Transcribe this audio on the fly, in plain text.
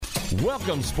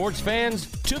Welcome, sports fans,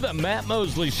 to the Matt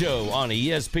Mosley Show on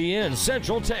ESPN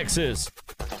Central Texas.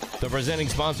 The presenting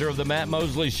sponsor of the Matt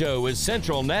Mosley Show is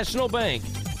Central National Bank,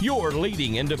 your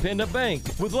leading independent bank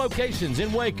with locations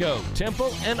in Waco,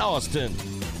 Temple, and Austin.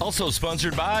 Also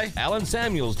sponsored by Allen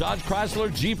Samuels Dodge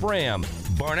Chrysler Jeep Ram,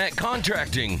 Barnett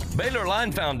Contracting, Baylor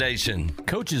Line Foundation,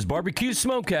 Coach's Barbecue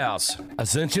Smokehouse,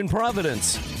 Ascension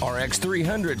Providence,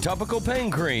 RX300 Topical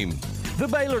Pain Cream, The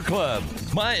Baylor Club,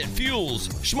 Myatt Fuels,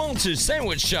 Schmaltz's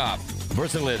Sandwich Shop,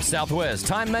 VersaLive Southwest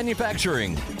Time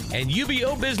Manufacturing, and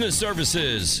UBO Business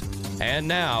Services. And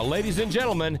now, ladies and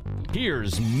gentlemen,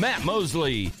 here's Matt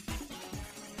Mosley.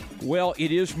 Well,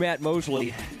 it is Matt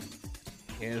Mosley.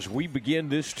 As we begin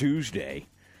this Tuesday,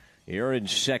 Aaron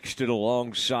Sexton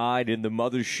alongside in the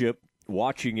mothership,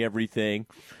 watching everything.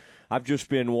 I've just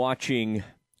been watching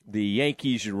the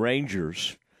Yankees and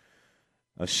Rangers,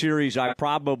 a series I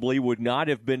probably would not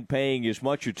have been paying as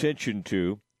much attention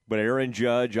to, but Aaron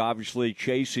Judge obviously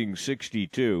chasing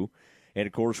 62. And,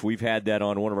 of course, we've had that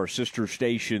on one of our sister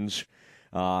stations.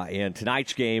 And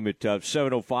tonight's game at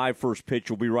 7:05, first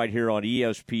pitch will be right here on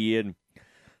ESPN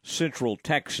Central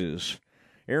Texas.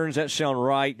 Aaron, does that sound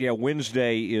right? Yeah,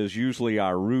 Wednesday is usually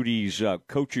our Rudy's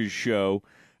coaches show.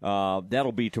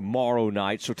 That'll be tomorrow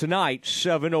night. So tonight,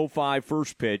 7:05,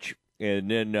 first pitch, and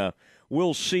then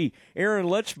we'll see. Aaron,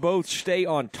 let's both stay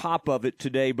on top of it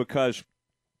today because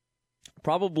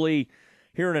probably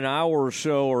here in an hour or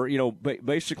so, or,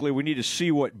 basically we need to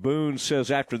see what Boone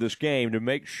says after this game to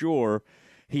make sure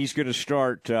he's going to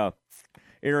start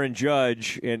Aaron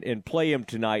Judge and play him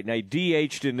tonight. Now, he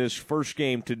DH'd in this first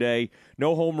game today.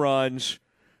 No home runs.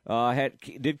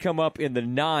 Did come up in the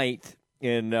ninth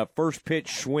in first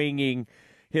pitch swinging,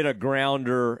 hit a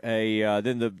grounder.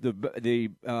 Then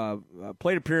the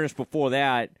plate appearance before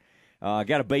that, got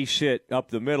a base hit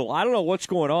up the middle. I don't know what's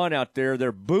going on out there.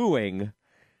 They're booing.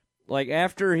 Like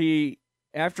when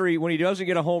he doesn't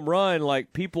get a home run,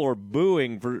 like people are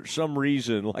booing for some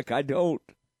reason. Like I don't.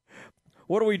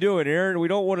 What are we doing, Aaron? We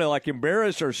don't want to,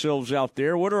 embarrass ourselves out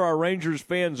there. What are our Rangers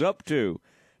fans up to?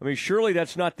 I mean, surely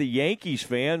that's not the Yankees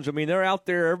fans. I mean, they're out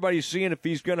there. Everybody's seeing if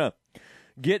he's going to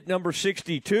get number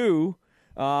 62.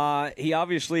 He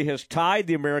obviously has tied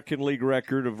the American League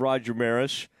record of Roger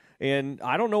Maris, and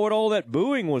I don't know what all that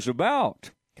booing was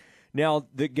about. Now,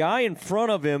 the guy in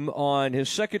front of him on his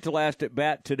second-to-last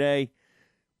at-bat today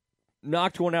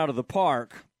knocked one out of the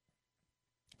park.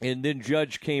 And then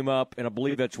Judge came up, and I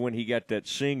believe that's when he got that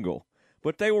single.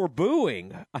 But they were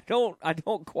booing. I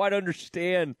don't quite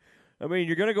understand. I mean,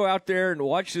 you're going to go out there and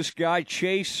watch this guy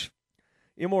chase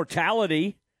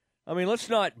immortality. I mean, let's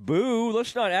not boo.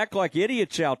 Let's not act like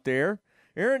idiots out there.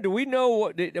 Aaron, do we know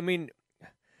what – I mean,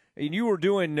 and you were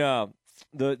doing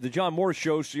the John Moore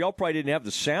show, so y'all probably didn't have the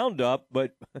sound up,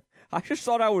 but I just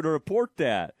thought I would report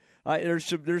that.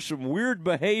 There's some weird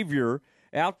behavior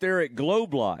out there at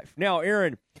Globe Life. Now,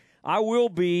 Aaron, I will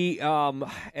be,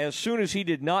 as soon as he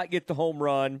did not get the home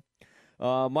run,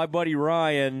 my buddy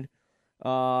Ryan,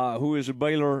 who is a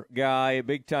Baylor guy, a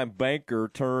big-time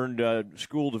banker turned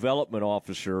school development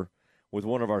officer with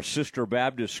one of our sister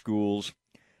Baptist schools,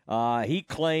 he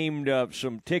claimed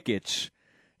some tickets,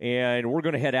 and we're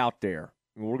going to head out there.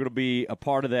 We're going to be a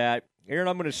part of that. Aaron,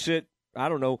 I'm going to sit, I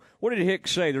don't know, what did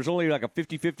Hicks say? There's only like a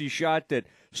 50-50 shot that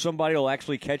somebody will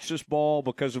actually catch this ball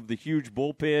because of the huge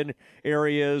bullpen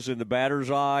areas and the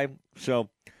batter's eye. So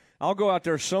I'll go out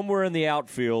there somewhere in the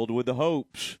outfield with the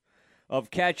hopes of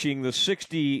catching the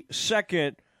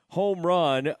 62nd home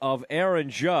run of Aaron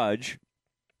Judge.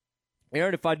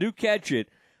 Aaron, if I do catch it,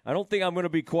 I don't think I'm going to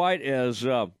be quite as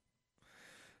I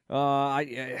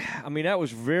mean, that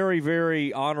was very,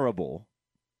 very honorable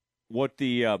what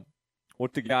the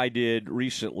guy did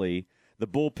recently. The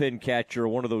bullpen catcher,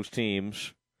 one of those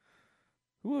teams.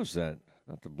 Who was that?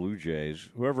 Not the Blue Jays.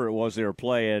 Whoever it was they were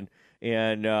playing.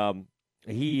 And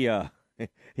he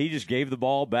just gave the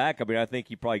ball back. I mean, I think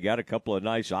he probably got a couple of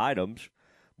nice items,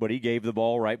 but he gave the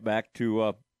ball right back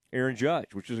to Aaron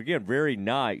Judge, which is, again, very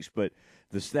nice. But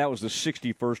that was the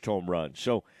 61st home run.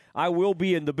 So I will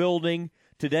be in the building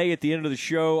today at the end of the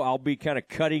show. I'll be kind of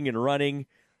cutting and running,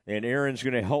 and Aaron's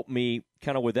going to help me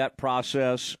kind of with that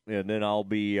process, and then I'll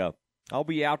be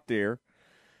out there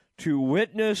to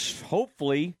witness,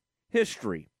 hopefully,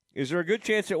 history. Is there a good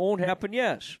chance it won't happen?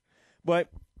 Yes. But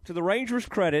to the Rangers'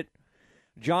 credit,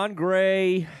 John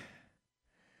Gray,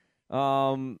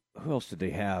 who else did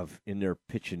they have in there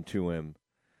pitching to him?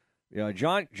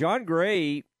 John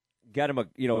Gray got him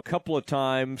a couple of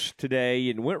times today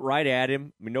and went right at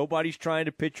him. I mean, nobody's trying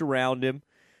to pitch around him.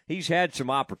 He's had some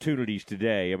opportunities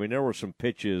today. I mean, there were some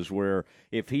pitches where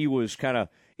if he was kind of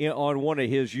on one of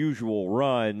his usual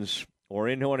runs, or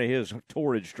in one of his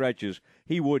torrid stretches,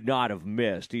 he would not have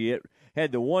missed. He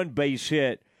had the one base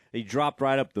hit. He dropped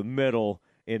right up the middle,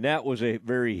 and that was a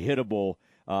very hittable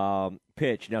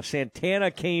pitch. Now,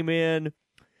 Santana came in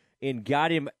and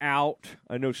got him out.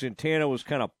 I know Santana was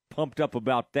kind of pumped up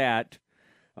about that.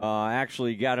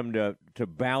 Actually got him to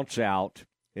bounce out.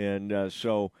 And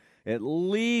so at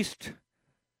least,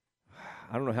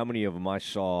 I don't know how many of them I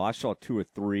saw. I saw 2 or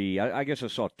 3. I guess I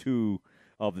saw 2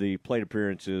 of the plate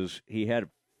appearances. He had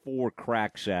 4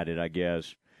 cracks at it, I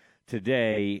guess,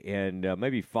 today, and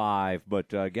maybe 5,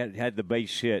 but had the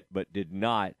base hit, but did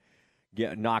not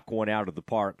knock one out of the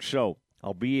park. So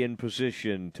I'll be in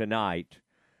position tonight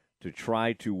to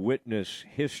try to witness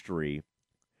history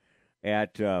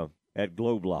at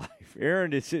Globe Life.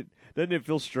 Aaron, doesn't it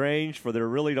feel strange for there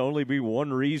really to only be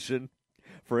one reason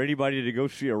for anybody to go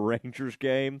see a Rangers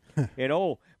game?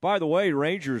 And by the way,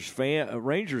 Rangers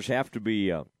have to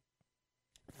be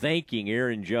thanking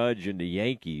Aaron Judge and the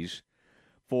Yankees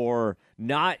for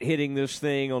not hitting this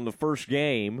thing on the first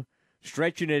game,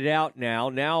 stretching it out now.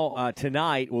 Now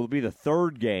tonight will be the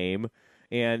 3rd game,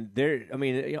 and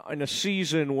in a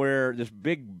season where this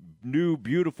big, new,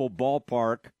 beautiful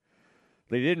ballpark,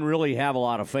 they didn't really have a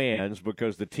lot of fans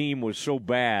because the team was so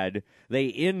bad.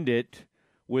 They end it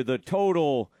with a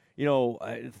total,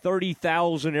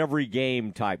 30,000 every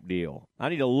game type deal. I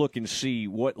need to look and see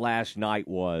what last night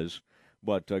was.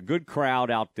 But a good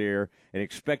crowd out there, and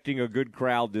expecting a good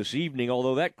crowd this evening,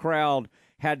 although that crowd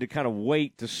had to kind of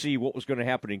wait to see what was going to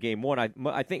happen in Game 1.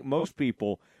 I think most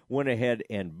people went ahead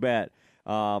and bet.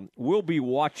 We'll be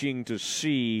watching to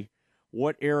see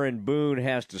what Aaron Boone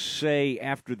has to say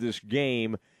after this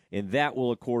game, and that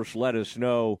will, of course, let us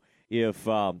know if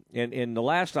and the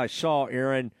last I saw,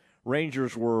 Aaron,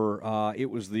 Rangers were it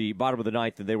was the bottom of the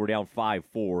 9th, and they were down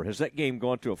 5-4. Has that game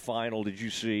gone to a final, did you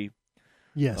see?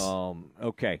 Yes.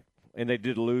 Okay. And they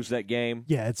did lose that game?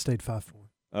 Yeah, it stayed 5-4.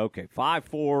 Okay.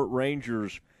 5-4,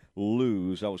 Rangers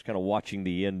lose. I was kind of watching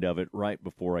the end of it right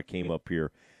before I came up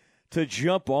here to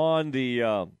jump on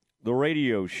the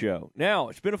radio show. Now,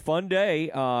 it's been a fun day.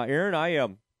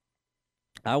 Aaron,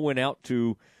 I went out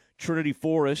to Trinity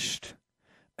Forest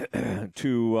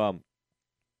to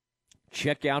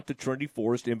check out the Trinity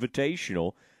Forest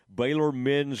Invitational. Baylor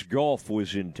men's golf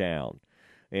was in town.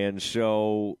 And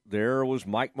so there was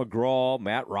Mike McGraw,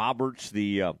 Matt Roberts,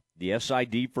 the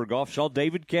SID for golf. Saw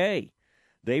David Kay.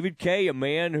 David Kay, a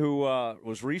man who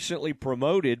was recently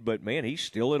promoted, but, man, he's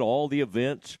still at all the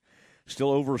events,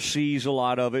 still oversees a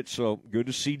lot of it. So good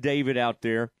to see David out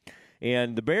there.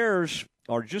 And the Bears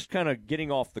are just kind of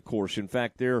getting off the course. In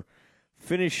fact, they're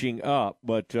finishing up.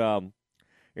 But,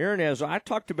 Aaron, as I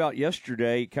talked about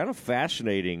yesterday, kind of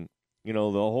fascinating, the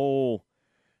whole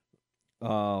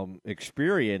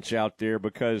experience out there,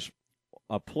 because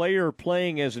a player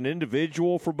playing as an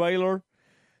individual for Baylor,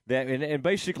 and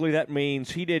basically that means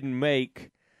he didn't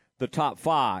make the top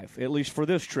 5, at least for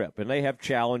this trip. And they have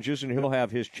challenges, and he'll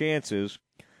have his chances.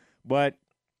 But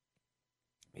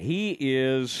he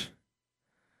is,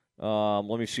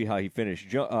 let me see how he finished.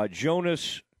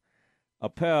 Jonas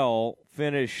Appel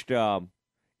finished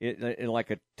in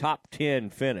like a top 10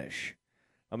 finish.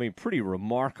 I mean, pretty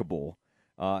remarkable.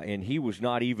 And he was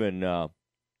not even, I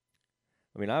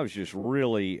was just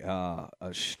really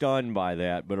stunned by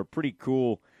that, but a pretty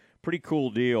cool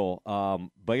deal.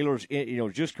 Baylor's,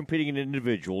 just competing in an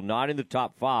individual, not in the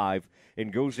top 5,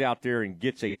 and goes out there and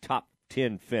gets a top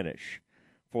 10 finish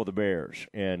for the Bears.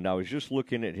 And I was just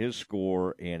looking at his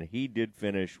score, and he did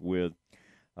finish with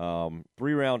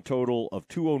 3-round total of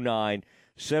 209,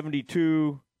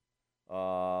 72,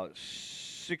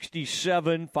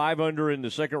 67, 5 under in the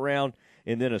second round,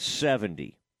 and then a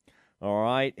 70. All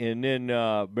right, and then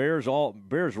Bears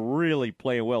really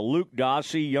playing well. Luke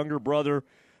Dossey, younger brother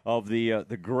of the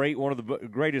great, one of the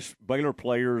greatest Baylor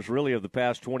players really of the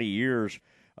past 20 years,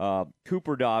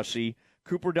 Cooper Dossey.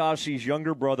 Cooper Dossey's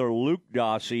younger brother, Luke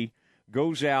Dossey,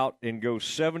 goes out and goes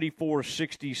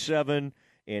 74-67,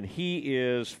 and he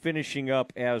is finishing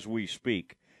up as we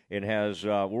speak. And has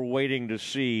we're waiting to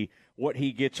see what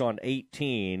he gets on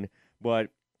 18, but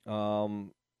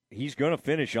he's going to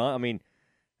finish on. I mean,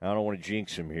 I don't want to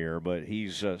jinx him here, but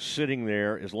he's sitting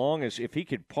there. As long as if he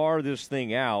could par this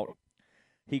thing out,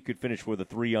 he could finish with a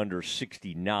 3 under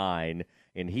 69,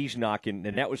 and he's knocking,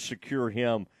 and that would secure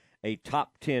him a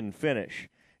top 10 finish.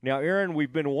 Now, Aaron,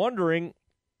 we've been wondering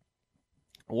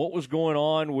what was going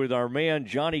on with our man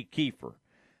Johnny Kiefer.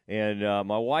 And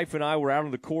my wife and I were out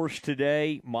on the course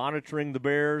today monitoring the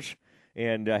Bears,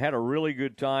 and had a really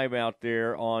good time out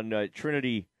there on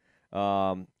Trinity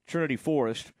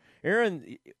Forest.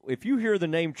 Aaron, if you hear the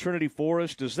name Trinity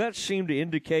Forest, does that seem to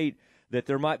indicate that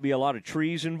there might be a lot of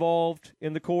trees involved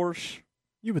in the course?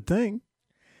 You would think.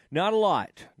 Not a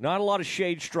lot. Not a lot of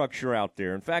shade structure out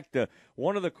there. In fact,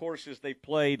 one of the courses they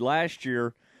played last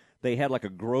year, they had like a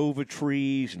grove of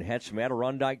trees and had some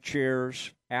Adirondack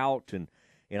chairs out, and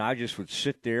I just would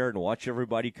sit there and watch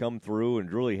everybody come through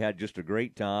and really had just a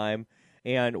great time.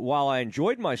 And while I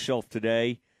enjoyed myself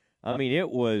today, I mean, it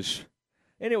was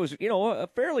a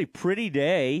fairly pretty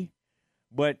day,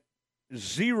 but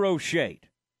zero shade.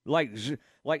 Like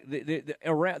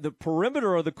around the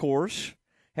perimeter of the course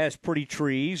has pretty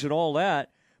trees and all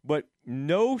that, but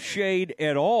no shade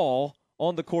at all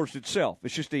on the course itself.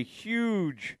 It's just a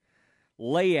huge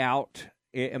layout.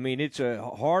 I mean, it's a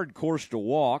hard course to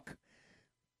walk,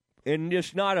 and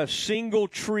just not a single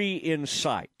tree in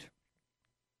sight.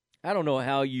 I don't know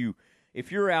how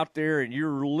if you're out there and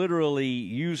you're literally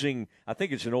using, I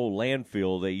think it's an old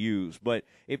landfill they use, but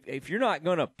if you're not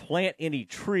going to plant any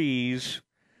trees,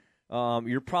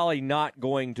 you're probably not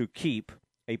going to keep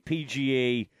a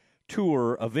PGA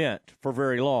Tour event for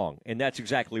very long, and that's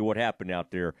exactly what happened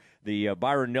out there. The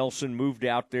Byron Nelson moved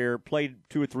out there, played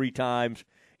 2 or 3 times,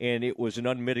 and it was an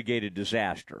unmitigated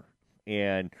disaster.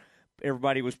 And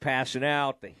everybody was passing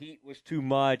out. The heat was too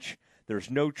much. There's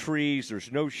no trees.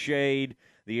 There's no shade.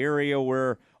 The area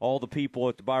where all the people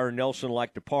at the Byron Nelson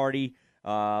like to party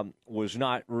was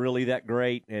not really that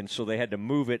great, and so they had to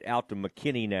move it out to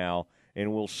McKinney now,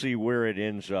 and we'll see where it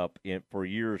ends up for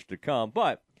years to come.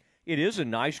 But it is a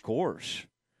nice course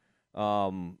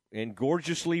and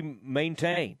gorgeously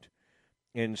maintained.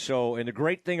 And the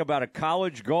great thing about a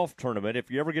college golf tournament, if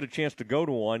you ever get a chance to go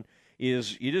to one,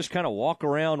 is you just kind of walk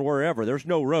around wherever. There's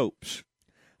no ropes.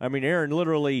 I mean, Aaron,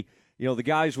 literally, the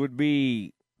guys would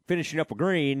be finishing up a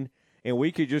green, and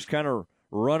we could just kind of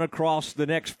run across the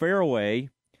next fairway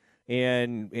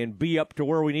and be up to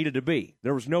where we needed to be.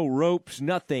 There was no ropes,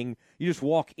 nothing. You just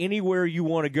walk anywhere you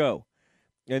want to go.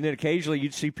 And then occasionally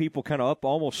you'd see people kind of up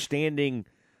almost standing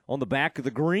on the back of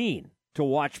the green to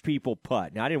watch people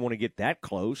putt. Now, I didn't want to get that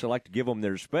close. I like to give them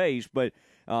their space. But,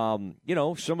 some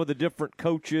of the different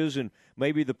coaches and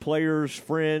maybe the players'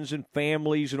 friends and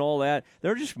families and all that,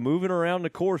 they're just moving around the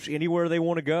course anywhere they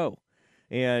want to go.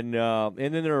 And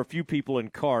then there are a few people in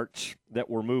carts that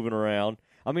were moving around.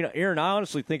 I mean, Aaron, I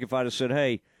honestly think if I'd have said,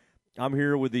 hey, I'm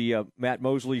here with the Matt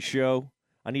Mosley show,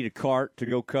 I need a cart to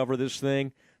go cover this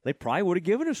thing, they probably would have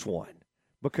given us one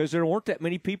because there weren't that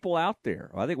many people out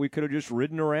there. I think we could have just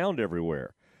ridden around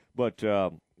everywhere, but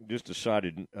just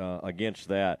decided against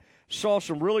that. Saw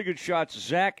some really good shots.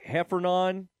 Zach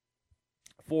Heffernan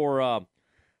for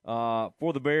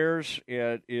the Bears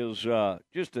is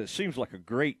seems like a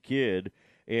great kid,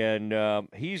 and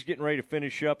he's getting ready to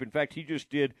finish up. In fact, he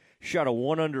just shot a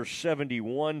 1 under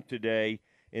 71 today,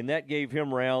 and that gave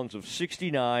him rounds of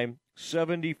 69,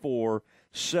 74,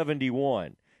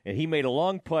 71. And he made a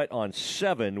long putt on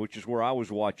 7, which is where I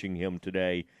was watching him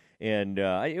today. And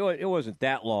it wasn't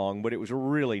that long, but it was a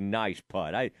really nice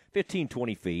putt. 15,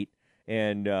 20 feet,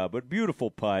 but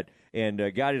beautiful putt,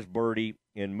 and got his birdie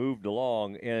and moved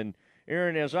along. And,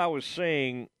 Aaron, as I was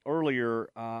saying earlier,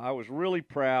 I was really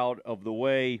proud of the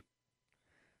way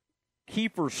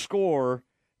Kiefer's score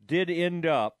did end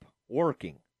up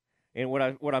working. And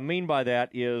what I mean by that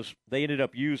is they ended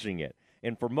up using it.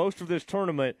 And for most of this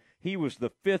tournament, he was the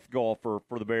 5th golfer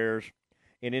for the Bears.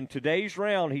 And in today's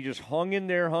round, he just hung in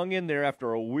there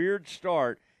after a weird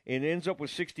start and ends up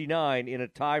with 69 in a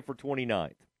tie for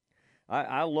 29th.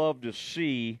 I love to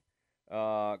see,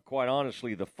 quite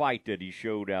honestly, the fight that he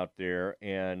showed out there,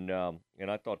 and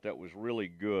I thought that was really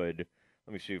good.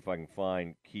 Let me see if I can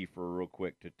find Kiefer real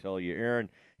quick to tell you. Aaron,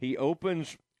 he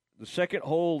opens the second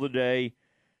hole of the day.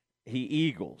 He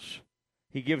eagles.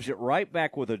 He gives it right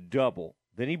back with a double.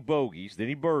 Then he bogeys. Then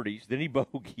he birdies. Then he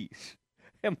bogeys.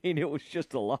 I mean, it was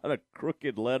just a lot of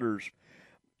crooked letters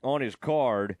on his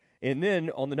card. And then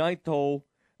on the 9th hole,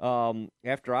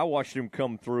 after I watched him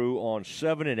come through on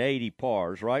 7 and 8, he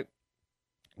pars, right?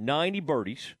 9 he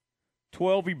birdies,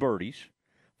 12 he birdies,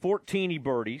 14 he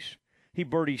birdies. He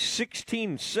birdied 16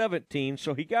 and 17,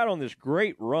 so he got on this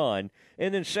great run.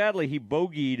 And then, sadly, he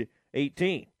bogeyed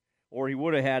 18. Or he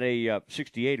would have had a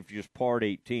 68 if he just parred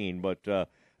 18. But,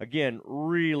 again,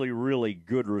 really, really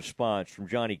good response from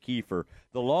Johnny Kiefer,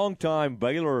 the longtime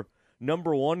Baylor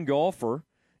 #1 golfer.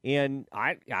 And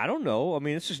I don't know. I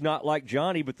mean, this is not like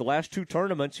Johnny, but the last 2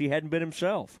 tournaments he hadn't been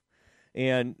himself.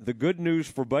 And the good news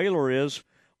for Baylor is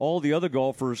all the other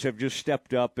golfers have just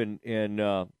stepped up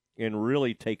and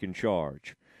really taken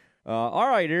charge. All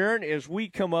right, Aaron, as we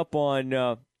come up on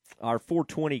our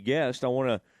 420 guest, I want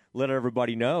to let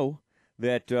everybody know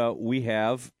that we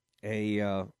have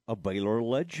a Baylor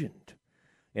legend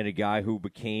and a guy who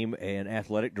became an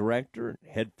athletic director,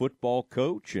 head football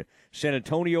coach, San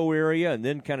Antonio area, and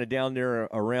then kind of down there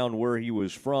around where he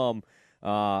was from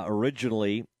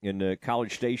originally in the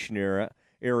College Station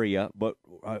area, but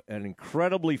an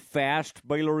incredibly fast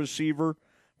Baylor receiver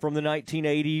from the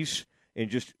 1980s, and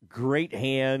just great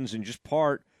hands, and just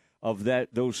part of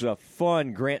those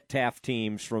fun Grant Taft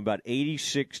teams from about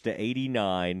 86 to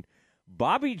 89.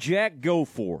 Bobby Jack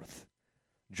Goforth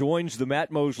joins the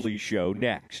Matt Mosley Show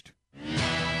next.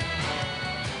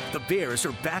 The Bears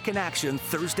are back in action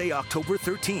Thursday, October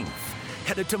 13th.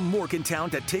 Headed to Morgantown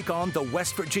to take on the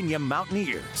West Virginia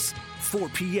Mountaineers. 4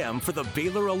 p.m. for the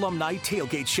Baylor Alumni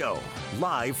Tailgate Show,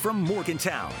 live from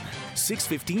Morgantown.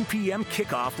 6:15 p.m.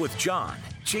 kickoff with John,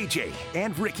 JJ,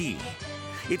 and Ricky.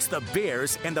 It's the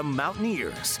Bears and the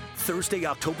Mountaineers, Thursday,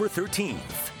 October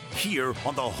 13th. Here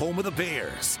on the home of the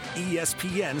Bears,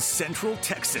 ESPN Central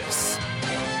Texas.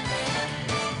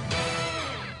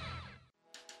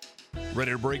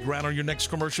 Ready to break ground on your next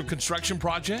commercial construction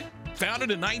project?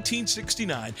 Founded in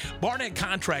 1969, Barnett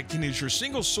Contracting is your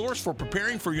single source for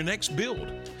preparing for your next build.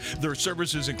 Their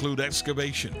services include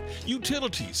excavation,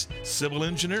 utilities, civil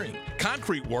engineering,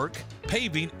 concrete work,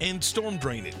 paving, and storm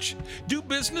drainage. Do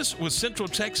business with Central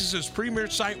Texas's premier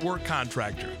site work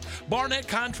contractor, Barnett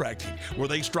Contracting, where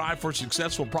they strive for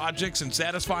successful projects and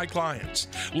satisfy clients.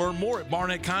 Learn more at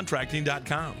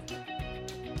barnettcontracting.com.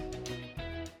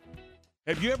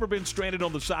 Have you ever been stranded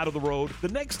on the side of the road? The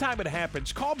next time it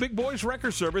happens, call Big Boys Wrecker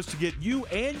Service to get you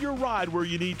and your ride where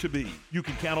you need to be. You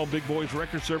can count on Big Boys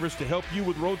Wrecker Service to help you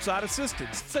with roadside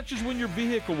assistance, such as when your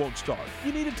vehicle won't start,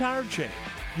 you need a tire change,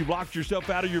 you locked yourself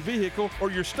out of your vehicle,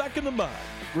 or you're stuck in the mud.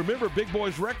 Remember, Big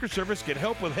Boys Wrecker Service can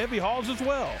help with heavy hauls as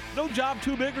well. No job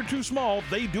too big or too small,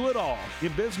 they do it all.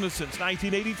 In business since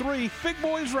 1983, Big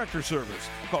Boys Wrecker Service.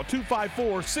 Call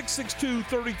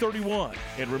 254-662-3031.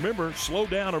 And remember, slow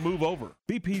down or move over.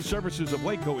 BP Services of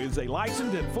Waco is a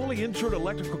licensed and fully insured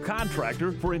electrical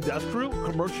contractor for industrial,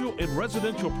 commercial, and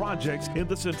residential projects in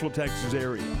the Central Texas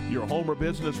area. Your home or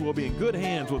business will be in good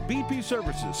hands with BP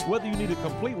Services, whether you need a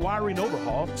complete wiring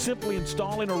overhaul, simply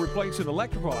installing or replacing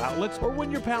electrical outlets, or when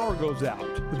your power goes out.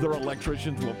 Their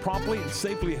electricians will promptly and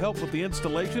safely help with the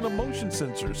installation of motion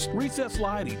sensors, recessed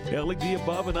lighting, LED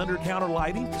above and under counter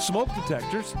lighting, smoke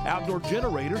detectors, outdoor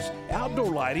generators, outdoor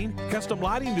lighting, custom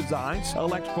lighting designs,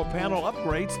 electrical panel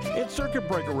upgrades, and circuit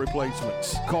breaker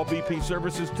replacements. Call BP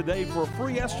Services today for a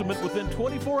free estimate within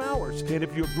 24 hours. And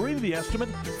if you agree to the estimate,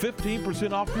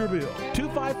 15% off your bill.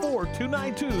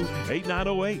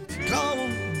 254-292-8908. Call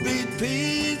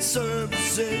BP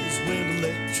Services when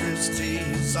electricity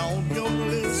is on your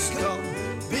list. Call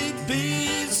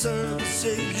BP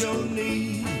Services, your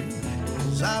need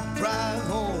is our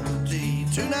priority.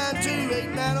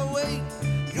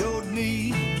 292-8908, your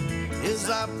need is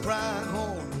our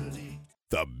priority.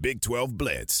 The Big 12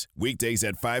 Blitz, weekdays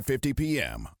at 5:50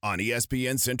 p.m. on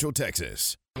ESPN Central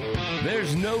Texas.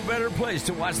 There's no better place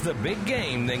to watch the big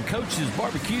game than Coach's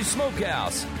Barbecue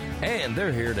Smokehouse. And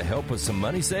they're here to help with some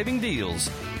money-saving deals.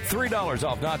 $3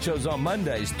 off nachos on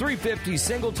Mondays, $3.50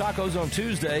 single tacos on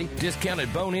Tuesday,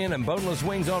 discounted bone-in and boneless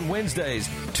wings on Wednesdays,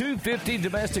 $2.50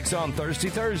 domestics on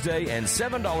Thursday, and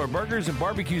 $7 burgers and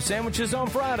barbecue sandwiches on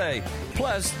Friday.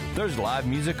 Plus, there's live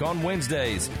music on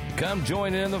Wednesdays. Come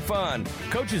join in the fun.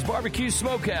 Coach's Barbecue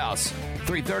Smokehouse,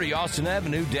 330 Austin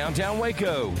Avenue, downtown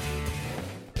Waco.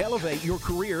 Elevate your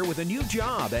career with a new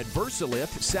job at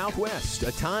VersaLift Southwest,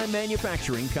 a time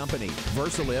manufacturing company.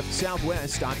 VersaLift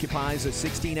Southwest occupies a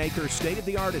 16-acre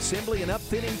state-of-the-art assembly and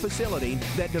upfitting facility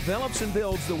that develops and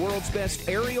builds the world's best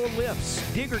aerial lifts,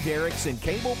 digger derricks, and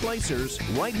cable placers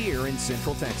right here in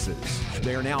Central Texas.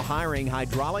 They are now hiring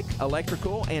hydraulic,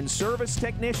 electrical, and service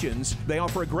technicians. They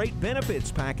offer a great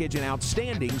benefits package and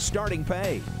outstanding starting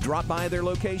pay. Drop by their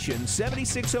location,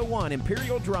 7601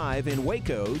 Imperial Drive in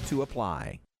Waco, to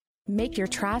apply. Make your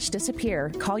trash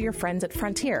disappear. Call your friends at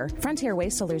Frontier. Frontier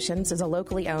Waste Solutions is a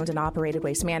locally owned and operated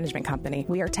waste management company.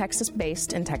 We are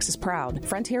Texas-based and Texas-proud.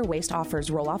 Frontier Waste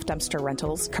offers roll-off dumpster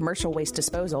rentals, commercial waste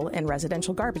disposal, and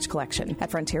residential garbage collection.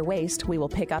 At Frontier Waste, we will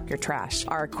pick up your trash.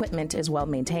 Our equipment is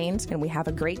well-maintained, and we have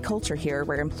a great culture here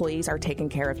where employees are taken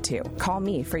care of, too. Call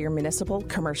me for your municipal,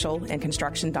 commercial, and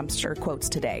construction dumpster quotes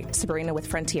today. Sabrina with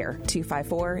Frontier,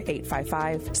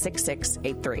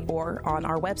 254-855-6683, or on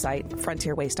our website,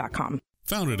 frontierwaste.com.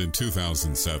 Founded in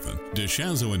 2007,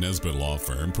 DeShazo & Nesbitt Law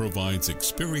Firm provides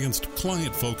experienced,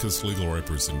 client-focused legal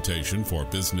representation for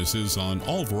businesses on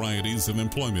all varieties of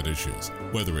employment issues.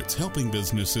 Whether it's helping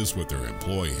businesses with their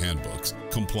employee handbooks,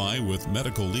 comply with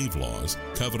medical leave laws,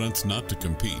 covenants not to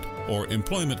compete, or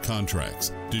employment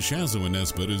contracts, DeShazo &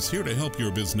 Nesbitt is here to help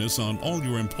your business on all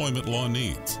your employment law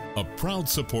needs. A proud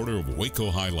supporter of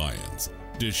Waco High Lions.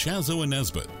 DeShazo &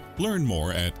 Nesbitt. Learn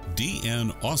more at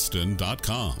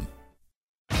dnaustin.com.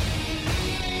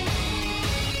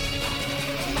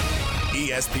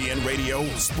 ESPN Radio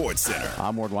Sports Center.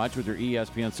 I'm Ward Weitz with your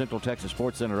ESPN Central Texas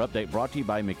Sports Center update, brought to you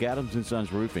by McAdams &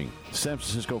 Sons Roofing. San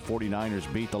Francisco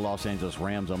 49ers beat the Los Angeles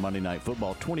Rams on Monday Night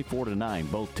Football 24-9.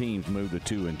 Both teams moved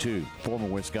to 2-2. Former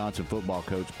Wisconsin football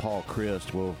coach Paul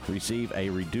Chryst will receive a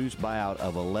reduced buyout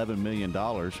of $11 million.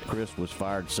 Chryst was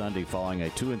fired Sunday following a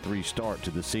 2-3 start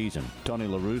to the season. Tony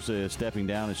La Russa is stepping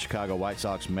down as Chicago White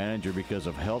Sox manager because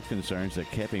of health concerns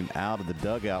that kept him out of the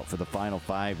dugout for the final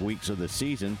 5 weeks of the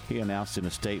season, he announced in a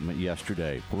statement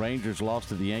yesterday. Rangers lost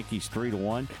to the Yankees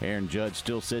 3-1. Aaron Judge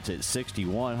still sits at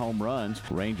 61 home runs.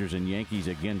 Rangers and Yankees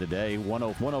again today.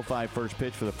 105 first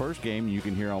pitch for the first game you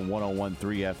can hear on 101.3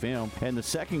 FM. And the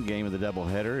second game of the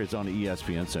doubleheader is on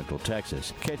ESPN Central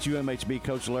Texas. Catch UMHB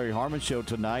Coach Larry Harmon show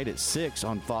tonight at 6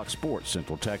 on Fox Sports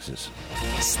Central Texas.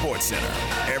 Sports Center,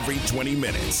 every 20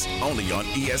 minutes, only on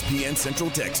ESPN Central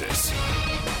Texas.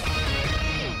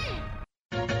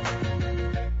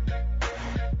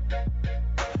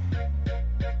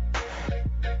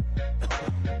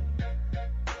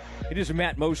 It is a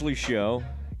Matt Mosley Show,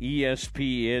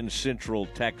 ESPN Central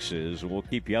Texas. We'll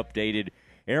keep you updated.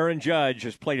 Aaron Judge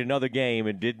has played another game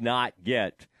and did not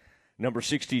get number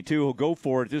 62. He'll go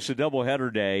for it. This is a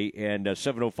doubleheader day, and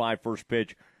 7:05 first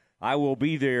pitch. I will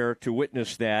be there to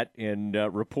witness that and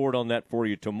report on that for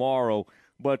you tomorrow.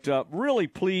 But really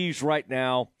pleased right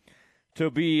now to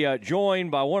be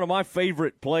joined by one of my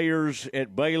favorite players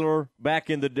at Baylor back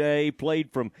in the day,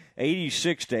 played from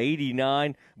 86 to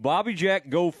 89. Bobby Jack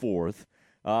Goforth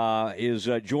is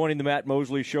joining the Matt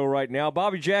Mosley Show right now.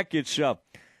 Bobby Jack,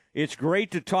 it's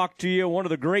great to talk to you. One of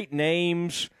the great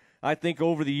names, I think,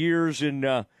 over the years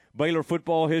in Baylor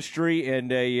football history, and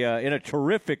a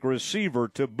terrific receiver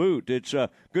to boot. It's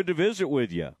good to visit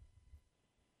with you.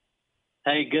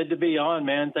 Hey, good to be on,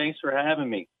 man. Thanks for having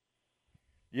me.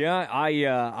 Yeah,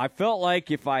 I felt like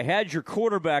if I had your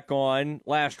quarterback on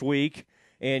last week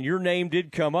and your name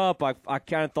did come up, I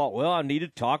kind of thought, well, I need to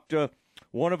talk to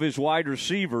one of his wide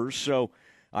receivers. So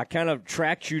I kind of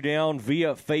tracked you down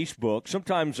via Facebook.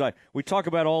 Sometimes we talk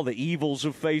about all the evils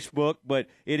of Facebook, but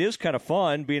it is kind of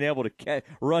fun being able to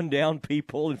run down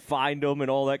people and find them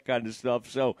and all that kind of stuff.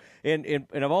 So and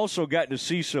I've also gotten to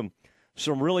see some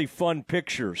really fun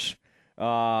pictures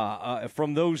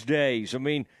from those days. I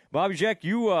mean, Bobby Jack,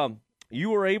 you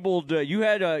were able to. You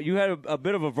had a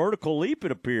bit of a vertical leap,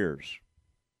 it appears.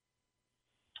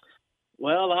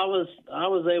 Well, I was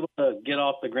able to get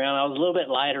off the ground. I was a little bit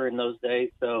lighter in those days,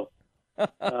 so there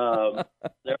were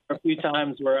a few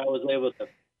times where I was able to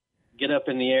get up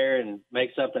in the air and make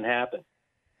something happen.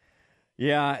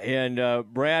 Yeah,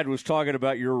 and Brad was talking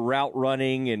about your route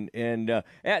running, and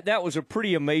that was a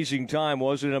pretty amazing time,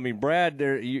 wasn't it? I mean, Brad,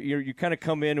 you kind of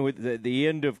come in with the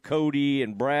end of Cody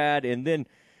and Brad, and then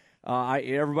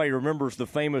everybody remembers the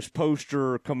famous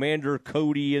poster, Commander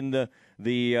Cody in the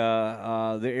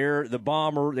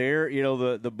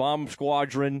bomb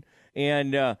squadron,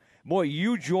 and boy,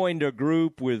 you joined a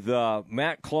group with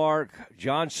Matt Clark,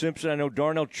 John Simpson. I know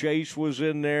Darnell Chase was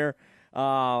in there.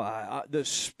 The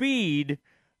speed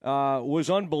was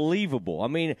unbelievable. I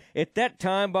mean, at that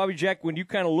time, Bobby Jack, when you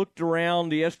kind of looked around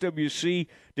the SWC,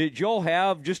 did y'all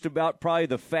have just about probably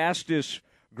the fastest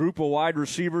group of wide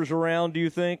receivers around, do you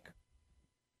think?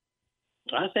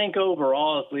 I think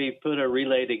overall, if we put a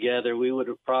relay together, we would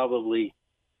have probably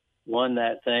won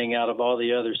that thing out of all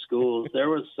the other schools. There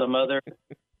was some other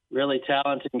really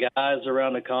talented guys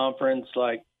around the conference,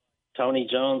 like Tony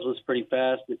Jones was pretty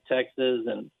fast at Texas,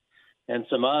 and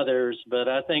some others, but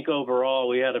I think overall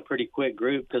we had a pretty quick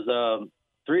group because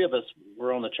three of us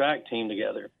were on the track team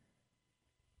together.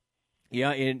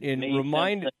 Yeah, and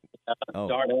remind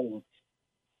Darnell.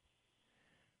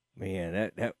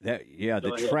 Man,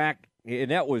 the track,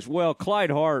 and that was, well,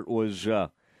 Clyde Hart was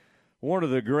one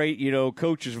of the great,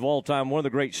 coaches of all time, one of the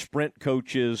great sprint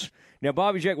coaches. Now,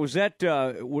 Bobby Jack, was that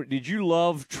did you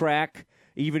love track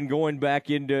even going back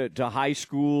into high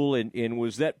school, and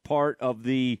was that part of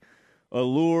the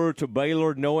allure to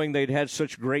Baylor, knowing they'd had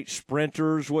such great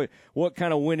sprinters? What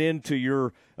kind of went into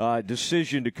your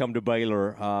decision to come to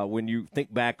Baylor when you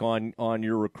think back on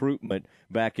your recruitment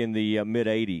back in the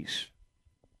mid-'80s?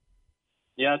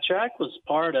 Yeah, track was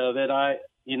part of it.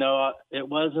 It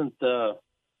wasn't the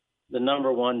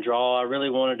number one draw. I really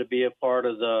wanted to be a part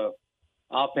of the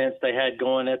offense they had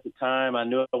going at the time. I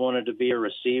knew I wanted to be a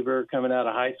receiver coming out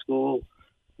of high school.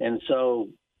 And so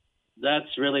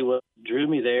that's really what drew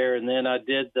me there. And then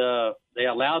they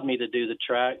allowed me to do the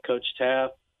track. Coach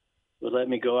Taft would let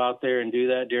me go out there and do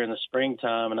that during the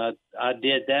springtime. And I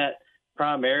did that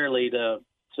primarily to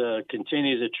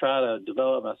continue to try to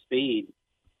develop my speed.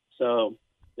 So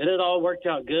it all worked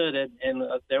out good. And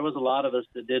there was a lot of us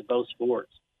that did both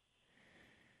sports.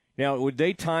 Now, would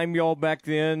they time y'all back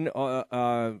then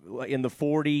in the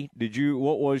 40?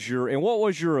 What was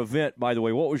your event, by the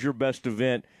way? What was your best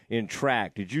event in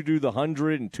track? Did you do the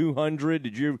 100 and 200?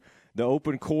 Did you the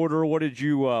open quarter? What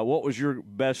was your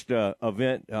best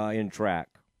event in track?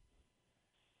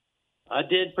 I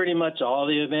did pretty much all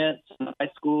the events in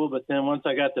high school, but then once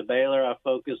I got to Baylor, I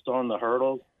focused on the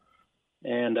hurdles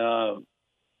and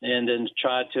then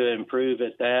tried to improve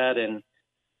at that.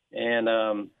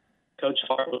 And Coach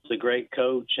Hart was a great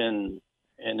coach, and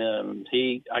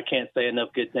I can't say enough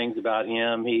good things about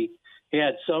him. He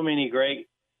had so many great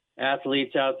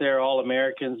athletes out there, all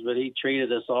Americans, but he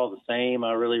treated us all the same.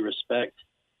 I really respect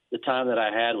the time that I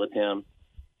had with him.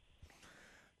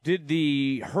 Did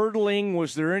the hurdling,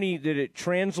 did it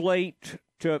translate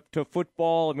to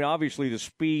football? I mean, obviously the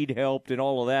speed helped and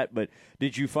all of that, but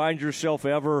did you find yourself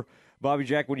ever, Bobby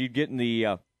Jack, when you'd get in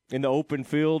the open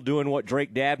field doing what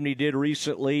Drake Dabney did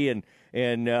recently and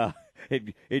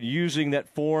using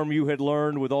that form you had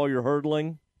learned with all your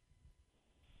hurdling?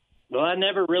 Well, I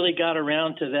never really got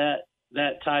around to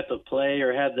that type of play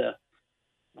or had the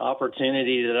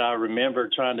opportunity that I remember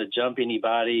trying to jump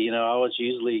anybody. I was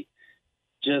usually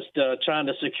just trying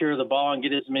to secure the ball and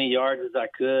get as many yards as I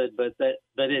could. But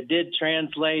it did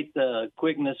translate, the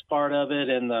quickness part of it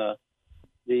and the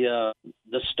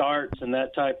starts and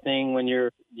that type thing when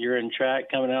you're in track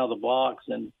coming out of the blocks,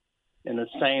 and the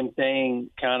same thing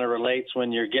kind of relates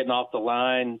when you're getting off the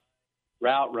line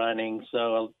route running.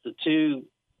 So the two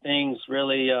things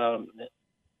really,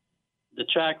 the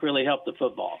track really helped the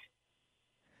football.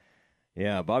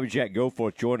 Yeah, Bobby Jack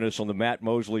Goforth joining us on the Matt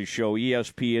Mosley Show,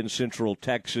 ESPN Central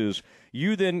Texas.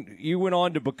 You went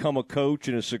on to become a coach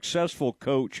and a successful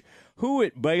coach. Who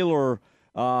at Baylor,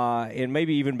 and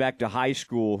maybe even back to high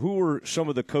school, who were some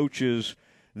of the coaches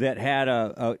that had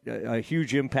a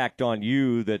huge impact on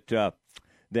you that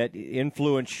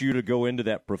influenced you to go into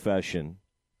that profession?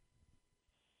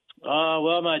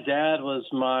 Well, my dad was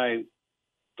my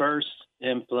first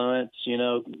influence,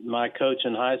 my coach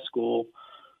in high school.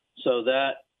 So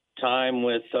that time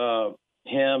with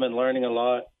him and learning a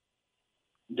lot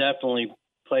definitely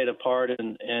played a part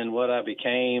in what I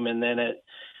became. And then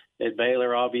at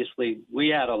Baylor, obviously, we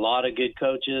had a lot of good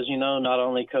coaches, not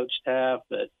only Coach Taft,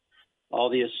 but all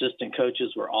the assistant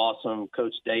coaches were awesome.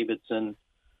 Coach Davidson,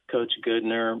 Coach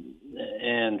Goodner,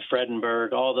 and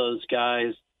Fredenberg, all those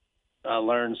guys I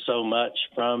learned so much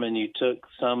from, and you took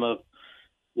some of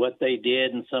what they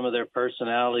did and some of their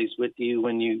personalities with you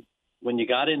when you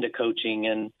got into coaching.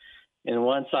 And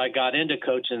once I got into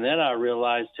coaching, then I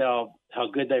realized how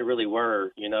good they really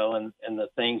were, and the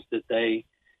things that they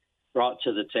brought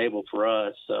to the table for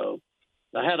us. So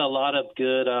I had a lot of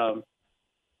good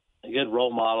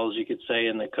role models, you could say,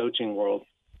 in the coaching world.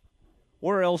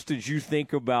 Where else did you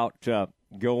think about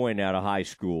going out of high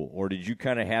school, or did you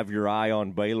kind of have your eye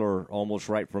on Baylor almost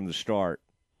right from the start?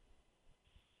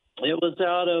 It was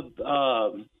out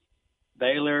of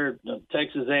Baylor,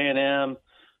 Texas A&M,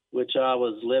 which I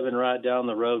was living right down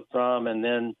the road from, and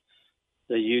then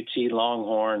the UT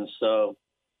Longhorns. So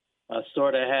I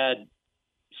sort of had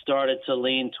started to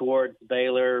lean towards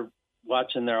Baylor,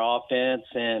 watching their offense,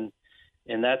 and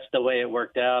that's the way it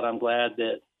worked out. I'm glad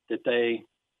that they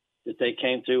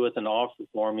came through with an offer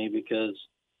for me, because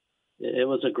it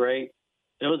was a great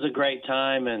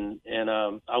time, and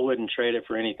I wouldn't trade it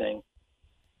for anything.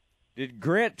 Did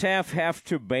Grant Taft have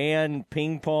to ban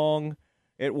ping pong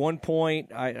at one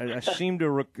point? I seem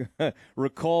to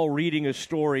recall reading a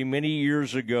story many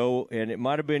years ago, and it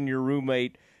might have been your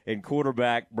roommate and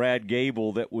quarterback Brad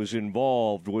Gable that was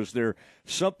involved. Was there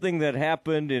something that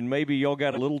happened, and maybe y'all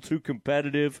got a little too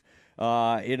competitive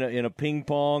in a ping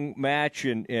pong match,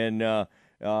 and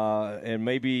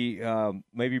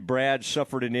maybe Brad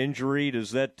suffered an injury?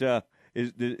 Is that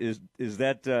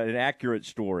an accurate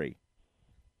story?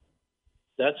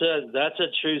 That's a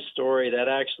true story. That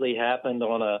actually happened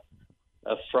on a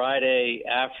Friday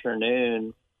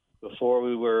afternoon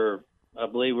before I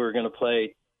believe we were going to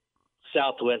play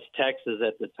Southwest Texas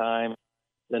at the time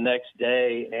the next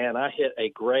day, and I hit a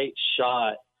great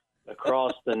shot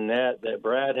across the net that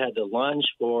Brad had to lunge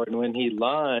for, and when he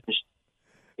lunged,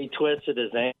 he twisted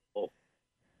his ankle.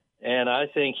 And I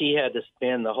think he had to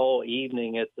spend the whole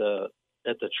evening at the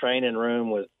training room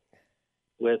with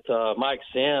Mike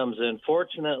Sims, and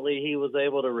fortunately he was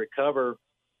able to recover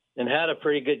and had a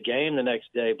pretty good game the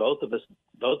next day. Both of us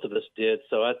did.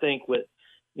 So I think we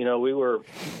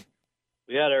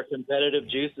had our competitive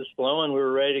juices flowing. We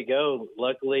were ready to go.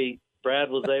 Luckily, Brad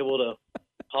was able to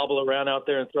hobble around out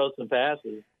there and throw some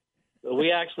passes. So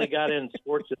we actually got in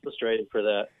Sports Illustrated for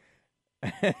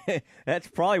that. That's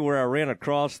probably where I ran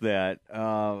across that.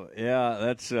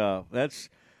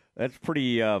 That's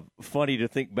pretty funny to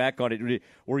think back on it.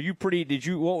 Were you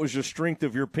what was the strength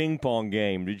of your ping pong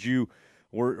game?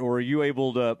 Were you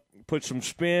able to put some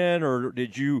spin, or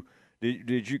could you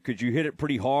hit it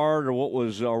pretty hard, or what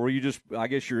was, or were you just, I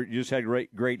guess you just had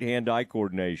great hand-eye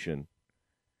coordination?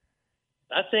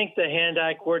 I think the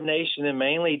hand-eye coordination and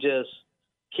mainly just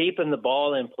keeping the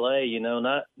ball in play,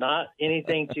 not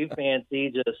anything too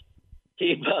fancy, just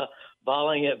keep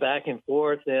volleying it back and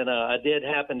forth. And I did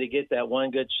happen to get that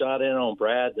one good shot in on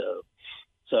Brad, though.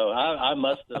 So I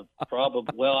must have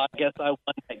I guess I won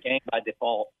that game by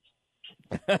default.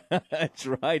 That's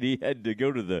right. He had to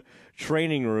go to the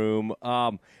training room.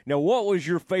 Now, what was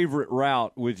your favorite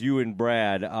route with you and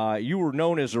Brad? You were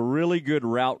known as a really good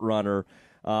route runner,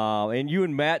 and you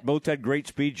and Matt both had great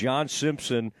speed. John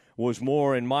Simpson was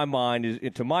more, in my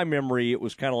mind, to my memory, it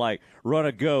was kind of like run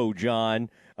a go, John.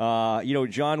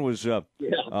 John was a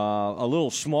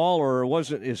little smaller,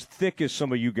 wasn't as thick as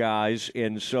some of you guys,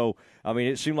 and so,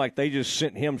 it seemed like they just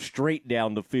sent him straight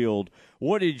down the field.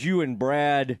 What did you and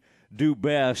Brad do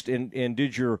best, and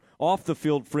did your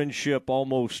off-the-field friendship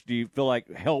almost, do you feel like,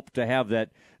 help to have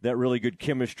that really good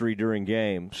chemistry during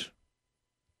games?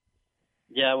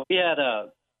 Yeah,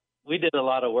 we did a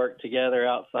lot of work together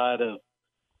outside of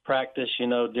practice,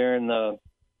 during the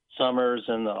summers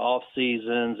and the off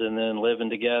seasons, and then living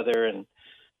together and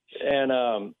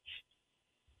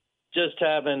just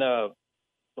having a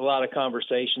lot of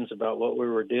conversations about what we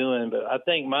were doing. But I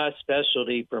think my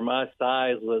specialty for my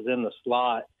size was in the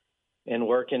slot and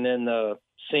working in the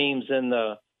seams in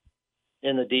the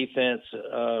defense,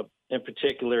 in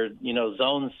particular,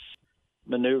 zones,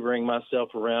 maneuvering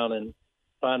myself around and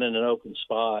finding an open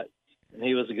spot. And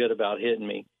he was good about hitting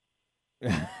me.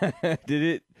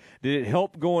 Did it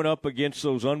help going up against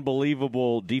those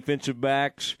unbelievable defensive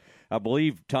backs? I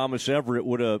believe Thomas Everett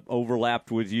would have overlapped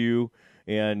with you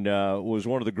and was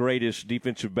one of the greatest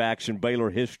defensive backs in Baylor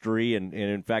history, and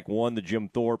in fact won the Jim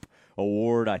Thorpe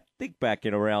Award, I think, back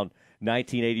in around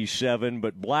 1987.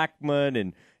 But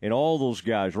Blackman and all those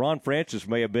guys, Ron Francis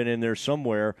may have been in there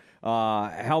somewhere.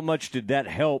 How much did that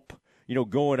help,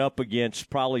 going up against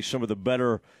probably some of the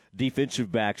better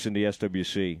defensive backs in the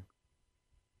SWC?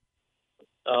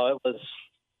 Oh, it was,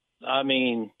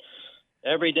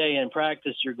 every day in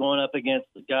practice you're going up against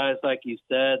the guys, like you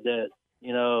said, that,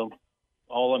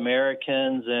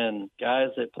 All-Americans and guys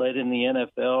that played in the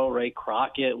NFL. Ray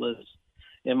Crockett was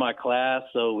in my class,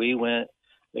 so we went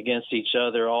against each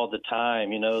other all the time,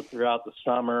 throughout the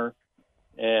summer.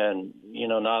 And,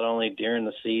 not only during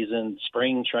the season,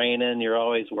 spring training, you're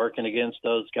always working against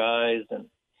those guys. And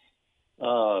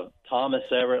Thomas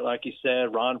Everett, like you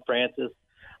said, Ron Francis.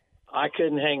 I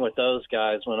couldn't hang with those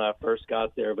guys when I first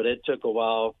got there, but it took a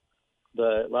while.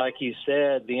 But like you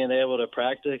said, being able to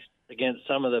practice against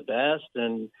some of the best.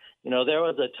 And, there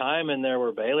was a time in there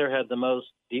where Baylor had the most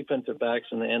defensive backs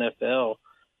in the NFL,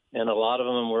 and a lot of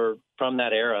them were from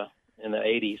that era in the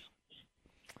 80s.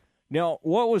 Now,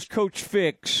 what was Coach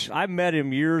Fix? I met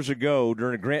him years ago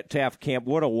during a Grant Taft camp.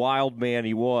 What a wild man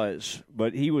he was.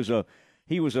 But he was a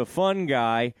fun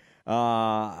guy.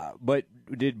 But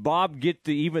did Bob get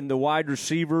even the wide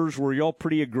receivers? Were y'all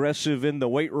pretty aggressive in the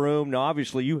weight room? Now,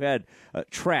 obviously, you had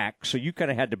track, so you kind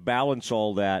of had to balance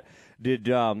all that. Did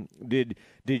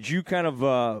you kind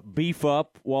of beef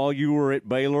up while you were at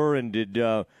Baylor? And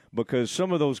because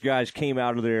some of those guys came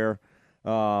out of there,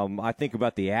 I think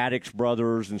about the Addicks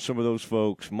brothers and some of those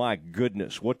folks. My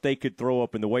goodness, what they could throw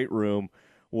up in the weight room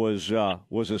was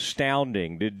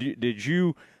astounding. Did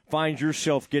you find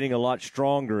yourself getting a lot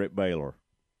stronger at Baylor?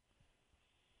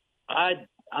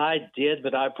 I did,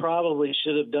 but I probably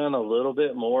should have done a little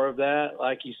bit more of that.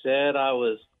 Like you said, I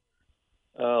was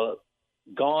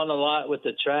gone a lot with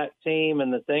the track team,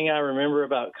 and the thing I remember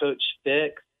about Coach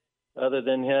Fix, other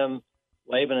than him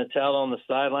waving a towel on the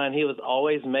sideline, he was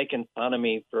always making fun of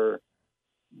me for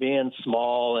being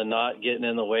small and not getting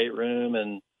in the weight room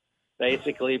and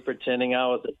basically pretending I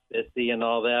was a 50 and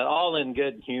all that, all in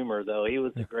good humor, though. He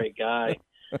was a great guy.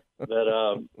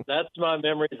 But that's my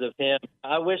memories of him.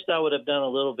 I wished I would have done a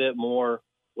little bit more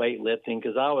weightlifting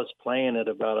because I was playing at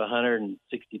about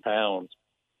 160 pounds.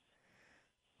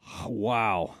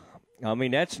 Wow. I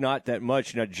mean, that's not that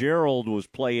much. Now, Gerald was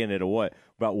playing at about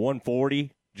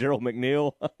 140? Gerald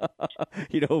McNeil,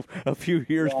 a few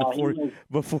years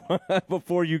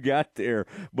before you got there.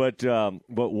 But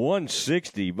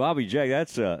 160, Bobby Jack,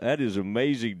 that is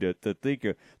amazing to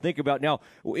think about. Now,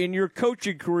 in your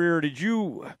coaching career, did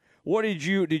you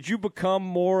become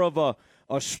more of a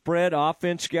spread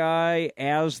offense guy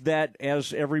as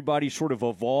everybody sort of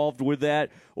evolved with that,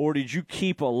 or did you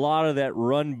keep a lot of that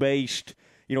run based?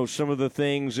 Some of the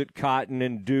things that Cotton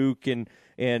and Duke and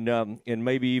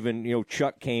maybe even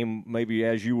Chuck came maybe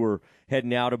as you were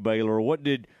heading out of Baylor. What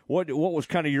was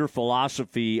kind of your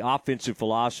offensive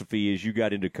philosophy as you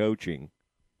got into coaching?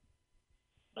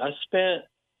 I spent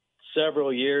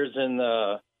several years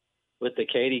with the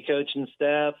Katy coaching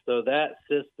staff, so that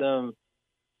system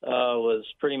was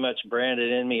pretty much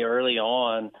branded in me early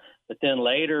on. But then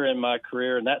later in my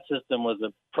career, and that system was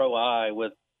a pro-I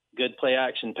with good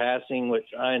play-action passing, which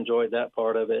I enjoyed that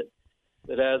part of it.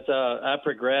 But as I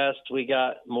progressed, we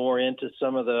got more into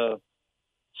some of the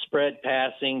spread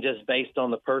passing just based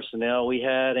on the personnel we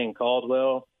had in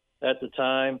Caldwell at the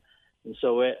time. And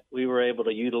so we were able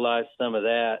to utilize some of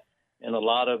that, and a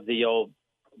lot of the old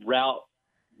route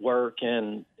work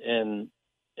and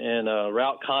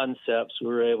route concepts we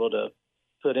were able to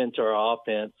put into our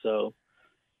offense. So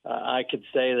I could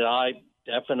say that I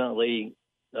definitely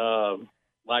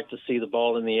like to see the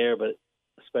ball in the air, but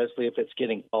especially if it's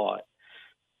getting caught.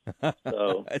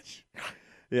 So that's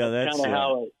kind of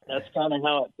how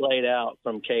it played out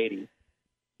from Katy.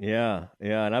 Yeah,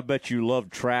 and I bet you love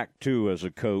track too as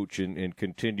a coach and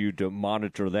continued to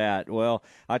monitor that. Well,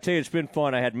 I tell you, it's been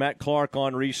fun. I had Matt Clark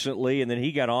on recently, and then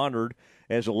he got honored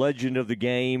as a legend of the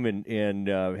game, and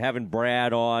having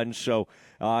Brad on. So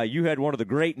you had one of the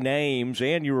great names,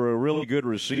 and you were a really good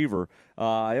receiver.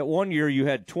 At one year, you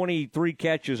had 23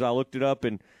 catches. I looked it up,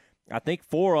 and I think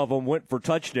 4 of them went for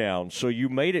touchdowns. So you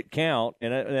made it count,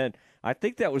 and I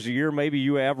think that was a year maybe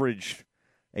you averaged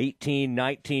 18,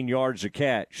 19 yards a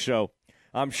catch. So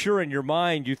I'm sure in your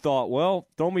mind you thought, well,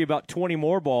 throw me about 20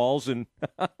 more balls, and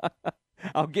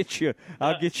I'll get you.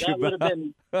 That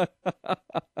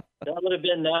would have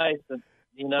been nice, but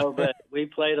we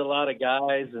played a lot of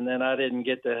guys, and then I didn't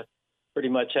get to pretty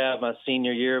much have my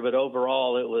senior year. But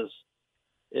overall, it was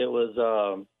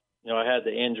I had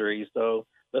the injury. So,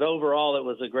 but overall, it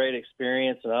was a great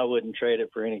experience, and I wouldn't trade it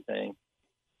for anything.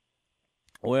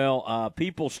 Well,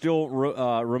 people still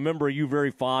remember you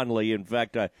very fondly. In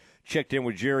fact, I checked in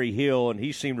with Jerry Hill, and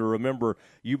he seemed to remember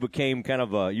you became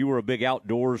you were a big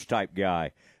outdoors type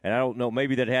guy. And I don't know,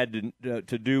 maybe that had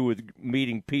to do with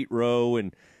meeting Pete Rowe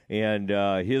and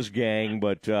his gang.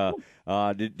 But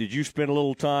did you spend a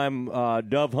little time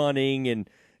dove hunting and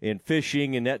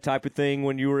fishing and that type of thing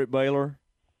when you were at Baylor?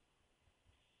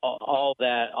 All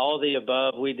that, all the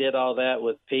above. We did all that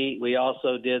with Pete. We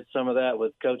also did some of that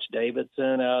with Coach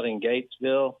Davidson out in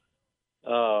Gatesville.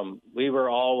 We were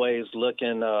always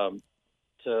looking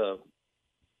to,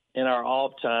 in our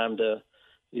off time, to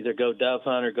either go dove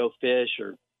hunt or go fish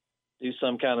or do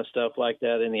some kind of stuff like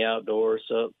that in the outdoors.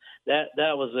 So that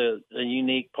was a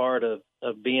unique part of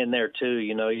being there too.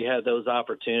 You had those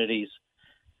opportunities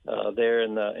there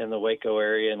in the Waco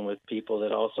area and with people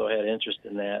that also had interest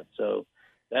in that. So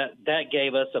that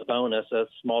gave us a bonus, us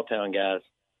small town guys.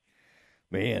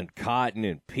 Man, Cotton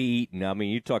and Pete, and I mean,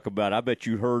 you talk about, I bet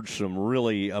you heard some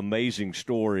really amazing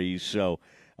stories. So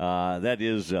that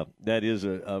is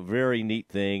a very neat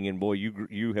thing. And boy,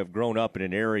 you have grown up in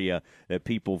an area that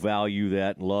people value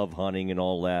that and love hunting and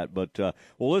all that. But well,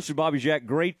 listen, Bobby Jack,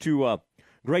 great to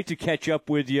catch up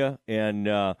with you,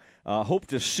 and hope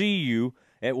to see you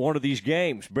at one of these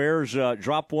games. Bears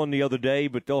dropped one the other day,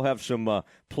 but they'll have some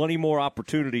plenty more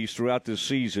opportunities throughout this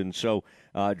season. So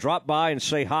drop by and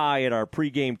say hi at our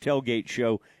pregame tailgate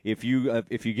show if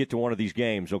you get to one of these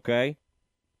games, okay?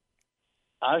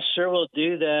 I sure will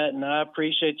do that, and I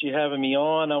appreciate you having me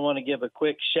on. I want to give a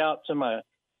quick shout to my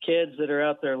kids that are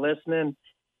out there listening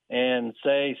and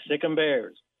say, sick 'em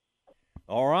Bears.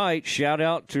 All right, shout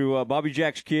out to Bobby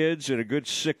Jack's kids and a good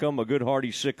sick 'em, a good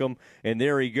hearty sick 'em. And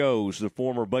there he goes, the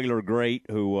former Baylor great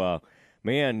who,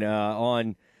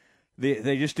 they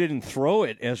just didn't throw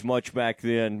it as much back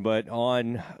then, but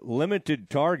on limited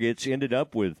targets ended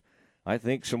up with, I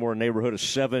think, somewhere in the neighborhood of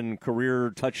 7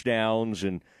 career touchdowns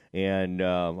and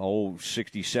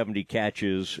 60, 70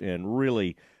 catches, and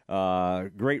really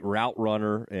great route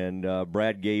runner. And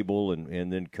Brad Gable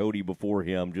and then Cody before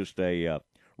him, just a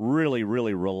really,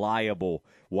 really reliable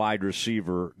wide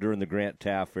receiver during the Grant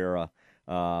Taft era.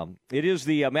 It is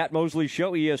the Matt Mosley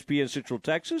Show, ESPN Central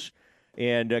Texas.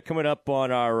 And coming up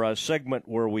on our segment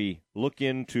where we look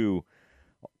into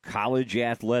college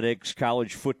athletics,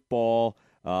 college football,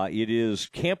 it is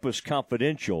Campus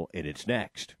Confidential, and it's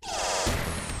next.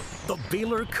 The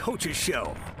Baylor Coaches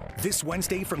Show, this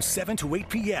Wednesday from 7 to 8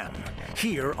 p.m.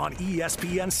 here on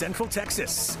ESPN Central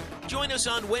Texas. Join us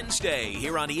on Wednesday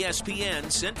here on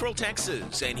ESPN Central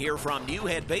Texas and hear from new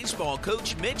head baseball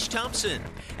coach Mitch Thompson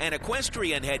and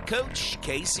equestrian head coach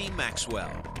Casey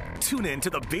Maxwell. Tune in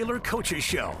to the Baylor Coaches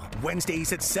Show,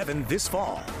 Wednesdays at 7 this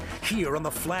fall, here on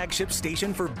the flagship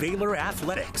station for Baylor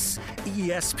Athletics,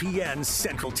 ESPN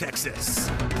Central Texas.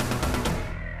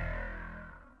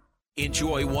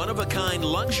 Enjoy one-of-a-kind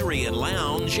luxury and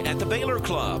lounge at the Baylor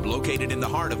Club, located in the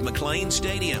heart of McLean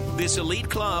Stadium. This elite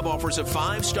club offers a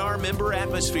 5-star member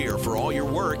atmosphere for all your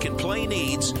work and play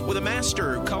needs with a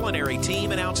master culinary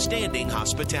team and outstanding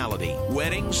hospitality.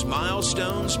 Weddings,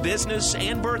 milestones, business,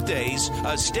 and birthdays.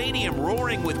 A stadium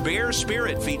roaring with Bear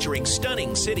spirit featuring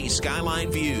stunning city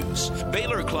skyline views.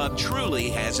 Baylor Club truly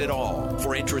has it all.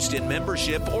 For interest in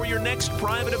membership or your next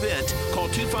private event, call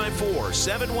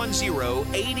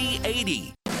 254-710-8080.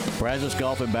 Brazos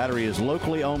Golf and Battery is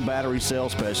locally owned battery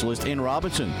sales specialist in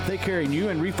Robinson. They carry new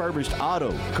and refurbished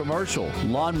auto, commercial,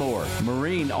 lawnmower,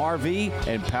 marine, RV,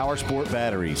 and power sport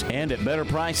batteries, and at better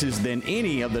prices than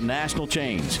any of the national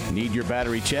chains. Need your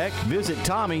battery check? Visit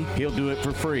Tommy. He'll do it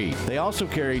for free. They also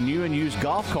carry new and used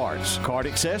golf carts, cart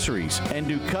accessories, and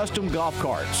do custom golf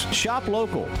carts. Shop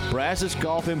local. Brazos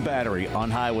Golf and Battery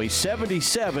on Highway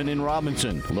 77 in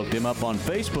Robinson. Look them up on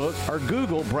Facebook or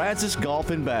Google Brazos Golf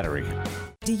and Battery.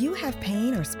 Do you have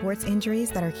pain or sports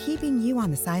injuries that are keeping you on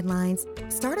the sidelines?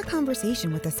 Start a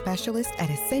conversation with a specialist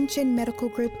at Ascension Medical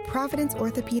Group, Providence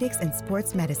Orthopedics and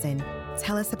Sports Medicine.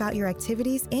 Tell us about your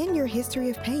activities and your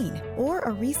history of pain or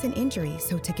a recent injury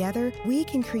so together we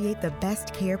can create the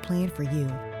best care plan for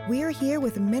you. We are here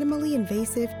with minimally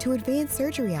invasive to advanced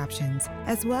surgery options,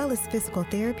 as well as physical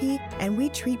therapy, and we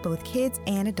treat both kids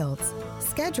and adults.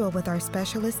 Schedule with our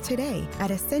specialist today at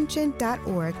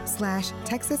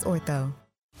ascension.org/TexasOrtho.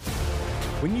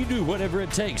 When you do whatever it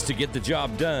takes to get the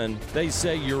job done, they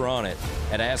say you're on it.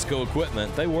 At ASCO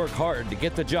Equipment, they work hard to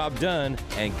get the job done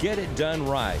and get it done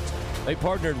right. They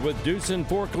partnered with Doosan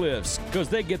Forklifts because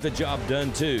they get the job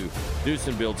done too.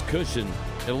 Doosan builds cushion,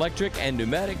 electric, and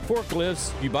pneumatic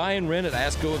forklifts you buy and rent at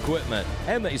ASCO Equipment,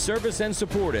 and they service and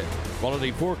support it.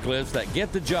 Quality forklifts that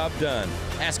get the job done.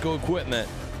 ASCO Equipment,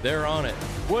 they're on it,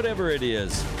 whatever it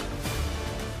is.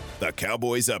 The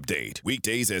Cowboys Update,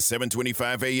 weekdays at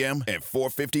 7:25 a.m. and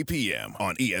 4:50 p.m.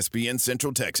 on ESPN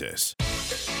Central Texas.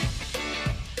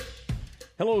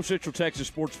 Hello, Central Texas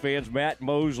sports fans. Matt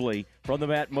Mosley from the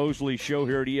Matt Mosley Show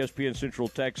here at ESPN Central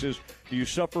Texas. Do you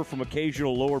suffer from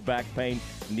occasional lower back pain,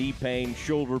 knee pain,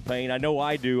 shoulder pain? I know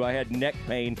I do. I had neck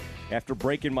pain after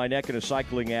breaking my neck in a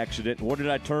cycling accident. And what did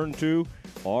I turn to?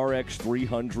 RX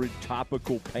 300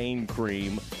 topical pain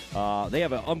cream. They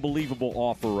have an unbelievable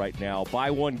offer right now. Buy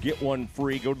one, get one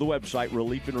free. Go to the website,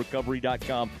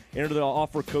 reliefinrecovery.com. Enter the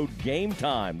offer code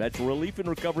GAMETIME. That's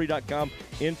reliefinrecovery.com.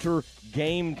 Enter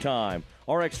GAMETIME.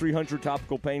 RX 300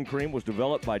 topical pain cream was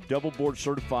developed by double board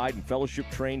certified and fellowship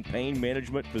trained pain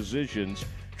management physicians.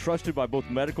 Trusted by both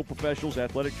medical professionals,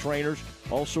 athletic trainers.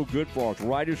 Also good for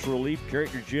arthritis relief. Carry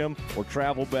it in your gym or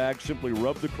travel bag. Simply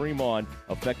rub the cream on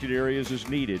affected areas as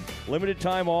needed. Limited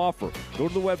time offer. Go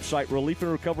to the website,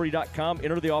 reliefinrecovery.com.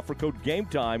 Enter the offer code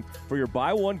GAMETIME for your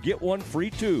buy one, get one free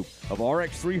tube of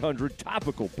RX 300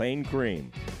 topical pain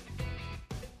cream.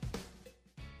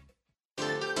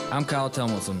 I'm Kyle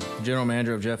Tumilton, General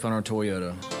Manager of Jeff Hunter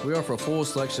Toyota. We offer a full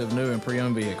selection of new and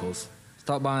pre-owned vehicles.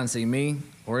 Stop by and see me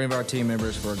or any of our team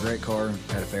members for a great car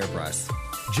at a fair price.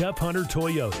 Jeff Hunter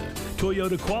Toyota.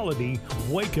 Toyota quality,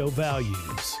 Waco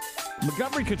values.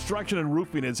 Montgomery Construction and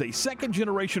Roofing is a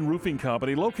second-generation roofing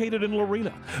company located in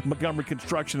Lorena. Montgomery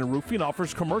Construction and Roofing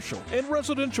offers commercial and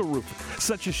residential roofing,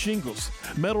 such as shingles,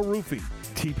 metal roofing,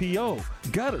 TPO,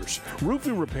 gutters,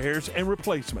 roofing repairs, and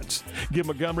replacements. Give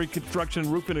Montgomery Construction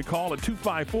and Roofing a call at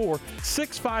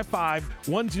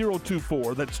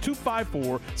 254-655-1024. That's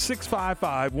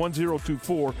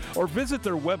 254-655-1024. Or visit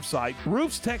their website,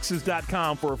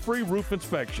 roofstexas.com, for a free roof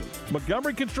inspection.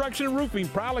 Montgomery Construction and Roofing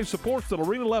proudly supports the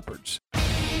Lorena Leopards.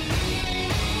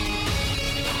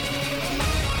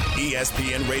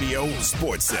 ESPN Radio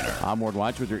Sports Center. I'm Ward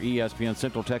Weitz with your ESPN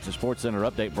Central Texas Sports Center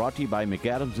update, brought to you by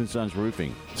McAdams and Sons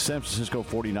Roofing. San Francisco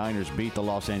 49ers beat the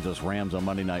Los Angeles Rams on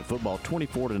Monday Night Football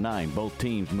 24-9. Both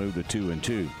teams moved to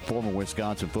 2-2. Former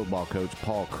Wisconsin football coach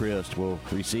Paul Chryst will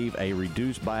receive a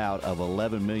reduced buyout of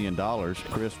 $11 million.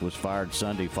 Chryst was fired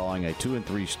Sunday following a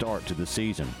 2-3 start to the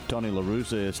season. Tony La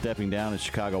Russa is stepping down as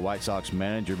Chicago White Sox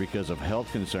manager because of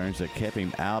health concerns that kept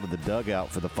him out of the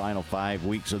dugout for the final 5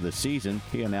 weeks of the season,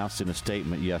 he announced in a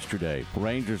statement yesterday.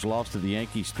 Rangers lost to the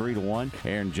Yankees 3-1.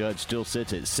 Aaron Judge still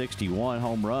sits at 61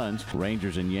 home runs.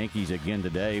 Rangers and Yankees again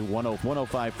today.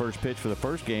 105 first pitch for the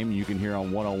first game you can hear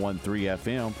on 101.3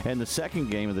 FM. And the second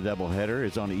game of the doubleheader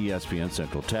is on ESPN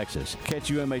Central Texas. Catch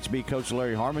UMHB Coach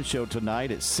Larry Harmon's show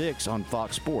tonight at 6 on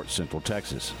Fox Sports Central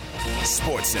Texas.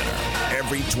 Sports Center,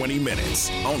 every 20 minutes,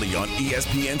 only on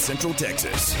ESPN Central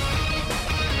Texas.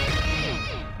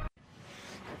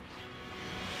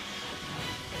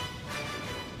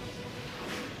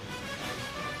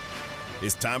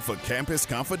 It's time for Campus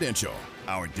Confidential,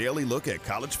 our daily look at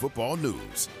college football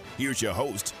news. Here's your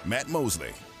host, Matt Mosley.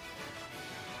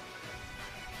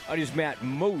 It is Matt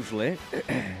Mosley,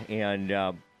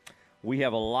 and we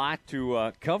have a lot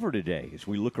to cover today as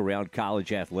we look around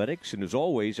college athletics. And as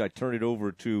always, I turn it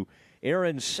over to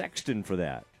Aaron Sexton for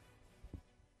that.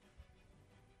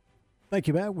 Thank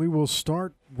you, Matt. We will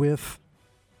start with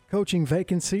coaching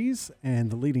vacancies and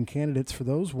the leading candidates for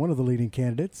those. One of the leading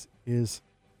candidates is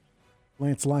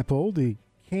Lance Leipold, the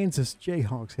Kansas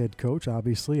Jayhawks head coach,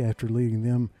 obviously, after leading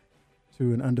them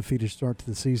to an undefeated start to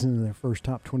the season in their first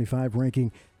top 25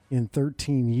 ranking in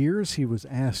 13 years. He was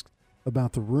asked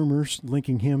about the rumors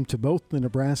linking him to both the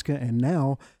Nebraska and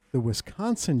now the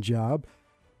Wisconsin job.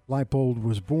 Leipold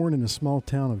was born in the small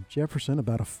town of Jefferson,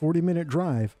 about a 40-minute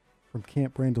drive from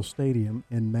Camp Randall Stadium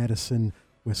in Madison,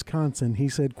 Wisconsin. He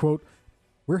said, quote,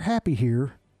 "We're happy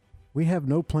here. We have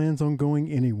no plans on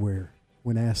going anywhere,"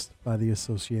 when asked by the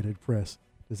Associated Press.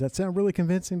 Does that sound really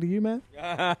convincing to you, Matt?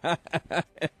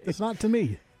 It's not to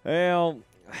me. Well,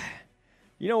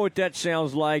 you know what that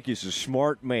sounds like is a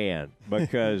smart man,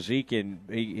 because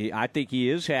I think he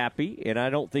is happy, and I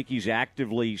don't think he's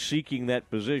actively seeking that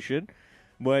position.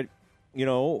 But, you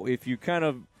know, if you kind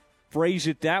of phrase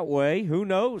it that way, who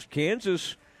knows?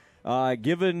 Kansas,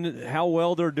 given how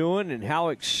well they're doing and how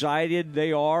excited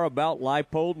they are about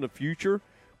Leipold in the future,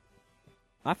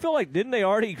 I feel like, didn't they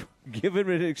already give him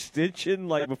an extension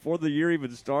like before the year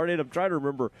even started? I'm trying to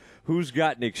remember who's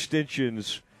gotten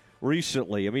extensions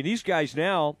recently. I mean, these guys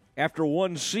now, after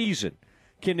one season,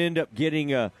 can end up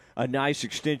getting a nice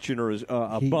extension or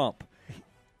a bump.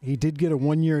 He did get a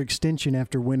one-year extension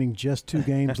after winning just 2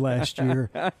 games last year.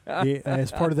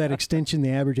 As part of that extension, the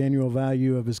average annual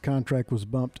value of his contract was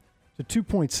bumped to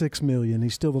 $2.6 million.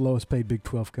 He's still the lowest-paid Big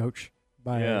 12 coach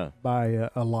by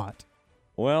a lot.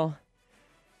 Well,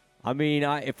 I mean,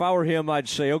 if I were him, I'd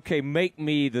say, okay, make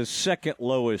me the second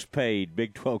lowest paid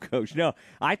Big 12 coach. No,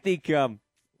 I think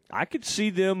I could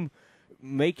see them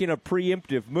making a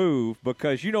preemptive move,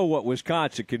 because you know what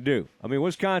Wisconsin can do. I mean,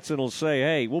 Wisconsin will say,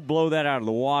 hey, we'll blow that out of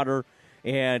the water,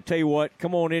 and tell you what,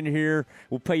 come on in here,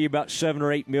 we'll pay you about $7 or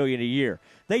 $8 million a year.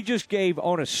 They just gave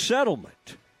on a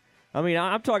settlement. I mean,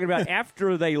 I'm talking about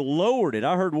after they lowered it.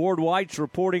 I heard Ward Weitz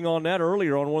reporting on that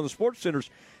earlier on one of the sports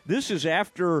centers. This is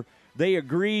after they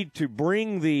agreed to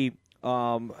bring the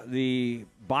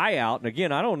buyout. And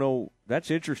again, I don't know. That's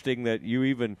interesting that you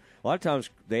even – a lot of times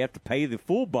they have to pay the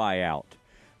full buyout.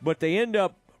 But they end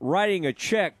up writing a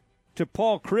check to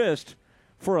Paul Chryst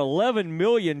for $11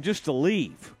 million just to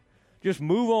leave. Just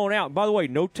move on out. And by the way,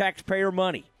 no taxpayer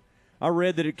money. I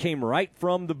read that it came right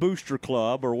from the Booster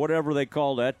Club, or whatever they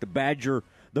call that, the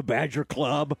Badger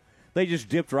Club. They just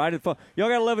dipped right at the – y'all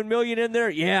got $11 million in there?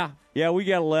 Yeah, we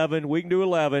got 11. We can do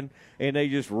 11. And they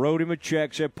just wrote him a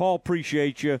check, said, Paul,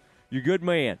 appreciate you. You're a good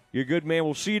man.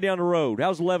 We'll see you down the road.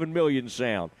 How's $11 million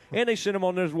sound? And they sent him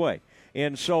on his way.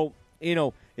 And so, you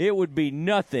know, it would be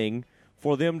nothing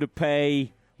for them to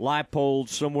pay Leipold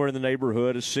somewhere in the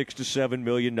neighborhood of $6 to $7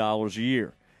 million a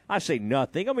year. I say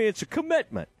nothing. I mean, it's a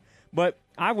commitment. But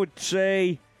I would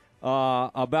say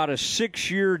about a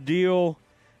 6-year deal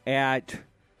at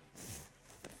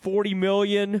 $40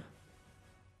 million.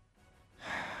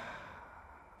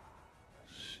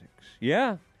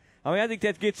 Yeah. I mean, I think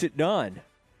that gets it done.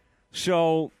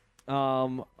 So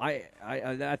I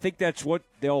think that's what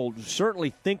they'll certainly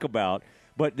think about.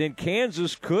 But then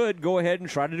Kansas could go ahead and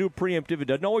try to do a preemptive. It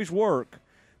doesn't always work,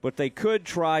 but they could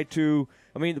try to.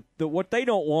 I mean, what they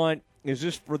don't want is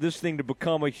just for this thing to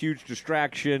become a huge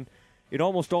distraction. It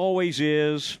almost always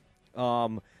is.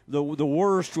 the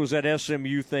worst was that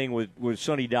SMU thing with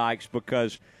Sonny Dykes,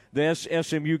 because the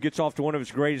SMU gets off to one of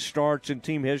its greatest starts in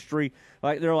team history.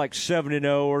 Like they're like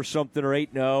 7-0 or something, or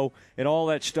 8-0, and all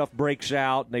that stuff breaks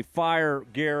out, and they fire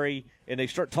Gary, and they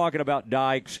start talking about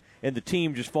Dykes, and the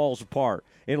team just falls apart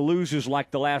and loses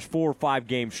like the last 4 or 5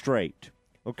 games straight.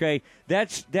 Okay,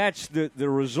 that's the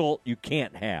result you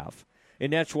can't have,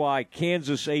 and that's why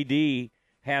Kansas AD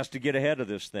has to get ahead of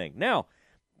this thing. Now,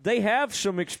 they have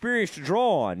some experience to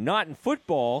draw on, not in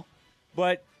football,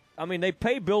 but I mean they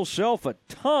pay Bill Self a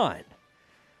ton,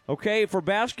 okay, for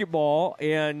basketball,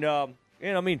 and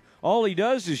I mean all he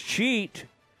does is cheat,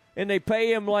 and they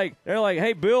pay him they're like,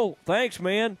 hey Bill, thanks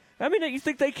man. I mean, you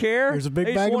think they care? There's a big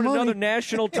they bag just won of money. another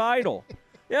national title.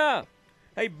 Yeah.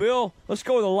 Hey, Bill, let's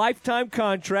go with a lifetime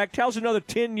contract. How's another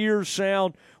 10 years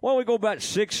sound? Why don't we go about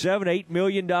 $6, $7, $8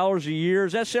 million a year?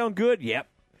 Does that sound good? Yep.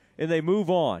 And they move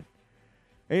on.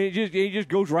 And he just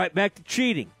goes right back to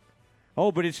cheating.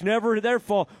 Oh, but it's never their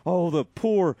fault. Oh, the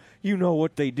poor, you know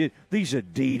what they did. These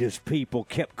Adidas people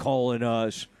kept calling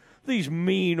us. These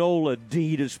mean old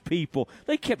Adidas people.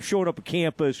 They kept showing up at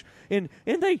campus, and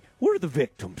we're the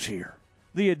victims here.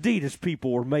 The Adidas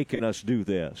people were making us do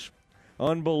this.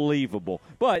 Unbelievable.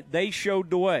 But they showed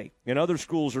the way, and other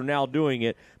schools are now doing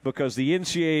it because the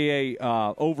NCAA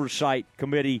oversight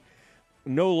committee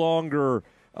no longer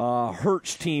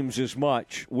hurts teams as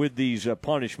much with these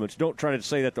punishments. Don't try to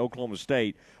say that to Oklahoma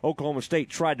State. Oklahoma State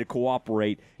tried to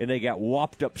cooperate, and they got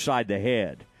whopped upside the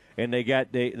head. And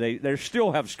they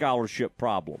still have scholarship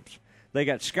problems. They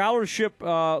got scholarship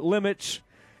limits,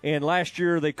 and last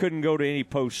year they couldn't go to any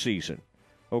postseason.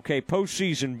 Okay,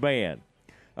 postseason ban.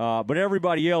 But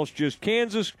everybody else, just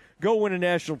Kansas, go win a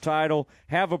national title,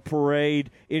 have a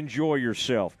parade, enjoy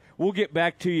yourself. We'll get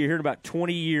back to you here in about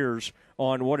 20 years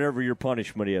on whatever your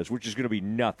punishment is, which is going to be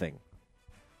nothing.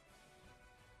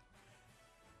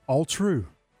 All true.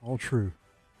 All true.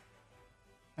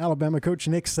 Alabama coach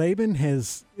Nick Saban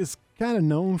is kind of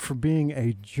known for being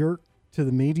a jerk to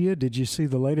the media. Did you see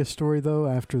the latest story, though,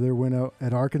 after their win out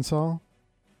at Arkansas?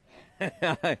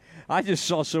 I just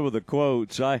saw some of the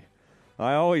quotes. I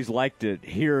always like to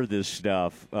hear this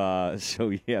stuff. So,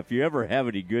 yeah, if you ever have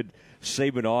any good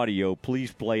Saban audio,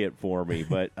 please play it for me.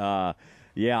 But,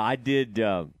 yeah, I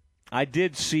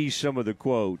did see some of the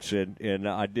quotes, and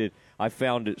I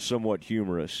found it somewhat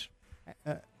humorous.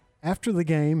 After the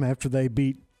game, after they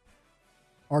beat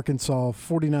Arkansas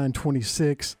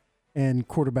 49-26, and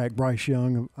quarterback Bryce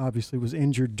Young obviously was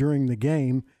injured during the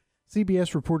game,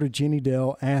 CBS reporter Jenny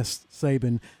Dell asked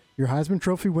Saban, your Heisman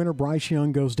Trophy winner Bryce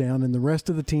Young goes down and the rest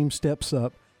of the team steps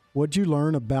up. What'd you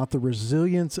learn about the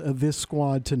resilience of this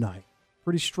squad tonight?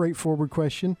 Pretty straightforward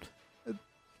question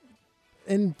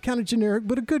and kind of generic,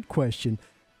 but a good question.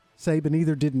 Saban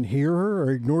either didn't hear her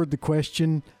or ignored the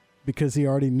question because he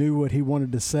already knew what he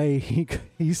wanted to say.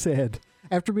 He said,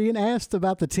 after being asked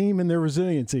about the team and their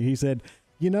resiliency, he said,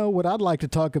 you know, what I'd like to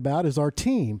talk about is our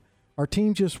team. Our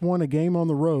team just won a game on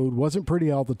the road. Wasn't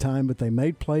pretty all the time, but they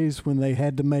made plays when they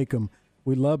had to make them.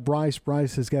 We love Bryce.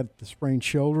 Bryce has got the sprained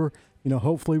shoulder. You know,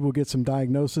 hopefully we'll get some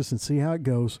diagnosis and see how it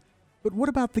goes. But what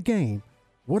about the game?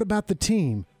 What about the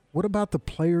team? What about the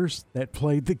players that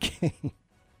played the game?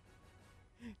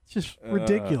 It's just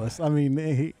ridiculous. I mean,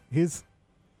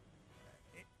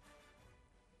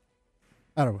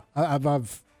 I don't know.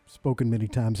 I've spoken many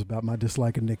times about my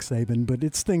dislike of Nick Saban, but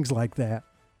it's things like that.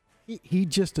 He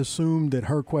just assumed that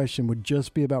her question would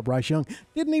just be about Bryce Young.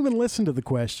 Didn't even listen to the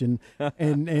question,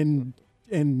 and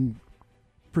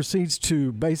proceeds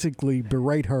to basically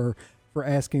berate her for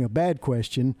asking a bad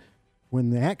question when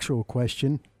the actual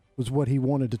question was what he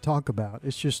wanted to talk about.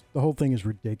 It's just the whole thing is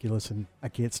ridiculous, and I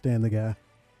can't stand the guy.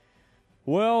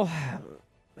 Well,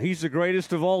 he's the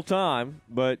greatest of all time,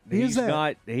 but he's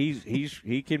not.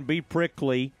 He can be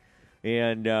prickly,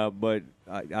 and but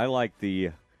I like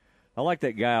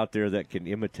that guy out there that can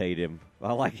imitate him.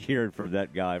 I like hearing from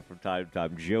that guy from time to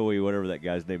time, Joey, whatever that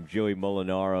guy's name, Joey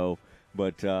Molinaro.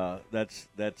 But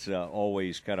that's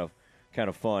always kind of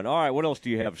fun. All right, what else do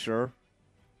you have, sir?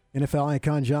 NFL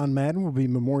icon John Madden will be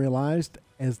memorialized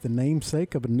as the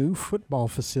namesake of a new football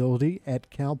facility at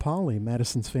Cal Poly.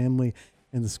 Madison's family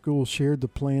and the school shared the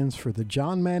plans for the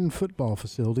John Madden football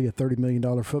facility, a $30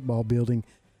 million football building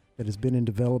that had been in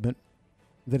development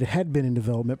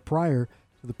prior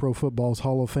to the Pro Football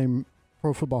Hall of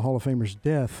Famer's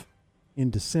death in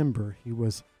December. He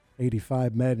was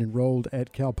 85. Madden enrolled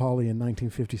at Cal Poly in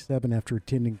 1957 after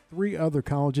attending 3 other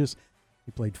colleges.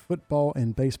 He played football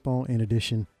and baseball in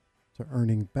addition to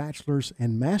earning bachelor's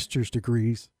and master's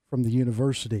degrees from the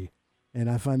university.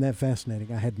 And I find that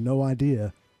fascinating. I had no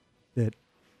idea that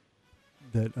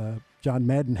John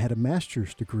Madden had a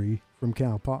master's degree from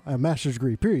Cal Poly, a master's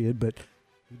degree, period, but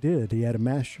he did. He had a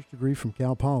master's degree from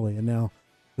Cal Poly, and now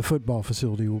the football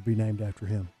facility will be named after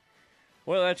him.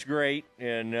 Well, that's great,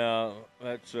 and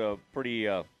that's a pretty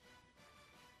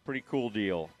cool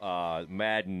deal.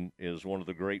 Madden is one of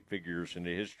the great figures in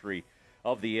the history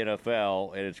of the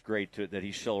NFL, and it's great that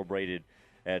he celebrated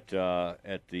at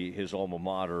his alma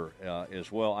mater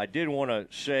as well. I did want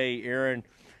to say, Aaron,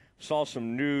 saw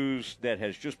some news that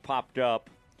has just popped up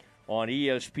on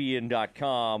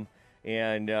ESPN.com,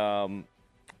 and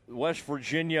West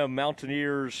Virginia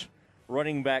Mountaineers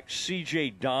running back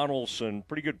C.J. Donaldson,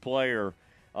 pretty good player,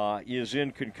 is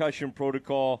in concussion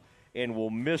protocol and will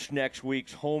miss next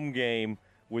week's home game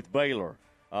with Baylor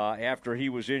after he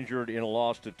was injured in a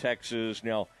loss to Texas.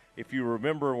 Now, if you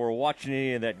remember, we're watching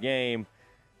any of that game,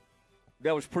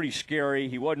 that was pretty scary.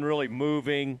 He wasn't really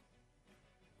moving,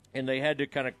 and they had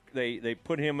to they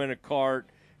put him in a cart,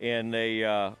 and they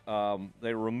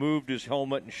removed his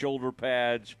helmet and shoulder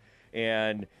pads,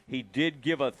 and he did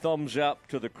give a thumbs up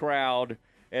to the crowd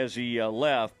as he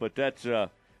left, but that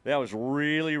was a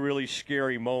really, really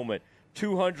scary moment.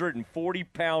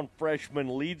 240-pound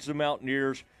freshman leads the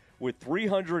Mountaineers with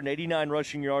 389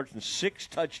 rushing yards and 6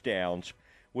 touchdowns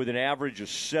with an average of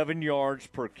 7 yards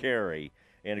per carry.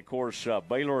 And, of course,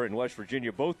 Baylor and West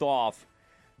Virginia both off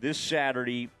this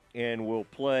Saturday and will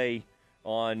play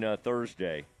on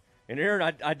Thursday. And,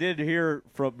 Aaron, I did hear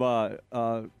from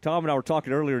Tom and I were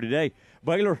talking earlier today.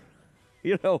 Baylor,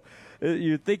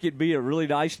 you'd think it'd be a really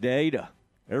nice day to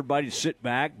everybody sit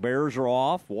back, Bears are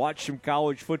off, watch some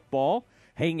college football,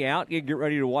 hang out, and get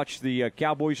ready to watch the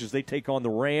Cowboys as they take on the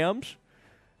Rams.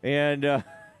 And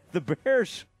the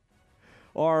Bears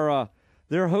are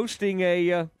they're hosting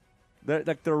their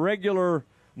regular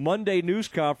Monday news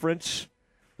conference.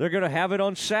 They're going to have it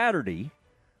on Saturday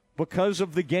because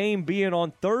of the game being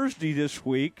on Thursday this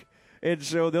week. And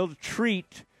so they'll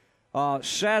treat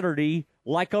Saturday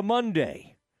like a Monday.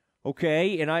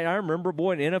 Okay, and I remember,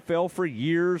 in NFL for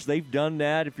years, they've done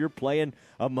that. If you're playing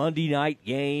a Monday night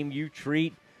game, you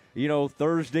treat,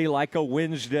 Thursday like a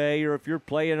Wednesday, or if you're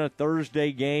playing a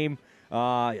Thursday game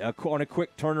on a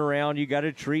quick turnaround, you got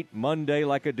to treat Monday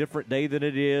like a different day than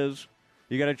it is.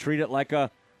 You got to treat it like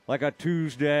a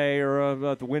Tuesday or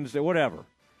a Wednesday, whatever.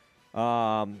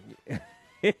 I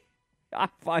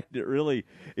find it really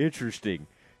interesting.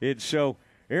 And so,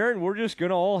 Aaron, we're just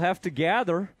going to all have to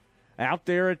gather out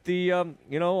there at the,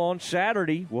 on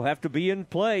Saturday. We'll have to be in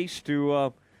place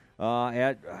to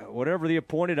at whatever the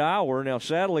appointed hour. Now,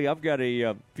 sadly, I've got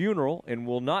a funeral and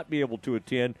will not be able to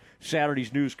attend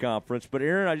Saturday's news conference. But,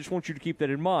 Aaron, I just want you to keep that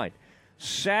in mind.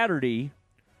 Saturday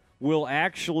will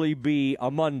actually be a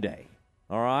Monday,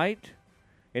 all right?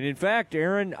 And, in fact,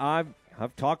 Aaron, I've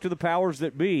talked to the powers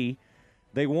that be.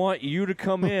 They want you to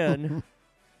come in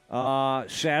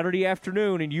Saturday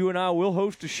afternoon, and you and I will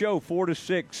host a show 4 to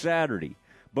 6 Saturday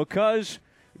because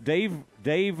Dave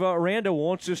Aranda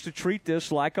wants us to treat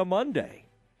this like a Monday.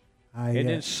 And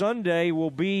then Sunday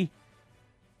will be,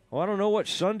 I don't know what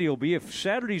Sunday will be. If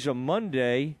Saturday's a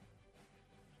Monday,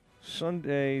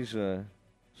 Sunday's a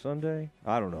Sunday?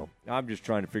 I don't know. I'm just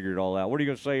trying to figure it all out. What are you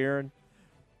going to say, Aaron?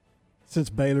 Since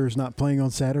Baylor is not playing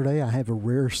on Saturday, I have a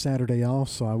rare Saturday off,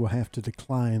 so I will have to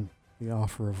decline the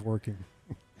offer of working.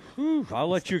 I'll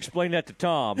let you explain that to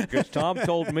Tom, because Tom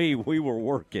told me we were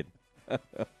working.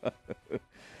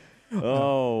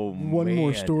 One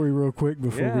more story real quick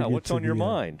before we get what's to on your the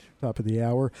mind? Top of the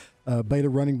hour. Baylor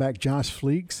running back Josh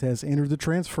Fleeks has entered the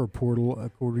transfer portal,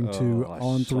 according to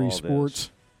On3 Sports.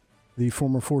 The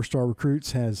former four-star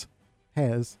recruits has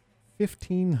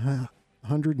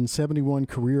 1,571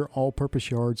 career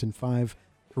all-purpose yards and 5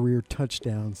 career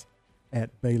touchdowns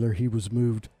at Baylor. He was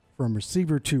moved from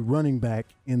receiver to running back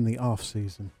in the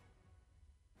offseason.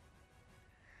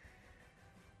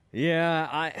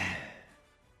 Yeah,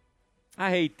 I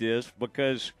hate this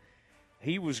because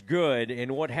he was good,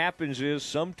 and what happens is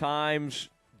sometimes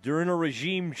during a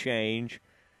regime change,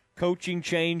 coaching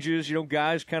changes,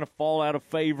 guys kind of fall out of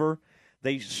favor.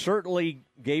 They certainly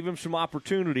gave him some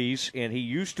opportunities, and he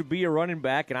used to be a running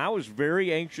back, and I was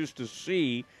very anxious to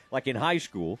see, like in high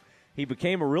school, he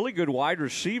became a really good wide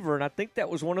receiver, and I think that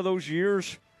was one of those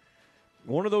years,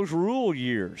 one of those rule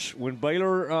years when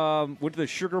Baylor went to the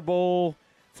Sugar Bowl.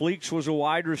 Fleeks was a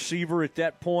wide receiver at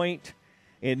that point,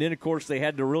 and then, of course, they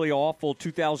had the really awful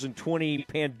 2020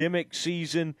 pandemic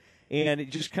season, and it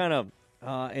just kind of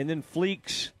and then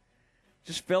Fleeks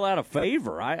just fell out of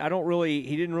favor.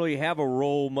 He didn't really have a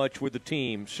role much with the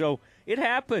team, so it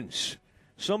happens.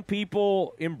 Some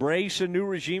people embrace a new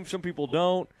regime, some people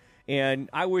don't. And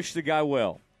I wish the guy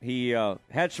well. He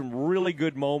had some really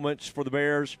good moments for the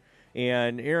Bears,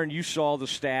 And, Aaron, you saw the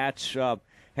stats,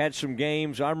 had some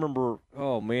games. I remember,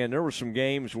 there were some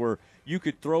games where you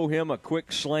could throw him a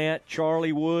quick slant,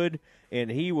 Charlie would, and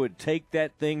he would take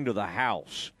that thing to the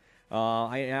house.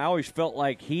 I always felt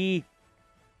like he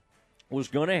was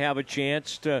going to have a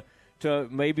chance to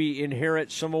maybe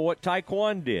inherit some of what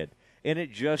Taekwon did, and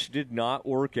it just did not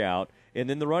work out. And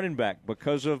then the running back,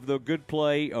 because of the good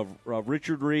play of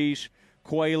Richard Reese,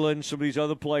 Quaylen, some of these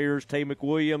other players, Tay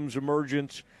McWilliams'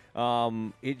 emergence,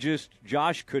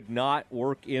 Josh could not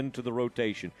work into the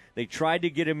rotation. They tried to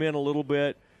get him in a little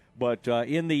bit, but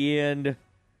in the end,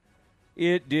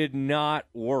 it did not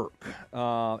work.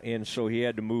 And so he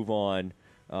had to move on.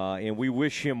 And we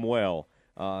wish him well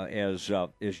as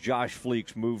Josh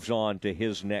Fleeks moves on to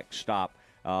his next stop.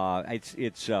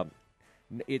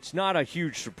 It's not a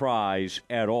huge surprise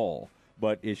at all,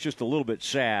 but it's just a little bit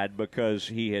sad because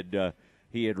he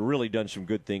had really done some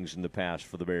good things in the past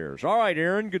for the Bears. All right,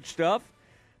 Aaron, good stuff.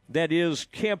 That is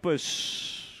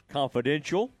Campus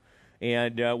Confidential,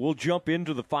 and we'll jump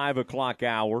into the 5 o'clock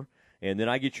hour, and then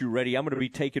I get you ready. I'm going to be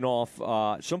taking off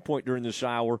at some point during this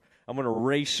hour. I'm going to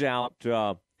race out.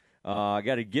 I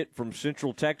got to get from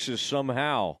Central Texas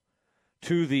somehow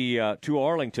to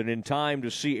Arlington in time to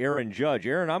see Aaron Judge.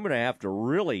 Aaron, I'm going to have to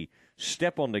really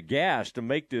step on the gas to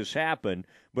make this happen,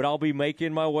 but I'll be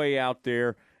making my way out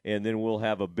there, and then we'll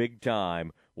have a big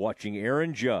time watching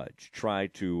Aaron Judge try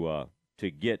to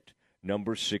get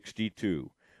number 62.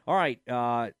 All right,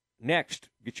 next,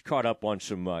 get you caught up on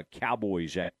some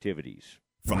Cowboys activities.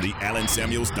 From the Allen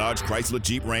Samuels Dodge Chrysler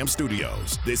Jeep Ram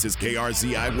Studios, this is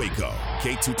KRZI Waco,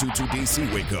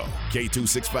 K222DC Waco,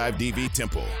 K265DV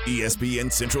Temple,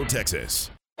 ESPN Central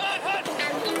Texas.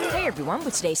 Hey everyone,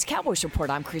 with today's Cowboys Report,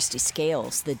 I'm Christy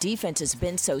Scales. The defense has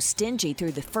been so stingy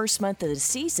through the first month of the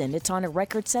season, it's on a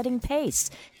record-setting pace.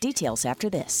 Details after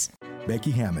this. Becky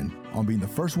Hammond on being the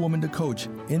first woman to coach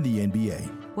in the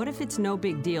NBA. What if it's no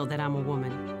big deal that I'm a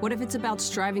woman? What if it's about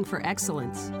striving for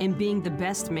excellence and being the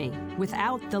best me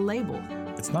without the label?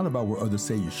 It's not about where others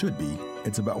say you should be.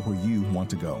 It's about where you want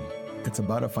to go. It's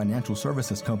about a financial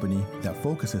services company that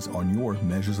focuses on your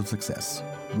measures of success.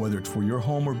 Whether it's for your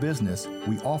home or business,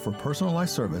 we offer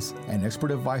personalized service and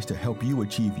expert advice to help you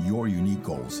achieve your unique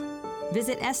goals.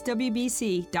 Visit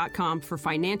swbc.com for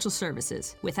financial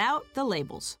services without the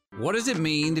labels. What does it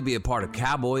mean to be a part of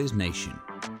Cowboys Nation?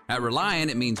 At Reliant,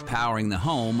 it means powering the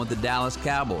home of the Dallas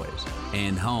Cowboys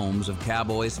and homes of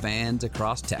Cowboys fans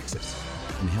across Texas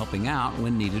and helping out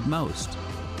when needed most.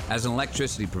 As an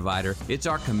electricity provider, it's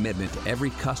our commitment to every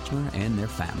customer and their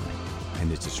family,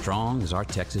 and it's as strong as our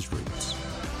Texas roots.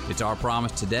 It's our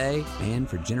promise today and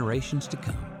for generations to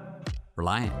come.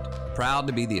 Reliant, proud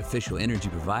to be the official energy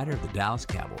provider of the Dallas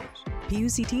Cowboys.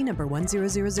 PUCT number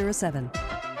 10007.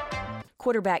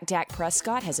 Quarterback Dak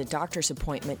Prescott has a doctor's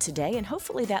appointment today, and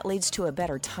hopefully that leads to a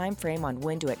better time frame on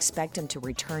when to expect him to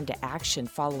return to action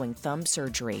following thumb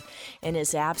surgery. In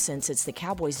his absence, it's the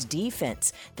Cowboys'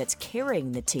 defense that's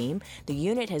carrying the team. The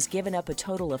unit has given up a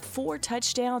total of 4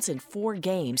 touchdowns in 4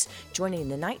 games, joining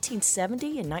the 1970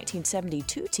 and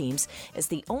 1972 teams as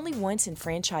the only ones in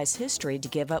franchise history to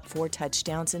give up 4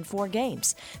 touchdowns in 4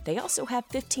 games. They also have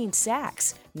 15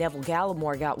 sacks. Neville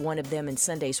Gallimore got one of them in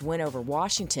Sunday's win over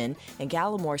Washington, and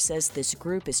Gallimore says this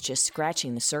group is just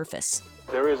scratching the surface.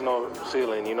 There is no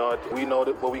ceiling, we know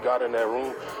what we got in that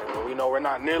room. We know we're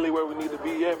not nearly where we need to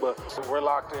be yet, but we're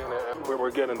locked in and we're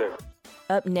getting there.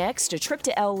 Up next, a trip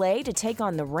to L.A. to take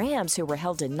on the Rams, who were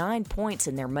held to 9 points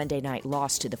in their Monday night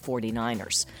loss to the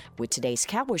 49ers. With today's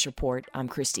Cowboys Report, I'm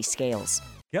Christy Scales.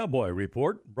 Cowboy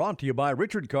Report brought to you by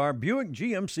Richard Carr Buick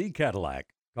GMC Cadillac.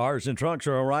 Cars and trucks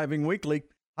are arriving weekly.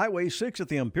 Highway 6 at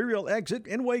the Imperial exit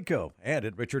in Waco and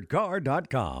at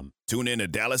richardcarr.com. Tune in to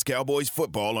Dallas Cowboys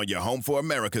football on your home for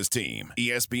America's team,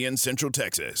 ESPN Central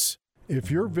Texas. If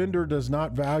your vendor does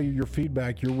not value your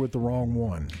feedback, you're with the wrong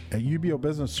one. At UBO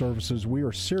Business Services, we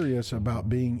are serious about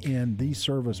being in the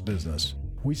service business.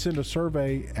 We send a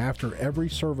survey after every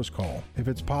service call. If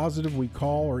it's positive, we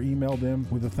call or email them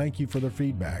with a thank you for their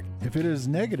feedback. If it is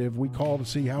negative, we call to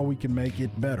see how we can make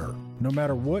it better. No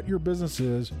matter what your business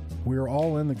is, we are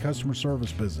all in the customer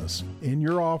service business. In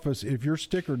your office, if your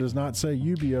sticker does not say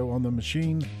UBO on the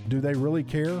machine, do they really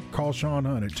care? Call Sean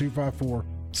Hunt at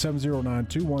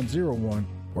 254-709-2101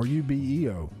 or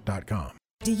ubeo.com.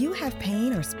 Do you have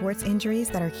pain or sports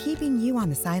injuries that are keeping you on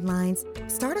the sidelines?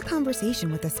 Start a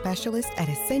conversation with a specialist at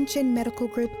Ascension Medical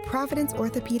Group, Providence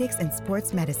Orthopedics and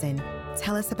Sports Medicine.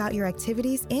 Tell us about your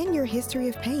activities and your history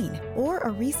of pain or a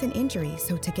recent injury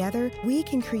so together we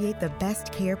can create the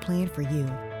best care plan for you.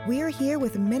 We're here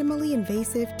with minimally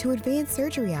invasive to advanced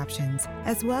surgery options,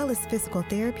 as well as physical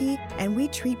therapy, and we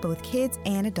treat both kids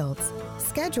and adults.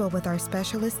 Schedule with our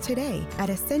specialist today at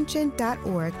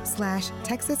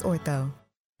ascension.org/TexasOrtho.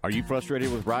 Are you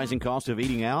frustrated with rising costs of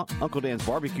eating out? Uncle Dan's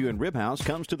Barbecue and Rib House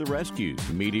comes to the rescue.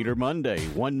 Meat Eater Monday.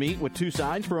 One meat with two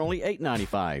sides for only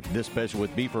 $8.95. This special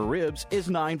with beef or ribs is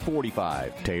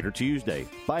 $9.45. Tater Tuesday.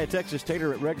 Buy a Texas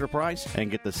tater at regular price and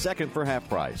get the second for half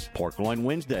price. Pork Loin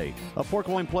Wednesday. A pork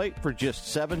loin plate for just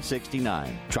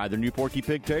 $7.69. Try their new Porky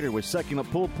Pig Tater with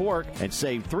succulent pulled pork and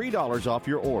save $3 off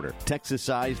your order. Texas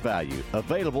size value.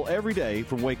 Available every day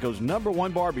from Waco's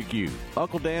 #1 barbecue.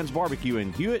 Uncle Dan's Barbecue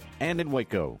in Hewitt and in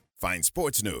Waco. Find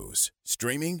sports news,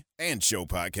 streaming, and show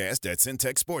podcast at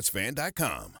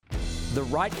syntechsportsfan.com. The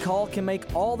right call can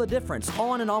make all the difference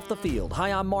on and off the field.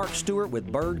 Hi, I'm Mark Stewart with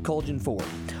Bird Colgin Ford.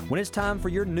 When it's time for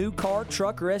your new car,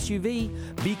 truck, or SUV,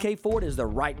 BK Ford is the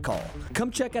right call. Come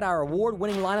check out our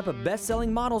award-winning lineup of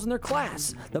best-selling models in their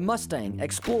class: the Mustang,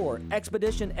 Explorer,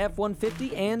 Expedition,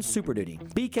 F-150, and Super Duty.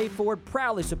 BK Ford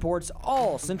proudly supports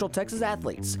all Central Texas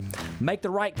athletes. Make the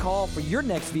right call for your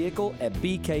next vehicle at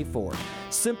BK Ford.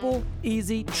 Simple,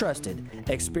 easy, trusted.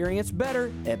 Experience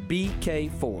better at BK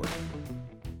Ford.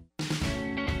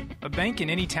 A bank in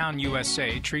any town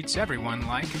USA treats everyone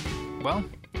like, well,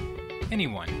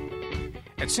 anyone.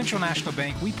 At Central National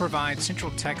Bank, we provide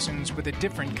Central Texans with a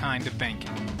different kind of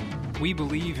banking. We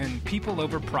believe in people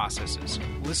over processes,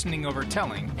 listening over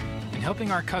telling, and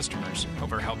helping our customers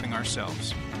over helping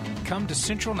ourselves. Come to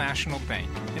Central National Bank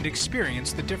and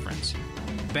experience the difference.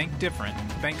 Bank different.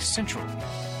 Bank Central.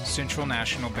 Central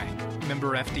National Bank.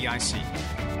 Member FDIC.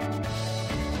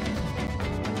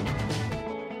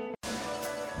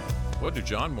 What do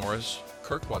John Morris,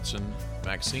 Kirk Watson,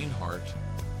 Maxine Hart,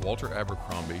 Walter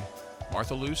Abercrombie,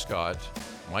 Martha Lou Scott,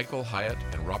 Michael Hyatt,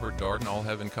 and Robert Darden all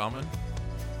have in common?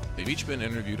 They've each been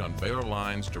interviewed on Baylor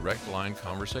Line's Direct Line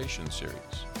Conversation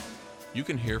series. You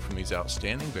can hear from these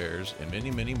outstanding Bears and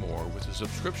many, many more with a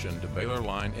subscription to Baylor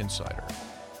Line Insider.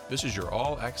 This is your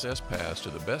all-access pass to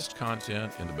the best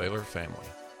content in the Baylor family.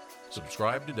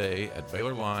 Subscribe today at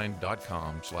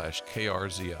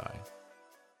BaylorLine.com/KRZI.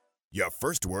 Your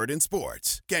first word in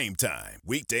sports. Game time.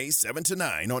 Weekdays 7 to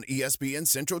 9 on ESPN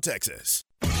Central Texas.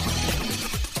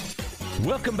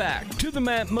 Welcome back to the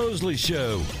Matt Mosley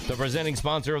Show. The presenting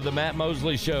sponsor of the Matt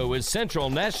Mosley Show is Central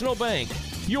National Bank,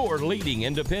 your leading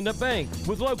independent bank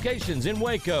with locations in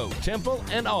Waco, Temple,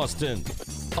 and Austin.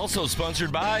 Also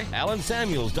sponsored by Allen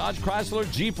Samuels, Dodge Chrysler,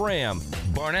 Jeep Ram,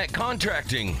 Barnett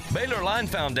Contracting, Baylor Line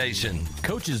Foundation,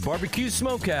 Coach's Barbecue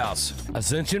Smokehouse,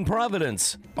 Ascension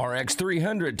Providence,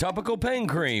 RX300 Topical Pain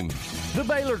Cream, The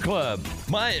Baylor Club,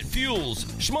 Myatt Fuels,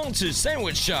 Schmaltz's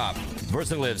Sandwich Shop,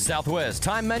 VersaLive Southwest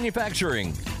Time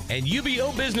Manufacturing, and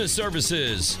UBO Business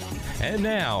Services. And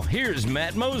now, here's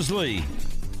Matt Mosley.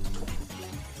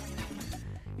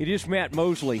 It is Matt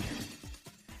Mosley.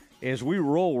 As we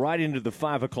roll right into the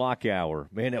 5 o'clock hour,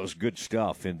 man, that was good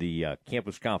stuff in the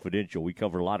Campus Confidential. We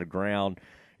covered a lot of ground.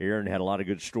 Aaron had a lot of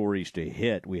good stories to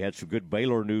hit. We had some good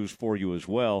Baylor news for you as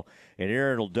well. And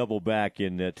Aaron will double back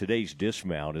in today's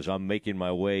dismount as I'm making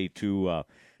my way to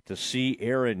see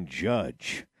Aaron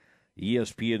Judge,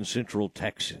 ESPN Central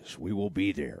Texas. We will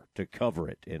be there to cover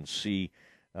it and see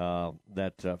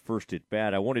that first at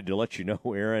bat. I wanted to let you know,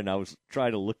 Aaron, I was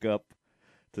trying to look up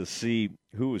to see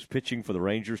who was pitching for the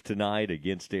Rangers tonight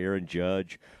against Aaron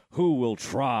Judge, who will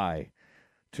try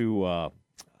to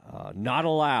not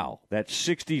allow that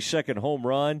 60-second home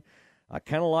run. I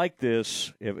kind of like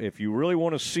this. If you really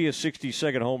want to see a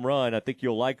 60-second home run, I think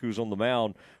you'll like who's on the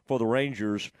mound for the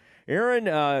Rangers. Aaron,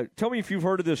 tell me if you've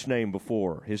heard of this name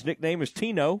before. His nickname is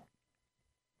Tino.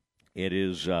 It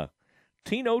is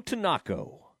Tino Tanaka.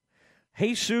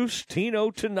 Jesus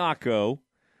Tino Tanaka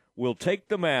will take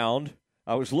the mound.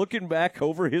 I was looking back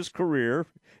over his career,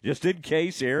 just in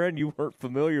case, Aaron, you weren't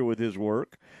familiar with his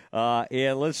work.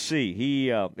 And let's see.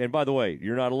 He and by the way,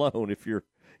 you're not alone if you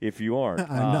aren't.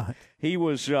 I'm not. He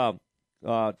was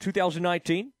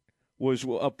 2019 was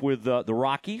up with the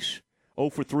Rockies,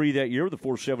 0-for-3 that year with a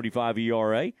 4.75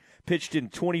 ERA. Pitched in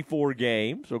 24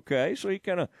 games. Okay, so he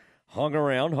kind of hung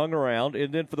around,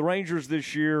 and then for the Rangers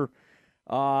this year,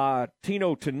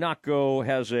 Tino Tanaka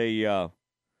has a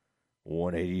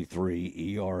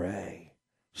 1.83 ERA,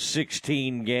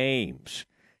 16 games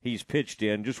he's pitched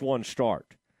in, just one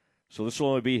start. So this will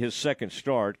only be his second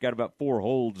start. Got about 4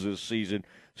 holds this season.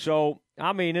 So,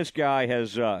 I mean, this guy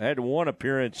has had one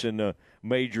appearance in the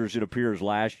majors, it appears,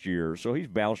 last year. So he's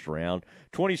bounced around.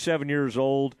 27 years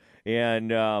old.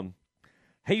 And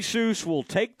Jesus will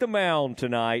take the mound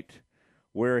tonight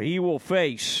where he will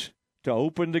face, to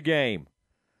open the game,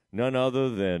 none other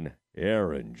than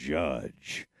Aaron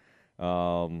Judge.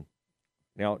 Now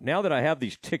that I have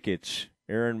these tickets,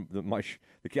 Aaron,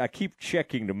 I keep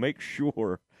checking to make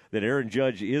sure that Aaron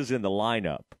Judge is in the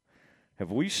lineup.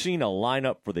 Have we seen a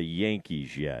lineup for the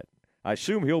Yankees yet? I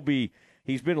assume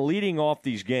he's been leading off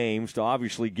these games to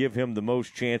obviously give him the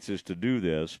most chances to do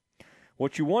this.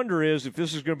 What you wonder is if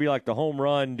this is going to be like the home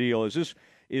run deal.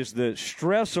 Is the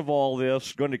stress of all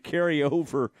this going to carry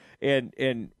over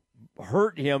and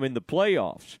hurt him in the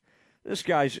playoffs? This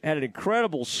guy's had an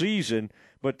incredible season,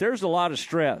 but there's a lot of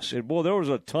stress. And, boy, there was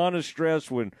a ton of stress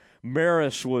when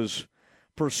Maris was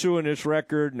pursuing this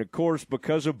record. And, of course,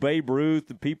 because of Babe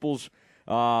Ruth and people's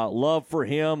love for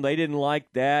him, they didn't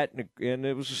like that. And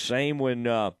it was the same when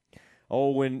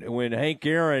Hank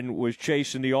Aaron was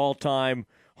chasing the all-time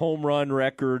home run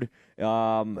record.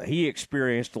 He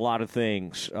experienced a lot of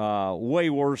things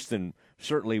way worse than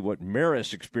certainly what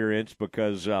Maris experienced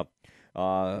because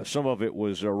some of it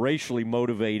was racially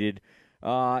motivated.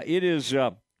 Rangers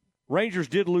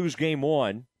did lose game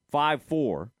 1,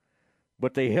 5-4,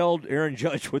 but they held Aaron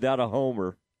Judge without a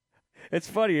homer. It's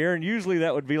funny, Aaron. Usually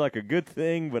that would be like a good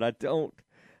thing, but I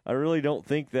really don't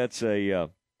think that's a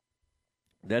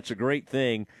great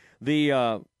thing.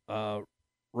 The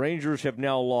Rangers have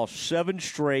now lost 7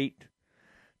 straight,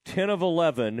 10 of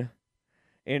 11,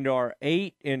 and are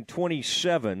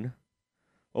 8-27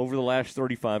 over the last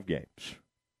 35 games.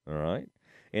 All right?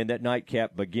 And that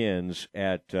nightcap begins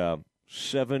at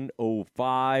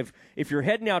 7:05. If you're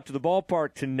heading out to the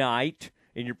ballpark tonight,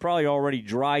 and you're probably already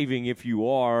driving if you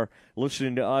are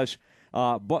listening to us,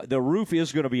 but the roof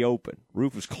is going to be open.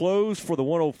 Roof is closed for the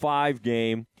 105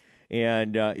 game,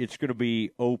 and it's going to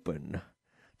be open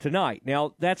tonight.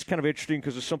 Now, that's kind of interesting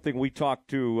because it's something we talked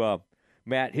to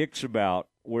Matt Hicks about,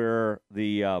 where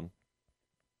the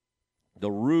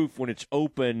roof, when it's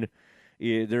open,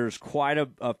 there's quite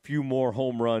a few more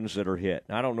home runs that are hit.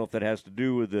 I don't know if that has to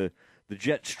do with the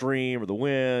jet stream or the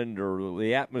wind or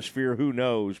the atmosphere, who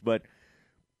knows, but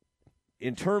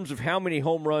in terms of how many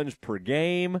home runs per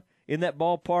game in that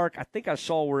ballpark, I think I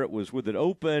saw where it was with it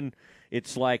open.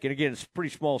 It's like, and again, it's a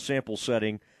pretty small sample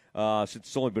setting since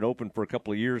it's only been open for a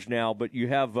couple of years now, but you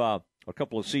have a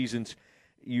couple of seasons.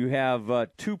 You have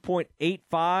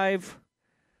 2.85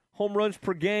 home runs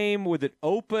per game with it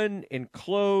open and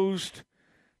closed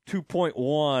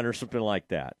 2.1 or something like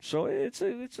that. So it's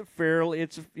a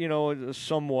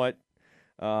somewhat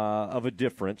of a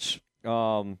difference.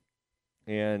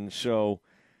 And so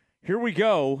here we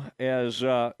go as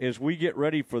we get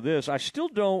ready for this. I still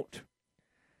don't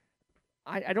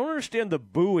understand the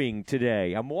booing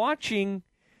today. I'm watching,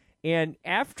 and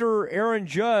after Aaron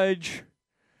Judge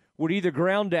would either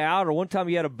ground out or one time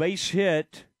he had a base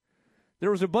hit,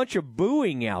 there was a bunch of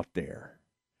booing out there.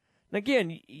 And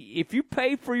again, if you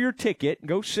pay for your ticket and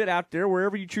go sit out there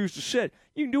wherever you choose to sit,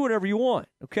 you can do whatever you want.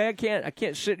 Okay, I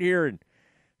can't sit here and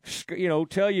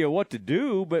tell you what to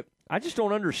do, but I just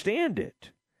don't understand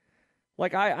it.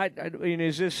 Like I mean,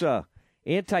 is this a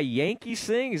anti-Yankees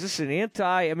thing? Is this an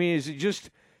is it just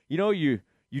you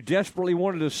desperately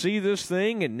wanted to see this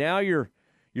thing and now you're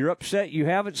upset you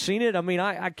haven't seen it? I mean,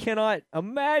 I cannot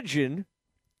imagine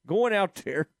going out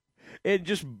there and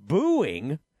just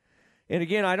booing. And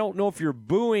again, I don't know if you're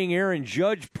booing Aaron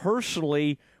Judge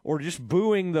personally or just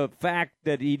booing the fact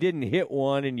that he didn't hit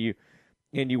one and you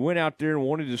went out there and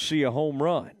wanted to see a home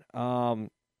run.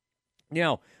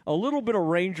 Now, a little bit of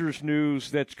Rangers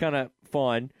news that's kind of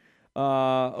fun.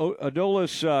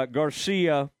 Adolis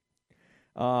Garcia,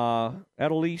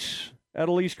 Adolis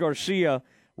Garcia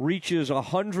reaches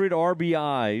 100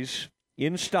 RBIs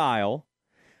in style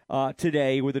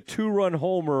today with a 2-run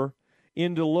homer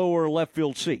into lower left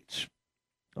field seats.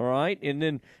 All right? And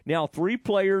then now 3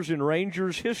 players in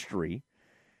Rangers history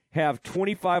have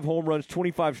 25 home runs,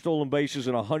 25 stolen bases,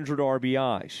 and 100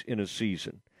 RBIs in a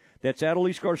season. That's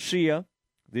Adolis Garcia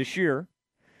this year.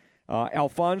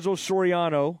 Alfonso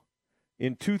Soriano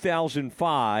in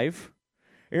 2005.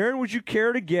 Aaron, would you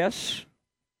care to guess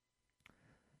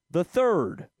the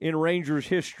third in Rangers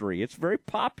history? It's a very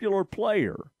popular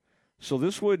player. So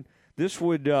this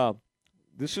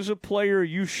is a player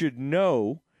you should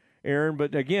know, Aaron.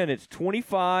 But again, it's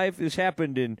 25. This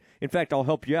happened in fact, I'll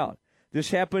help you out. This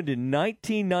happened in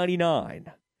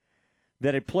 1999,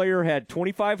 that a player had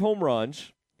 25 home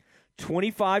runs,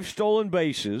 25 stolen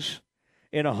bases,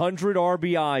 and 100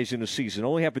 RBIs in a season. It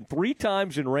only happened 3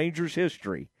 times in Rangers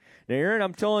history. Now, Aaron,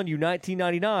 I'm telling you,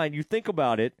 1999, you think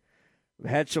about it,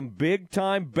 had some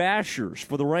big-time bashers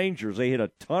for the Rangers. They hit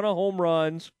a ton of home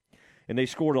runs, and they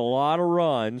scored a lot of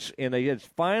runs, and they had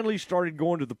finally started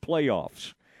going to the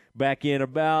playoffs back in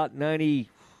about 95,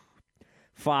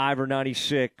 95 or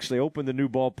 96. They opened the new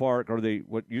ballpark, or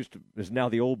what used to is now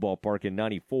the old ballpark, in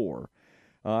 94.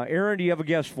 Aaron, do you have a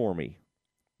guess for me?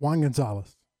 Juan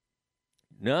Gonzalez.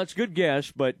 No, it's a good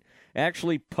guess, but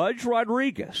actually Pudge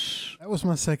Rodriguez. That was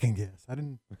my second guess. I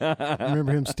didn't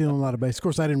remember him stealing a lot of bases. Of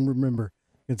course, I didn't remember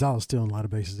Gonzalez stealing a lot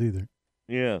of bases either.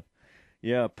 Yeah,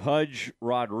 Pudge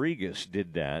Rodriguez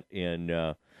did that,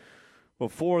 and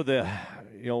before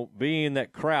being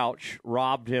that Crouch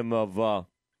robbed him of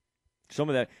some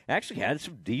of that, actually had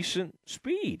some decent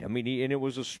speed. I mean, and it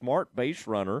was a smart base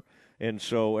runner, and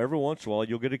so every once in a while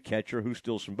you'll get a catcher who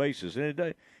steals some bases,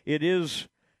 and it is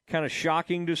kind of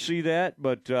shocking to see that,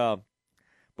 but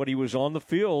he was on the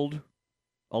field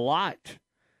a lot.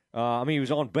 He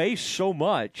was on base so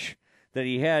much that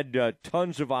he had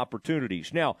tons of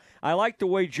opportunities. Now, I like the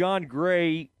way John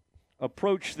Gray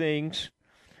approached things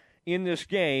in this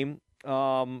game.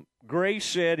 Gray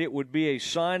said it would be a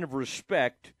sign of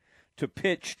respect to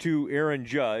pitch to Aaron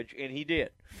Judge, and he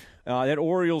did. That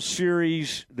Orioles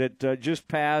series that just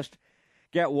passed,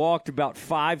 got walked about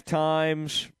 5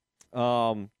 times.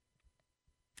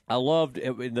 I loved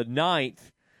in the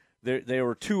 9th, there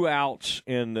were 2 outs,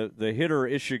 and the hitter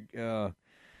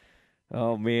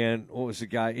oh man, what was the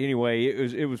guy? Anyway,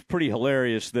 it was pretty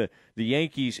hilarious. The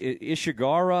Yankees,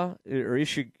 Ishigara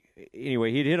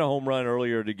anyway, he'd hit a home run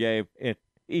earlier in the game, and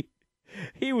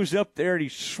he was up there and he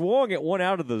swung at one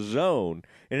out of the zone,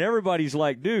 and everybody's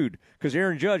like, dude, because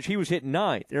Aaron Judge, he was hitting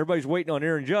 9th. Everybody's waiting on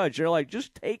Aaron Judge. They're like,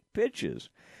 just take pitches.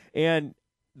 And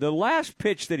the last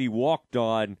pitch that he walked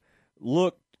on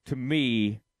looked to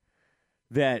me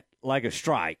that like a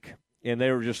strike. And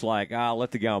they were just like, let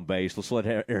the guy on base. Let's let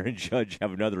Aaron Judge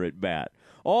have another at-bat.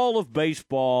 All of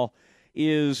baseball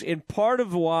is, and part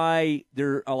of why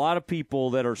there are a lot of people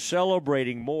that are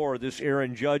celebrating more this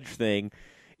Aaron Judge thing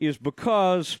is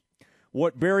because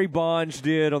what Barry Bonds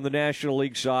did on the National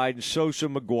League side and Sosa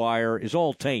McGuire is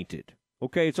all tainted.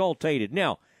 Okay, it's all tainted.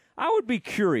 Now, I would be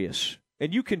curious,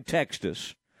 and you can text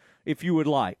us if you would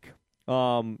like.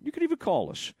 You can even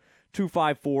call us.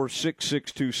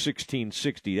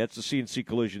 254-662-1660. That's the CNC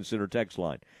Collision Center text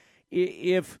line.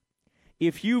 If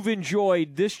you've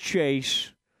enjoyed this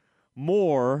chase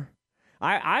more,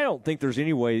 I don't think there's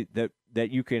any way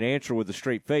that you can answer with a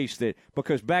straight face that,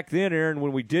 because back then, Aaron,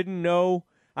 when we didn't know,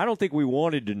 I don't think we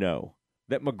wanted to know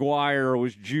that McGuire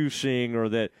was juicing or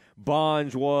that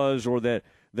Bonds was or that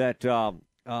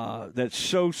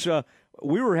Sosa.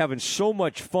 We were having so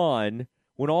much fun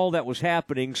when all that was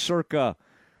happening circa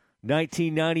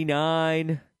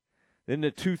 1999, then the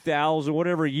 2000,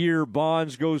 whatever year,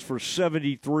 Bonds goes for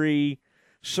 73.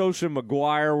 Sosa and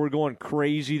McGuire were going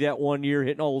crazy that one year,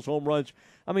 hitting all those home runs.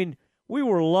 I mean, we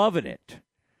were loving it.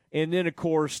 And then, of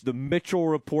course, the Mitchell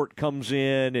report comes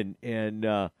in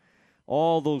and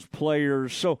all those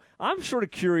players. So I'm sort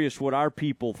of curious what our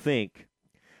people think.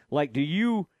 Like,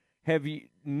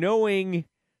 knowing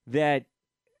that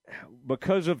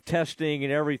because of testing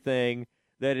and everything,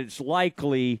 that it's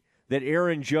likely that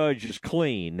Aaron Judge is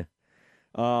clean,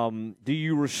 do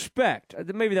you respect,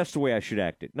 maybe that's the way I should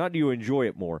act it, not do you enjoy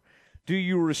it more, do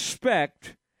you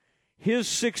respect his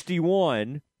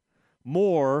 61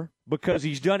 more because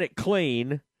he's done it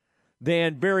clean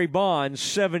than Barry Bonds'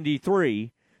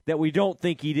 73 that we don't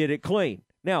think he did it clean?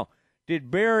 Now, did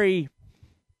Barry,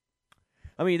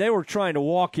 they were trying to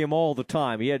walk him all the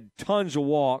time. He had tons of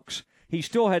walks. He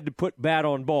still had to put bat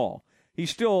on ball.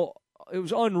 It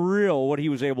was unreal what he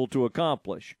was able to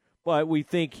accomplish. But we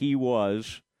think he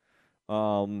was,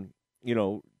 taking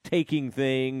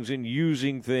things and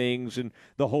using things, and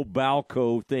the whole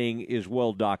Balco thing is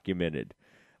well documented.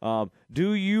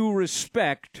 Do you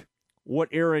respect what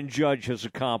Aaron Judge has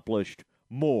accomplished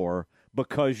more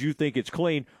because you think it's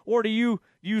clean, or do you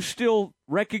still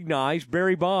recognize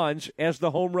Barry Bonds as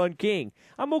the home run king?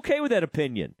 I'm okay with that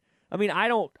opinion.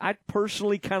 I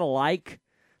personally kind of like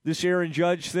this Aaron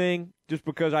Judge thing just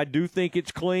because I do think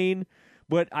it's clean,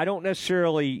 but I don't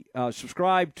necessarily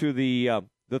subscribe to the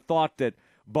thought that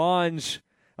Bonds,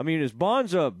 is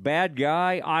Bonds a bad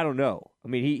guy? I don't know.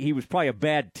 He was probably a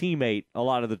bad teammate a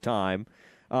lot of the time.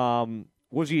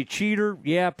 Was he a cheater?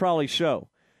 Yeah, probably so.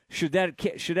 Should that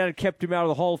have kept him out of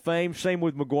the Hall of Fame? Same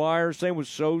with McGuire, same with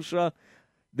Sosa.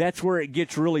 That's where it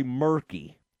gets really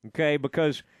murky, okay,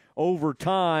 because over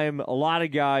time, a lot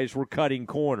of guys were cutting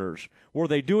corners. Were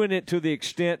they doing it to the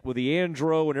extent with the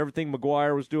Andro and everything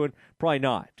McGuire was doing? Probably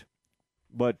not.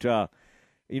 But,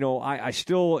 I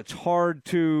still, it's hard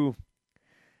to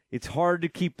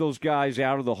keep those guys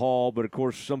out of the Hall. But, of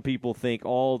course, some people think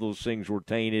all those things were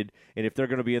tainted. And if they're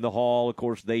going to be in the Hall, of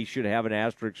course, they should have an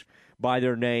asterisk by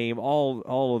their name,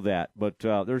 all of that. But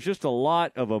there's just a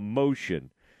lot of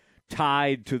emotion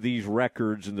tied to these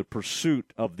records and the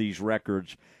pursuit of these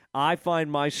records, I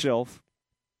find myself,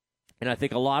 and I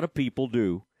think a lot of people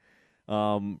do,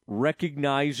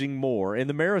 recognizing more, and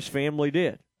the Maris family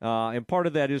did. And part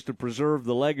of that is to preserve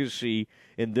the legacy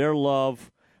and their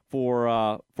love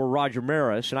for Roger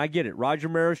Maris. And I get it. Roger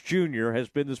Maris Jr. has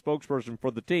been the spokesperson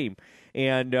for the team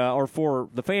and or for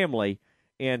the family,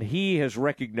 and he has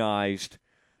recognized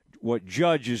what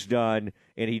Judge has done,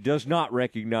 and he does not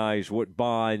recognize what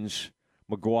Bonds,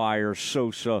 McGuire,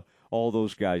 Sosa, all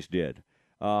those guys did.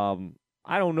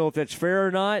 I don't know if that's fair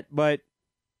or not, but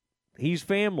he's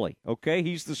family, okay?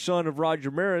 He's the son of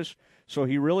Roger Maris, so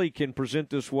he really can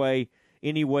present this way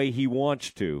any way he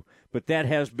wants to. But that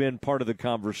has been part of the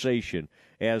conversation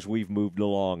as we've moved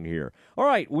along here. All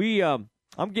right,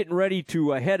 I'm getting ready to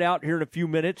head out here in a few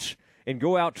minutes and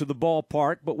go out to the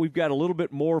ballpark, but we've got a little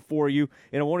bit more for you,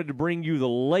 and I wanted to bring you the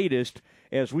latest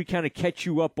as we kind of catch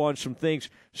you up on some things,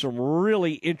 some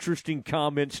really interesting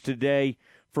comments today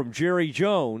from Jerry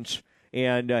Jones,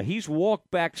 and he's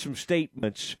walked back some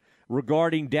statements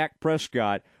regarding Dak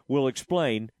Prescott. We'll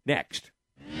explain next.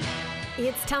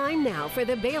 It's time now for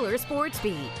the Baylor Sports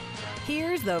Beat.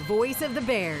 Here's the voice of the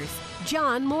Bears,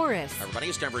 John Morris. Everybody,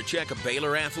 it's time for a check of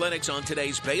Baylor athletics on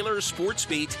today's Baylor Sports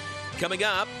Beat. Coming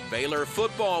up, Baylor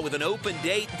football with an open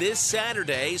date this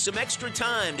Saturday. Some extra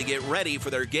time to get ready for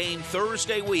their game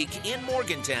Thursday week in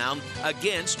Morgantown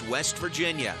against West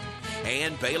Virginia.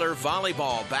 And Baylor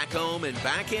volleyball back home and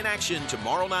back in action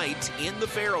tomorrow night in the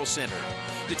Farrell Center.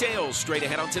 Details straight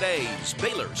ahead on today's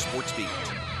Baylor Sports Beat.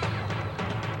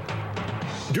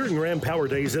 During Ram Power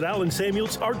Days at Allen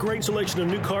Samuels, our great selection of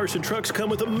new cars and trucks come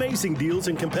with amazing deals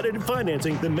and competitive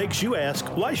financing that makes you ask,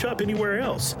 why shop anywhere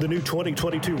else? The new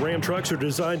 2022 Ram trucks are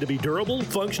designed to be durable,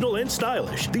 functional, and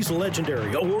stylish. These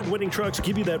legendary, award-winning trucks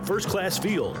give you that first-class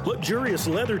feel. Luxurious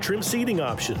leather trim seating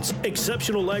options,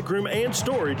 exceptional legroom and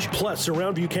storage, plus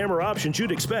surround view camera options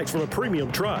you'd expect from a premium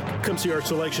truck. Come see our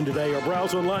selection today or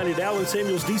browse online at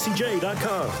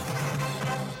allensamuelsdcj.com.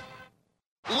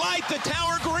 Light the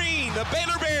tower green. The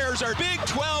Baylor Bears are Big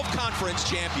 12 Conference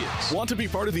champions. Want to be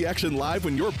part of the action live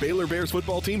when your Baylor Bears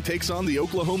football team takes on the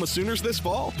Oklahoma Sooners this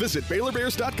fall? Visit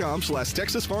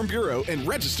BaylorBears.com/Texas Farm Bureau and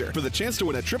register for the chance to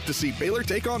win a trip to see Baylor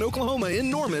take on Oklahoma in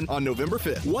Norman on November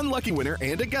 5th. One lucky winner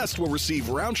and a guest will receive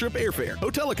round-trip airfare,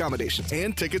 hotel accommodations,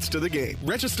 and tickets to the game.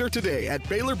 Register today at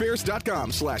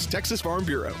BaylorBears.com/Texas Farm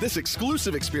Bureau. This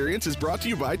exclusive experience is brought to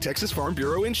you by Texas Farm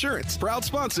Bureau Insurance, proud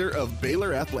sponsor of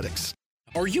Baylor Athletics.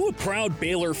 Are you a proud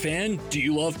Baylor fan? Do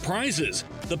you love prizes?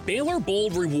 The Baylor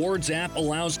Bold Rewards app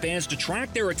allows fans to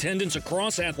track their attendance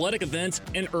across athletic events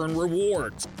and earn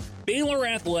rewards. Baylor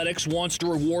Athletics wants to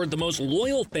reward the most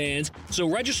loyal fans, so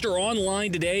register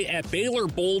online today at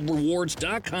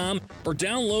BaylorBoldRewards.com or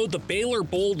download the Baylor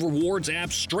Bold Rewards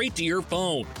app straight to your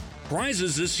phone.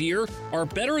 Prizes this year are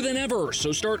better than ever,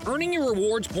 so start earning your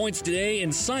rewards points today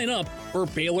and sign up for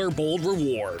Baylor Bold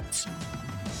Rewards.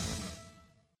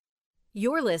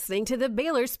 You're listening to the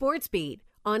Baylor Sports Beat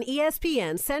on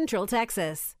ESPN Central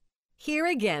Texas. Here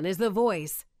again is the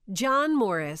voice, John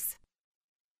Morris.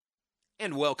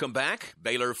 And welcome back.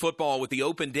 Baylor football with the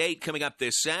open date coming up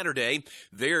this Saturday.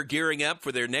 They're gearing up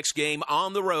for their next game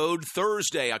on the road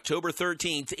Thursday, October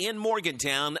 13th in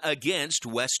Morgantown against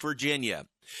West Virginia.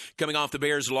 Coming off the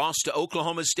Bears' loss to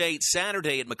Oklahoma State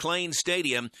Saturday at McLean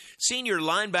Stadium, senior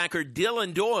linebacker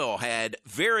Dylan Doyle had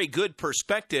very good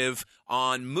perspective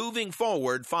on moving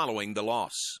forward following the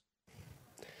loss.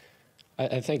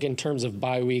 I think in terms of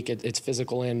bye week, it's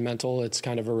physical and mental. It's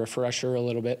kind of a refresher a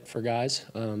little bit for guys.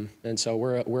 And so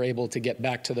we're able to get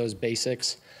back to those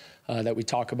basics that we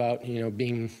talk about,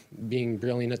 being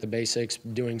brilliant at the basics,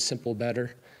 doing simple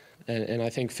better. And I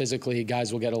think physically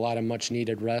guys will get a lot of much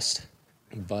needed rest.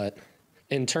 But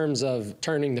in terms of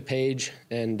turning the page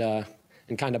and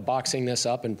kind of boxing this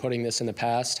up and putting this in the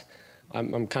past,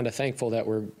 I'm kind of thankful that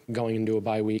we're going into a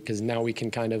bye week because now we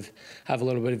can kind of have a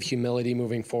little bit of humility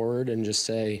moving forward and just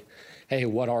say, hey,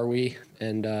 what are we?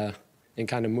 And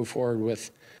kind of move forward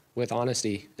with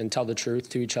honesty and tell the truth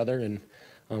to each other. And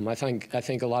I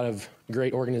think a lot of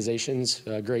great organizations,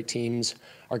 great teams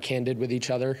are candid with each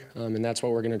other, and that's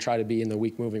what we're going to try to be in the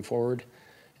week moving forward.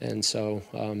 And so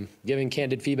giving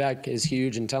candid feedback is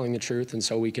huge and telling the truth, and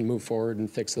so we can move forward and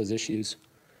fix those issues.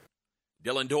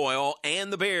 Dylan Doyle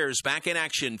and the Bears back in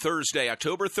action Thursday,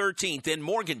 October 13th in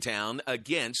Morgantown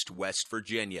against West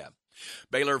Virginia.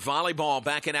 Baylor volleyball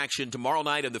back in action tomorrow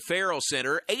night in the Farrell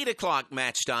Center. 8 o'clock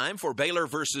match time for Baylor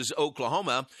versus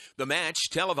Oklahoma. The match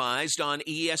televised on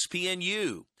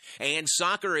ESPNU. And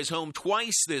soccer is home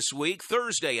twice this week.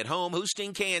 Thursday at home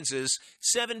hosting Kansas,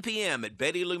 7 p.m. at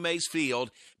Betty Lou Mays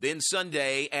Field. Then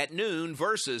Sunday at noon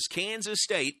versus Kansas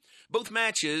State. Both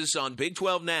matches on Big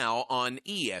 12 Now on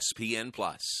ESPN+.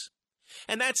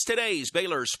 And that's today's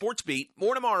Baylor Sports Beat.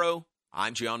 More tomorrow.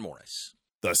 I'm John Morris.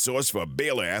 The source for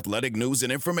Baylor athletic news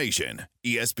and information,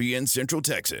 ESPN Central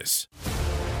Texas.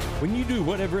 When you do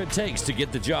whatever it takes to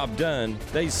get the job done,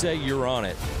 they say you're on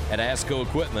it. At ASCO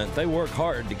Equipment, they work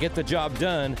hard to get the job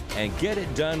done and get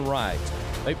it done right.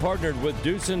 They partnered with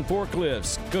Doosan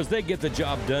Forklifts because they get the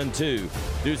job done too.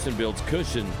 Doosan builds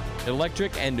cushion,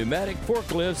 electric, and pneumatic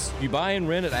forklifts you buy and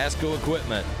rent at ASCO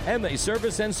Equipment, and they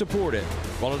service and support it.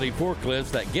 Quality forklifts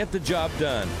that get the job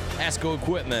done. ASCO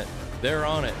Equipment, they're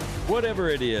on it, whatever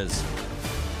it is.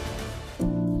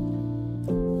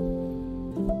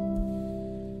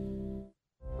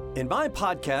 In my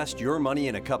podcast, Your Money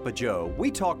in a Cup of Joe, we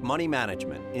talk money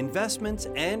management, investments,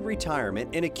 and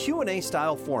retirement in a Q&A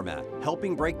style format,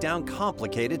 helping break down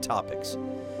complicated topics.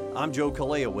 I'm Joe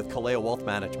Kalea with Kalea Wealth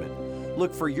Management.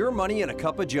 Look for Your Money in a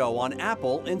Cup of Joe on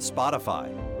Apple and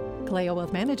Spotify. Kalea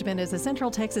Wealth Management is a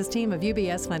Central Texas team of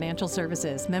UBS Financial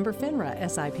Services, member FINRA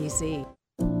SIPC.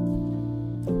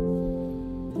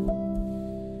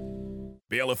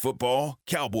 Baylor football,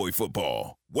 Cowboy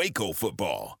football, Waco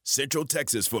football, Central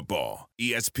Texas football,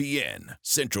 ESPN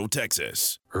Central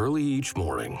Texas. Early each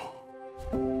morning,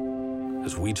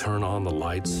 as we turn on the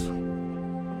lights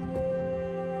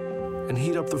and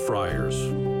heat up the fryers,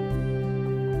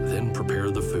 then prepare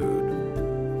the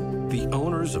food, the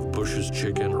owners of Bush's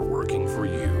Chicken are working for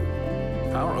you.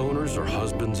 Our owners are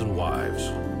husbands and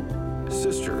wives,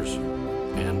 sisters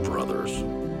and brothers.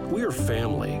 We are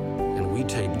family, and we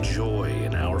take joy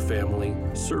in our family,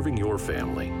 serving your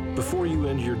family. Before you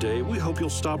end your day, we hope you'll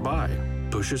stop by.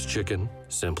 Bush's Chicken,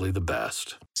 simply the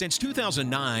best. Since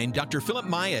 2009, Dr. Philip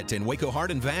Myatt in Waco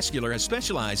Heart and Vascular has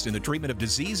specialized in the treatment of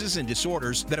diseases and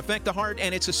disorders that affect the heart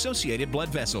and its associated blood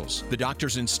vessels. The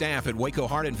doctors and staff at Waco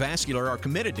Heart and Vascular are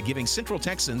committed to giving Central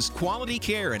Texans quality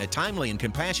care in a timely and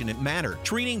compassionate manner,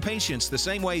 treating patients the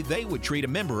same way they would treat a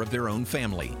member of their own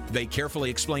family. They carefully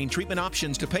explain treatment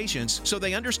options to patients so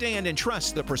they understand and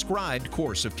trust the prescribed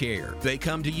course of care. They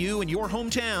come to you in your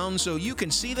hometown so you can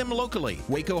see them locally.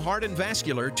 Waco Heart and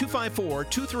Vascular,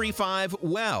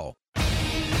 254-235-WELL.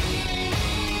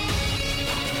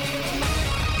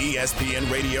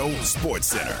 ESPN Radio Sports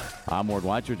Center. I'm Ward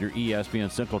Weitz with your ESPN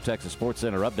Central Texas Sports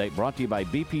Center update brought to you by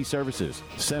BP Services.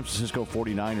 San Francisco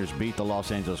 49ers beat the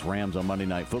Los Angeles Rams on Monday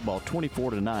Night Football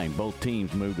 24-9. Both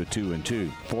teams moved to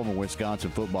 2-2. Former Wisconsin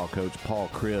football coach Paul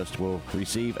Chryst will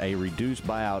receive a reduced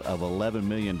buyout of $11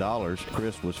 million.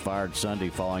 Chryst was fired Sunday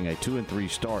following a 2-3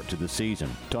 start to the season.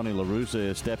 Tony La Russa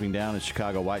is stepping down as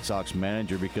Chicago White Sox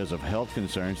manager because of health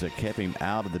concerns that kept him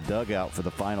out of the dugout for the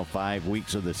final 5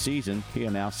 weeks of the season, he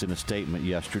announced in a statement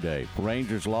yesterday.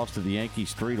 Rangers lost to the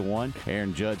Yankees 3-1.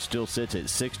 Aaron Judge still sits at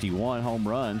 61 home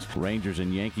runs. Rangers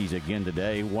and Yankees again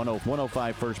today.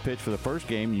 105 first pitch for the first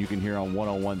game you can hear on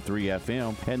 101.3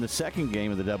 FM. And the second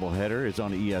game of the doubleheader is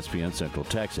on ESPN Central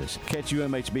Texas. Catch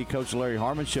UMHB Coach Larry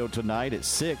Harmon's show tonight at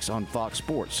 6 on Fox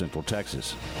Sports Central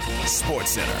Texas.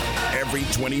 Sports Center, every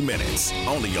 20 minutes,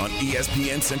 only on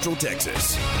ESPN Central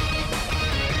Texas.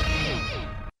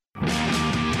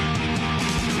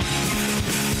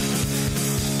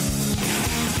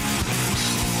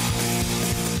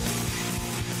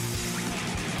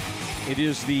 It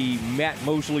is the Matt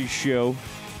Mosley Show,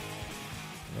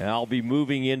 and I'll be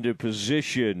moving into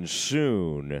position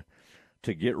soon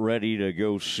to get ready to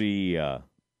go see.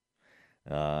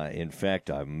 In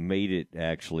fact, I made it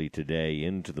actually today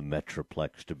into the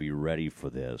Metroplex to be ready for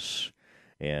this,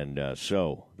 and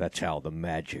so that's how the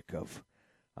magic of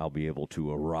I'll be able to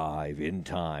arrive in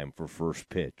time for first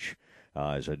pitch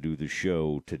as I do the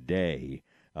show today.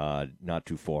 Not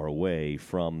too far away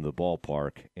from the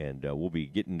ballpark, and we'll be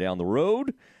getting down the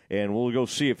road, and we'll go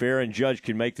see if Aaron Judge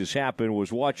can make this happen.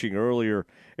 Was watching earlier,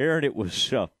 Aaron, it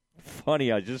was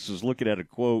funny. I just was looking at a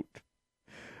quote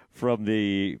from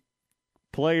the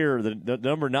player, the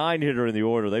number 9 hitter in the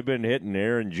order. They've been hitting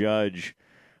Aaron Judge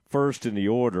first in the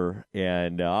order,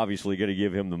 and obviously going to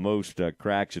give him the most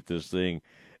cracks at this thing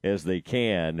as they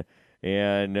can,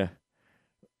 and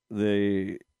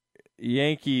the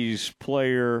Yankees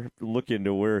player, look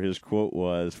into where his quote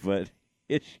was, but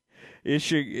there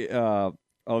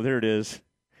it is.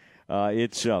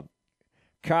 It's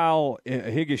Kyle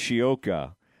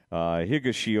Higashioka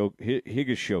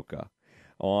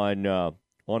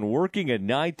on working a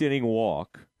ninth inning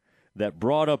walk that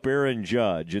brought up Aaron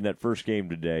Judge in that first game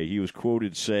today. He was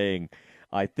quoted saying,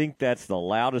 "I think that's the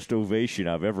loudest ovation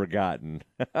I've ever gotten."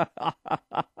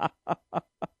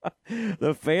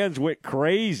 The fans went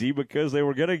crazy because they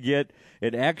were going to get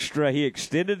an extra. He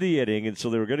extended the inning, and so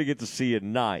they were going to get to see a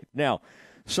ninth. Now,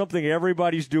 something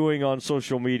everybody's doing on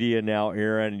social media now,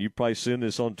 Aaron, and you've probably seen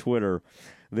this on Twitter,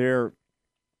 they're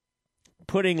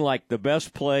putting like the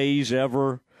best plays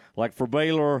ever. Like for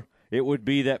Baylor, it would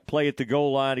be that play at the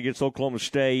goal line against Oklahoma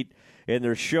State, and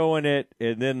they're showing it,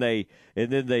 and then they in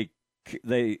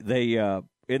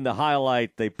the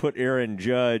highlight they put Aaron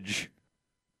Judge,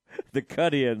 the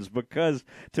cut-ins, because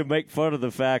to make fun of the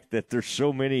fact that there's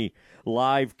so many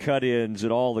live cut-ins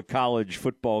at all the college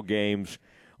football games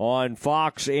on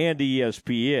Fox and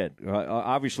ESPN.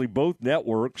 Obviously, both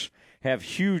networks have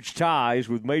huge ties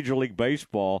with Major League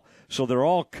Baseball, so they're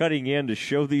all cutting in to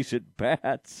show these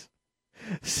at-bats.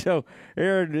 So,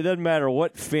 Aaron, it doesn't matter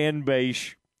what fan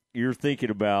base you're thinking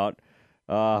about.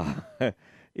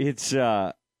 It's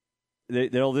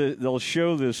they'll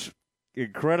show this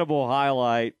incredible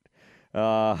highlight,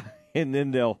 and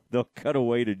then they'll cut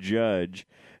away to Judge,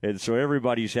 and so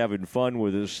everybody's having fun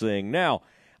with this thing. Now,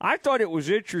 I thought it was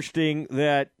interesting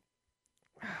that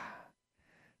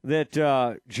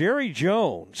Jerry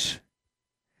Jones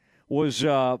was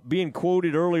being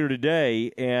quoted earlier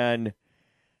today, and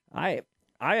I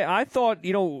thought,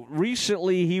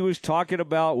 recently he was talking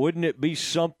about, wouldn't it be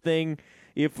something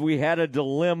if we had a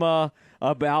dilemma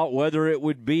about whether it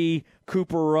would be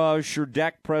Cooper Rush or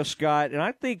Dak Prescott, and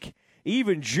I think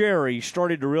even Jerry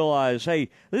started to realize, hey,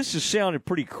 this is sounding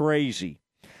pretty crazy.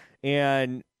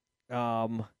 And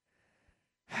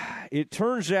it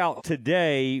turns out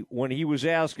today, when he was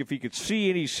asked if he could see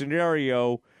any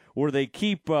scenario where they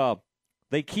keep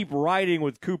riding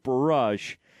with Cooper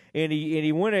Rush, and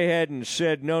he went ahead and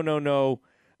said no.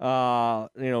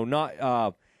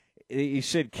 He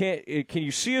said, can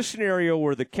you see a scenario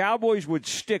where the Cowboys would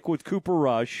stick with Cooper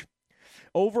Rush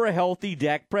over a healthy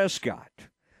Dak Prescott?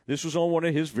 This was on one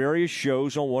of his various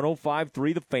shows on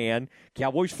 105.3 The Fan,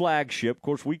 Cowboys flagship. Of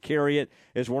course, we carry it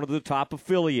as one of the top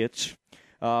affiliates.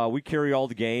 We carry all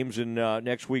the games, and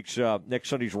next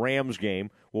Sunday's Rams game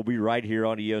will be right here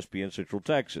on ESPN Central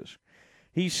Texas.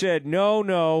 He said,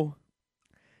 no,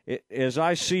 as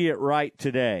I see it right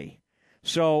today.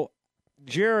 So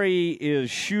Jerry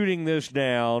is shooting this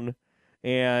down,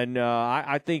 and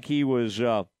I think he was he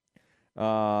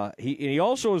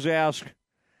also was asked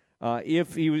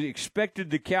if he was expected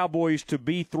the Cowboys to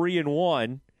be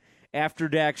 3-1 after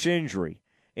Dak's injury,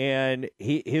 and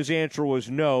his answer was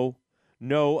no,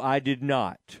 I did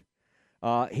not.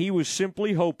 He was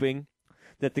simply hoping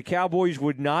that the Cowboys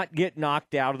would not get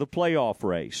knocked out of the playoff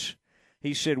race.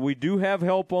 He said, we do have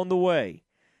help on the way,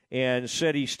 and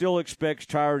said he still expects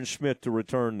Tyron Smith to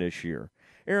return this year.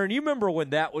 Aaron, you remember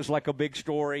when that was like a big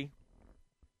story?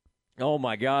 Oh,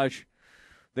 my gosh.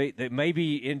 They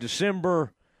maybe in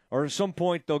December or at some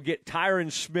point they'll get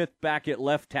Tyron Smith back at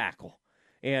left tackle,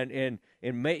 and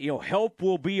help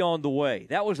will be on the way.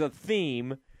 That was a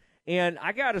theme, and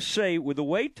I got to say, with the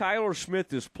way Tyler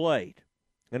Smith has played,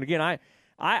 and again,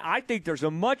 I think there's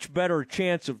a much better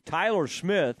chance of Tyler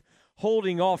Smith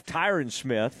holding off Tyron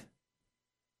Smith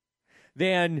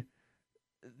than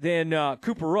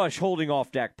Cooper Rush holding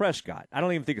off Dak Prescott. I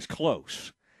don't even think it's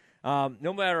close.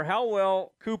 No matter how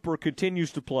well Cooper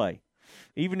continues to play,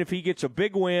 even if he gets a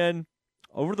big win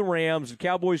over the Rams, the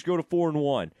Cowboys go to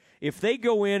 4-1. If they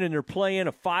go in and they're playing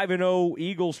a 5-0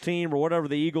 Eagles team or whatever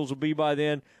the Eagles will be by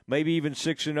then, maybe even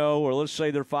 6-0, or let's say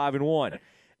they're 5-1.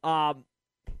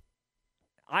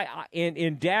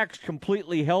 And Dak's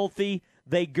completely healthy,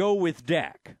 they go with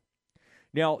Dak.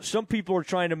 Now, some people are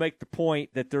trying to make the point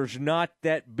that there's not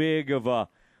that big of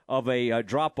a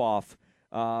drop-off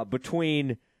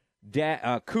between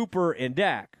Cooper and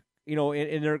Dak.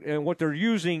 And what they're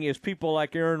using is people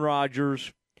like Aaron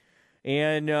Rodgers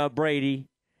and Brady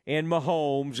and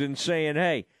Mahomes, and saying,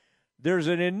 hey, there's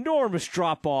an enormous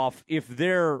drop-off if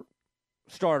their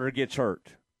starter gets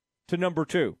hurt to number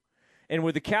 2. And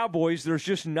with the Cowboys, there's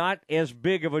just not as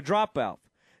big of a drop-off.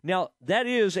 Now, that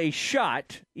is a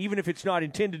shot, even if it's not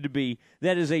intended to be,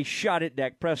 that is a shot at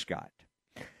Dak Prescott.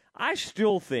 I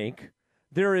still think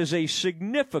there is a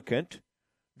significant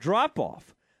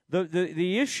drop-off.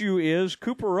 The issue is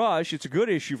Cooper Rush, it's a good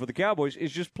issue for the Cowboys,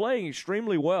 is just playing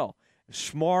extremely well.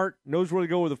 Smart, knows where to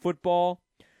go with the football.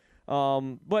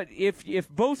 But if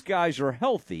both guys are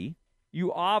healthy,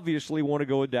 you obviously want to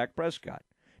go with Dak Prescott.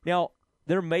 Now,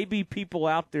 there may be people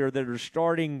out there that are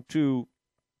starting to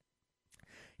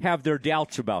have their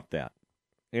doubts about that.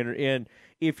 And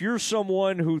if you're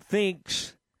someone who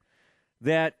thinks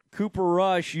that Cooper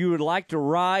Rush, you would like to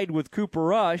ride with Cooper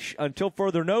Rush until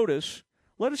further notice,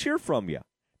 let us hear from you.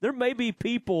 There may be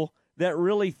people that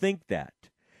really think that.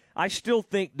 I still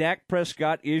think Dak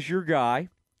Prescott is your guy,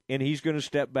 and he's going to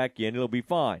step back in. It'll be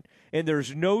fine. And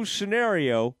there's no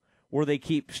scenario where they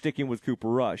keep sticking with Cooper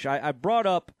Rush. I brought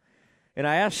up, and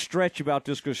I asked Stretch about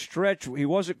this because Stretch, he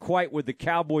wasn't quite with the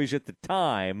Cowboys at the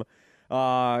time,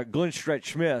 Glenn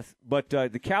Stretch Smith, but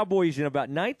the Cowboys in about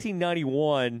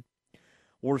 1991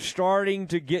 were starting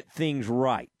to get things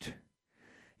right.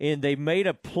 And they made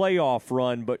a playoff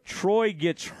run, but Troy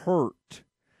gets hurt.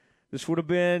 This would have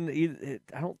been,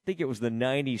 I don't think it was the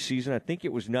 90 season. I think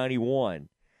it was 91.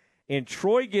 And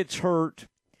Troy gets hurt,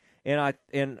 and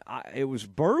it was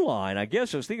Berline, I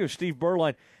guess. I was thinking of Steve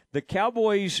Berline. The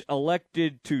Cowboys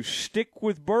elected to stick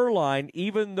with Berline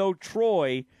even though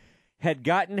Troy had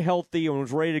gotten healthy and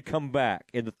was ready to come back.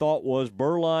 And the thought was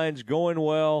Berline's going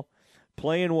well,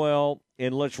 playing well,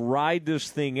 and let's ride this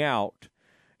thing out.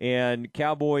 And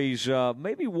Cowboys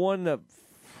maybe won the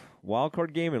wild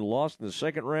card game and lost in the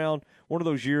second round. One of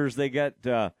those years they got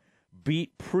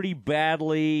beat pretty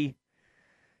badly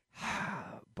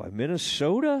by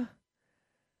Minnesota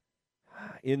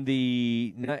in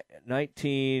the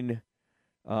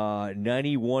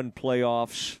 1991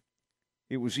 playoffs.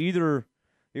 It was either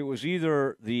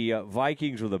the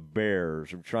Vikings or the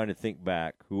Bears. I'm trying to think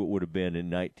back who it would have been in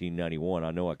 1991.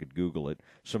 I know I could Google it.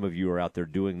 Some of you are out there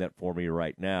doing that for me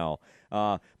right now.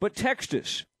 But text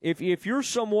us if you're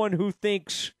someone who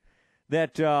thinks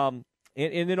that.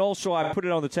 And then also I put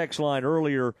it on the text line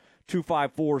earlier.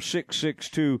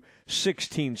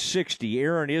 254-662-1660.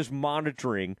 Aaron is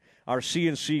monitoring our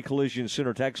CNC Collision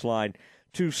Center text line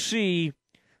to see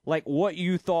like what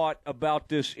you thought about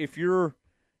this. If you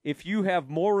have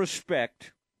more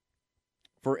respect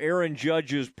for Aaron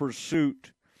Judge's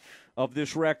pursuit of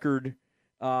this record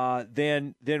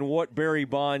than what Barry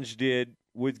Bonds did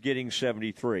with getting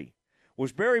 73.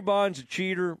 Was Barry Bonds a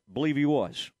cheater? Believe he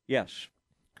was. Yes.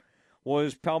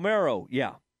 Was Palmeiro?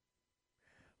 Yeah.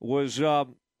 Was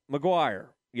McGuire?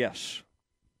 Yes.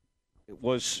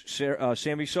 Was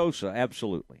Sammy Sosa?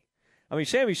 Absolutely. I mean,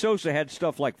 Sammy Sosa had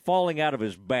stuff like falling out of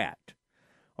his bat.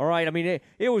 All right? I mean,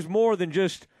 it was more than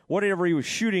just whatever he was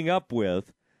shooting up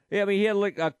with. I mean, he had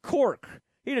like a cork.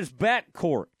 He had his bat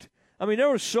corked. I mean, there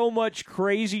was so much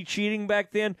crazy cheating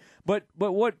back then, but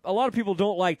what a lot of people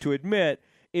don't like to admit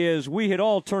is we had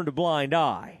all turned a blind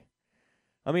eye.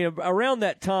 I mean, around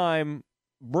that time,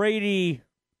 Brady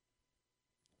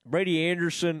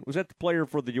Anderson, was that the player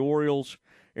for the Orioles?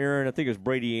 Aaron, I think it was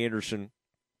Brady Anderson.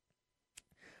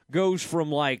 Goes from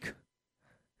like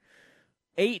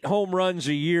 8 home runs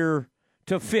a year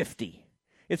to 50.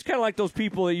 It's kind of like those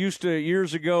people that used to,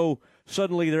 years ago,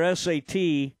 suddenly their SAT,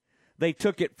 they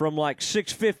took it from like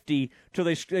 650 till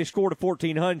they scored a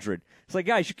 1,400. It's like,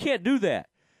 guys, you can't do that.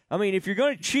 I mean, if you're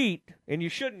going to cheat, and you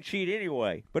shouldn't cheat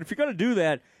anyway, but if you're going to do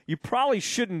that, you probably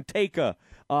shouldn't take a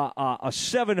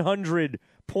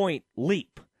 700-point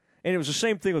leap. And it was the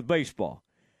same thing with baseball.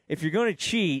 If you're going to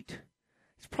cheat,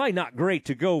 it's probably not great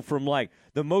to go from like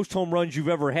the most home runs you've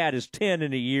ever had is 10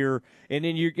 in a year, and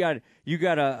then you got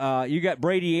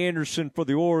Brady Anderson for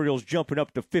the Orioles jumping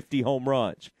up to 50 home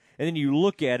runs, and then you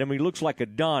look at him, he looks like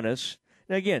Adonis.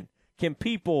 Now again, can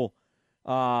people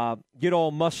get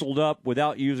all muscled up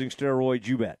without using steroids?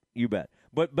 You bet.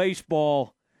 But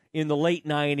baseball in the late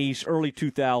 90s, early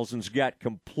 2000s got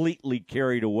completely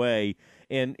carried away,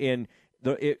 and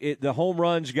the home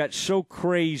runs got so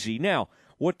crazy. Now,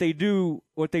 what they've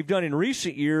done in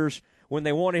recent years when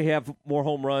they want to have more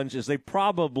home runs is they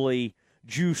probably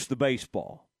juice the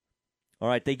baseball. All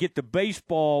right, they get the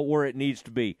baseball where it needs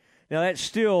to be. Now, that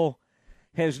still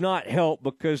has not helped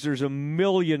because there's a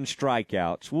million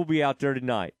strikeouts. We'll be out there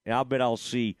tonight, and I'll bet I'll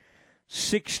see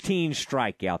 16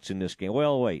 strikeouts in this game.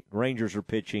 Well, wait, Rangers are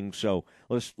pitching, so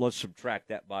let's subtract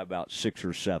that by about 6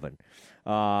 or 7.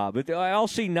 But I'll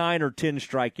see 9 or 10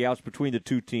 strikeouts between the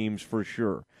two teams for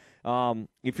sure.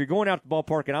 If you're going out to the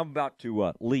ballpark, and I'm about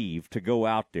to leave to go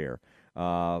out there,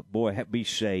 boy, be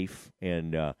safe.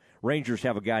 And Rangers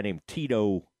have a guy named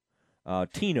Tino.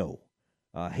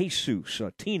 Jesus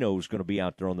Tino's going to be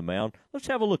out there on the mound. Let's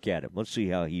have a look at him. Let's see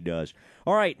how he does.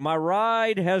 All right, my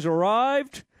ride has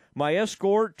arrived. My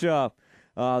escort, the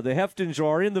Heftons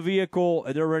are in the vehicle.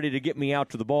 They're ready to get me out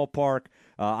to the ballpark.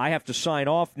 I have to sign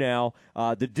off now.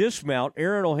 The dismount,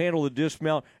 Aaron will handle the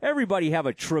dismount. Everybody have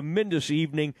a tremendous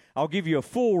evening. I'll give you a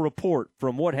full report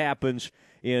from what happens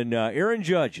in Aaron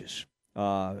Judge's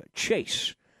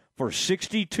chase for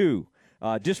 62.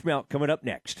 Dismount coming up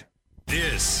next.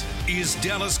 This is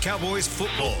Dallas Cowboys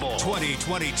football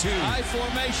 2022. High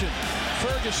formation.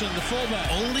 Ferguson, the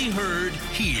fullback. Only heard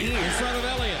here. In front of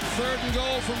Elliott. 3rd and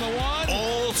goal from the 1.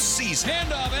 All season.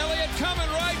 Handoff. Elliott coming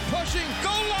right, pushing.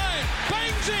 Goal line.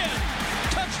 Bangs in.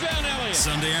 Touchdown, Elliott.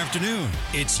 Sunday afternoon,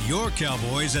 it's your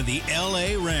Cowboys and the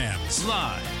L.A. Rams.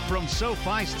 Live from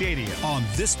SoFi Stadium. On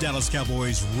this Dallas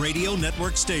Cowboys radio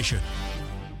network station.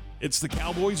 It's the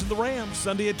Cowboys and the Rams,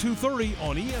 Sunday at 2:30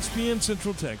 on ESPN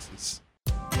Central Texas.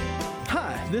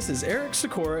 Hi, this is Eric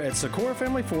Sikora at Sikora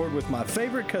Family Ford with my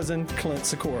favorite cousin, Clint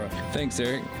Sikora. Thanks,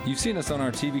 Eric. You've seen us on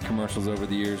our TV commercials over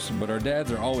the years, but our dads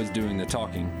are always doing the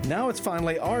talking. Now it's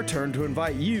finally our turn to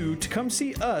invite you to come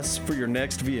see us for your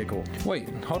next vehicle. Wait,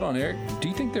 hold on, Eric. Do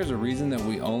you think there's a reason that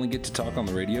we only get to talk on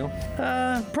the radio?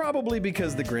 Probably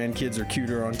because the grandkids are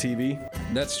cuter on TV.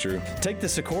 That's true. Take the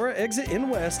Sikora exit in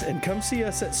West and come see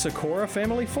us at Sikora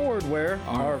Family Ford, where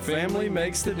our family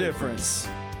makes the difference.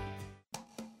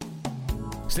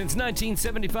 Since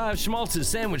 1975, Schmaltz's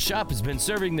Sandwich Shop has been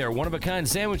serving their one-of-a-kind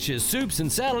sandwiches, soups,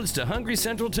 and salads to hungry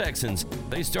Central Texans.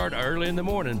 They start early in the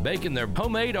morning baking their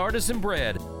homemade artisan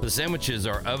bread. The sandwiches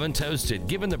are oven-toasted,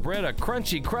 giving the bread a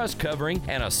crunchy crust covering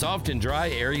and a soft and dry,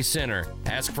 airy center.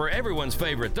 Ask for everyone's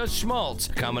favorite, the Schmaltz,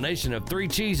 a combination of 3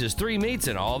 cheeses, 3 meats,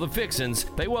 and all the fixins.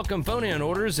 They welcome phone-in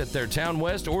orders at their Town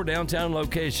West or downtown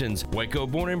locations. Waco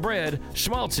born and bred,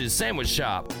 Schmaltz's Sandwich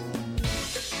Shop.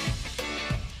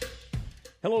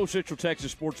 Hello, Central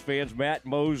Texas sports fans. Matt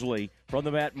Mosley from the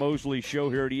Matt Mosley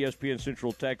Show here at ESPN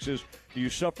Central Texas. Do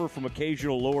you suffer from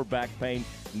occasional lower back pain,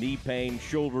 knee pain,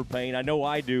 shoulder pain? I know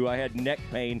I do. I had neck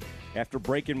pain after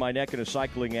breaking my neck in a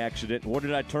cycling accident. What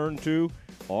did I turn to?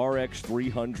 RX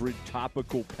 300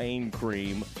 Topical Pain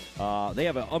Cream. They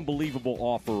have an unbelievable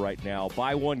offer right now.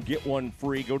 Buy one, get one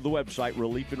free. Go to the website,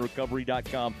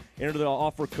 reliefinrecovery.com. Enter the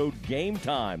offer code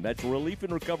GAMETIME. That's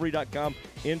reliefinrecovery.com.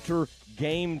 Enter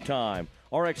GAMETIME.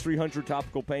 RX 300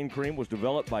 Topical Pain Cream was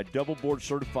developed by double board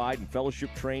certified and fellowship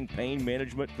trained pain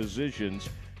management physicians,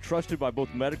 trusted by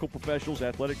both medical professionals,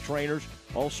 athletic trainers.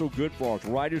 Also good for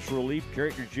arthritis relief.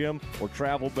 Carry it to your gym or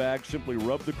travel bag. Simply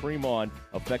rub the cream on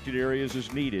affected areas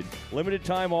as needed. Limited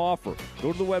time offer.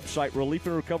 Go to the website,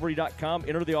 reliefinrecovery.com.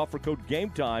 Enter the offer code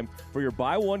GAMETIME for your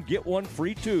buy one, get one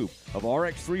free tube of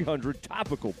RX 300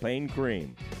 Topical Pain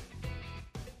Cream.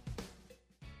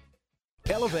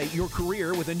 Elevate your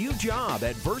career with a new job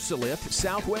at VersaLift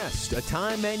Southwest, a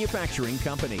time manufacturing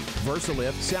company.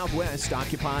 VersaLift Southwest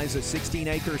occupies a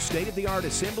 16-acre state-of-the-art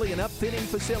assembly and upfitting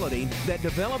facility that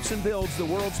develops and builds the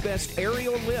world's best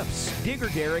aerial lifts, digger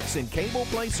derricks, and cable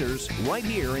placers right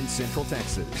here in Central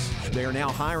Texas. They are now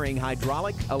hiring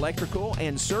hydraulic, electrical,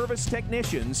 and service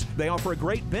technicians. They offer a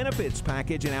great benefits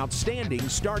package and outstanding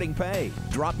starting pay.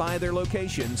 Drop by their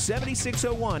location,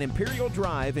 7601 Imperial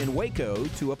Drive in Waco,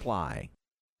 to apply.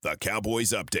 The Cowboys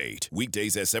Update,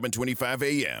 weekdays at 7:25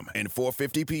 a.m. and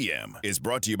 4:50 p.m. is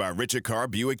brought to you by Richard Carr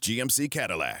Buick GMC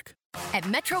Cadillac. At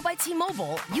Metro by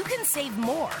T-Mobile, you can save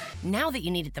more now that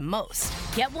you need it the most.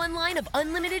 Get one line of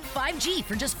unlimited 5G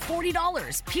for just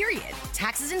 $40, period.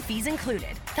 Taxes and fees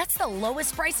included. That's the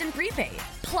lowest price in prepaid.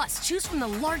 Plus, choose from the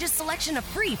largest selection of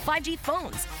free 5G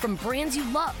phones from brands you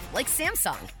love, like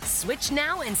Samsung. Switch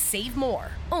now and save more.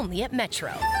 Only at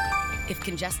Metro. If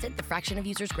congested, the fraction of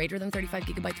users greater than 35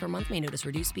 gigabytes per month may notice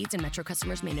reduced speeds, and Metro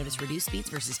customers may notice reduced speeds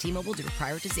versus T-Mobile due to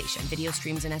prioritization. Video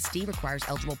streams in SD requires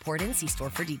eligible port-in. See store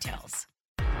for details.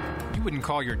 You wouldn't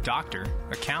call your doctor,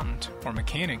 accountant, or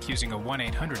mechanic using a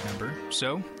 1-800 number,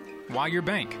 so why your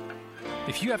bank?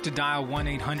 If you have to dial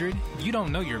 1-800, you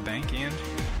don't know your bank, and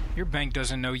your bank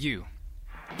doesn't know you.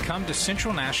 Come to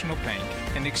Central National Bank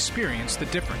and experience the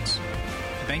difference.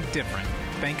 Bank different.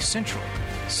 Bank Central.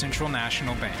 Central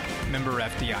National Bank. Member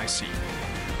FDIC.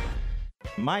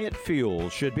 Myatt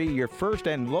Fuels should be your first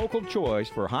and local choice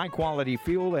for high-quality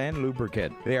fuel and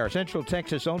lubricant. They are Central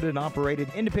Texas owned and operated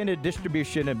independent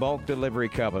distribution and bulk delivery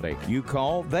company. You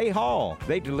call, they haul.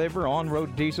 They deliver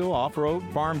on-road diesel, off-road,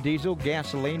 farm diesel,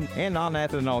 gasoline, and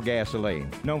non-ethanol gasoline.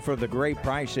 Known for the great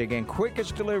pricing and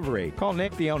quickest delivery. Call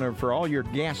Nick, the owner, for all your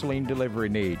gasoline delivery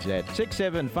needs at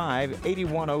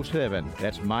 675-8107.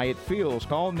 That's Myatt Fuels.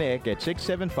 Call Nick at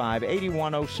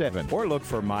 675-8107 or look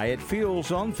for Myatt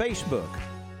Fuels on Facebook.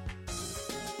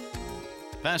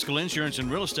 Pascal Insurance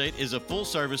and Real Estate is a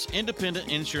full-service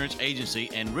independent insurance agency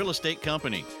and real estate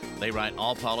company. They write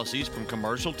all policies from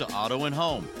commercial to auto and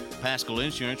home. Pascal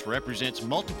Insurance represents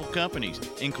multiple companies,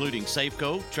 including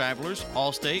Safeco, Travelers,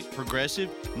 Allstate,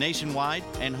 Progressive, Nationwide,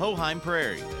 and Hoheim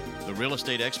Prairie. The real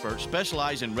estate experts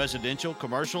specialize in residential,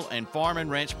 commercial, and farm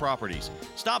and ranch properties.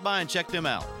 Stop by and check them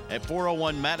out at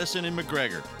 401 Madison and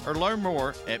McGregor, or learn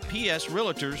more at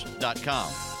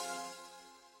psrealtors.com.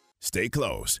 Stay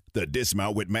close. The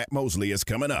Dismount with Matt Mosley is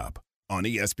coming up on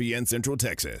ESPN Central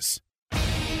Texas.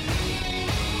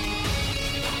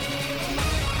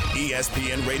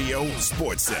 ESPN Radio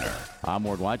Sports Center. I'm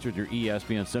Ward Weitz with your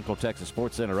ESPN Central Texas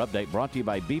Sports Center update brought to you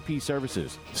by BP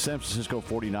Services. San Francisco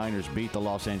 49ers beat the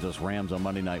Los Angeles Rams on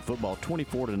Monday Night Football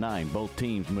 24-9. Both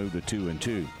teams moved to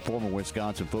 2-2. Former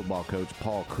Wisconsin football coach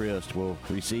Paul Chryst will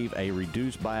receive a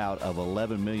reduced buyout of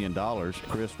 $11 million.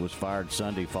 Chryst was fired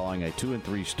Sunday following a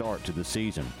 2-3 start to the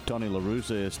season. Tony La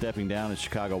Russa is stepping down as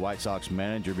Chicago White Sox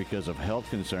manager because of health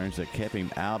concerns that kept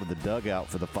him out of the dugout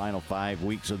for the final 5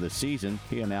 weeks of the season,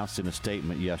 he announced in a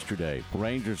statement yesterday.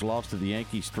 Rangers lost to the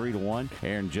Yankees 3-1.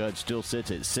 Aaron Judge still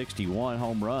sits at 61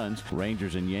 home runs.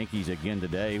 Rangers and Yankees again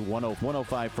today.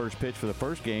 105 first pitch for the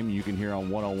first game you can hear on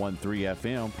 101.3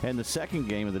 FM. And the second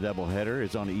game of the doubleheader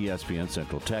is on ESPN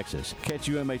Central Texas. Catch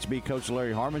UMHB Coach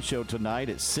Larry Harmon's show tonight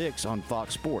at 6 on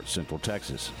Fox Sports Central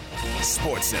Texas.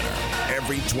 Sports Center,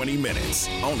 every 20 minutes,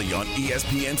 only on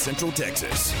ESPN Central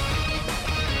Texas.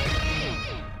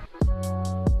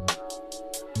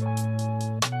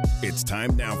 It's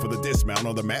time now for the dismount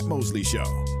on the Matt Mosley Show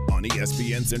on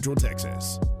ESPN Central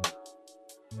Texas.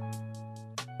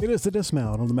 It is the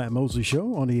dismount on the Matt Mosley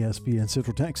Show on ESPN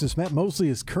Central Texas. Matt Mosley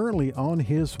is currently on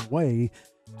his way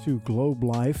to Globe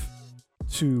Life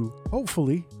to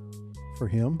hopefully, for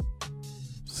him,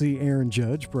 see Aaron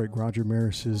Judge break Roger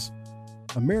Maris's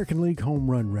American League home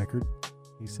run record.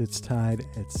 He sits tied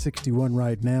at 61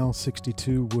 right now.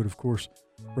 62 would, of course,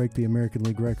 break the American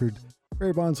League record.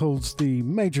 Barry Bonds holds the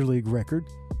Major League record,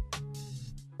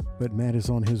 but Matt is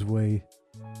on his way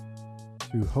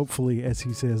to hopefully, as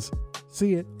he says,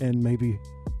 see it and maybe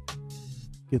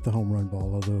get the home run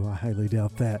ball, although I highly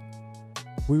doubt that.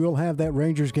 We will have that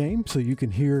Rangers game, so you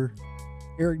can hear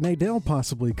Eric Nadel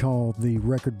possibly call the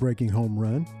record-breaking home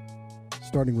run,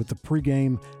 starting with the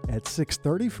pregame at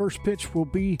 6:30. First pitch will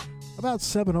be about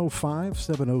 7:05,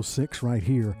 7:06 right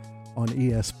here on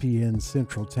ESPN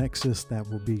Central Texas. That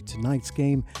will be tonight's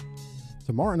game.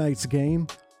 Tomorrow night's game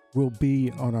will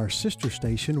be on our sister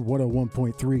station,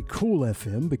 101.3 Cool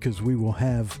FM, because we will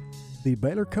have the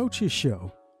Baylor Coaches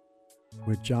Show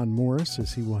with John Morris,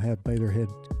 as he will have Baylor head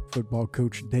football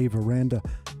coach Dave Aranda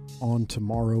on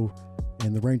tomorrow.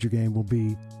 And the Ranger game will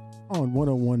be on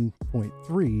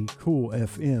 101.3 Cool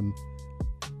FM.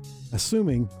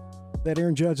 Assuming that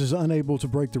Aaron Judge is unable to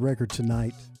break the record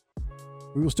tonight,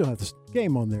 we will still have this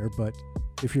game on there, but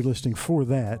if you're listening for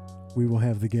that, we will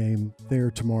have the game there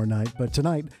tomorrow night. But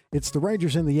tonight, it's the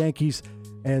Rangers and the Yankees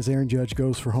as Aaron Judge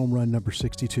goes for home run number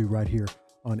 62 right here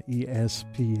on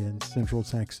ESPN Central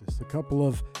Texas. A couple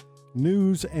of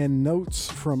news and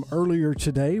notes from earlier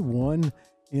today. One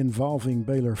involving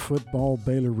Baylor football.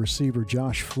 Baylor receiver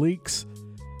Josh Fleeks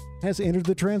has entered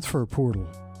the transfer portal.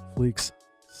 Fleeks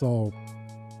saw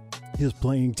his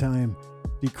playing time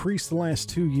decreased the last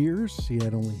 2 years. He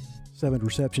had only 7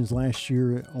 receptions last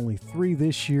year, only 3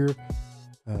 this year,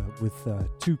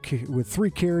 with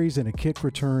 3 carries and a kick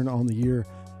return on the year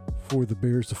for the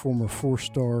Bears. The former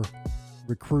 4-star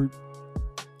recruit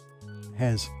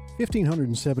has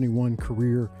 1,571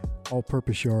 career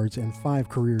all-purpose yards and 5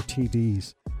 career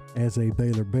TDs as a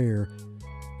Baylor Bear,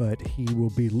 but he will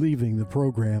be leaving the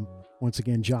program. Once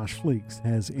again, Josh Fleeks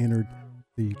has entered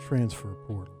the transfer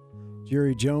portal.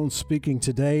 Jerry Jones speaking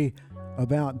today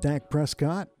about Dak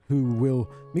Prescott, who will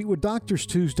meet with doctors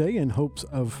Tuesday in hopes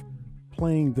of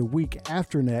playing the week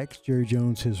after next. Jerry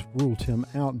Jones has ruled him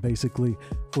out basically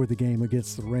for the game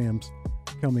against the Rams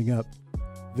coming up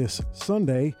this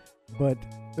Sunday, but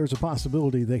there's a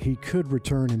possibility that he could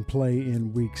return and play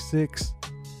in week 6.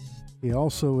 He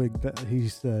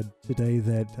said today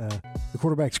that the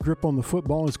quarterback's grip on the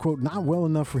football is, quote, not well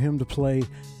enough for him to play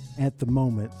at the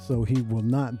moment, so he will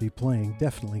not be playing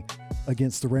definitely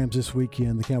against the Rams this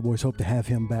weekend. The Cowboys hope to have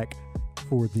him back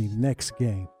for the next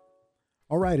game.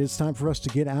 All right, it's time for us to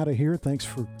get out of here. Thanks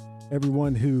for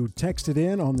everyone who texted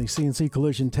in on the CNC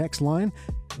Collision text line,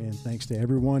 and thanks to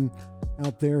everyone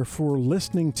out there for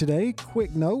listening today.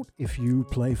 Quick note, if you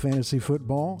play fantasy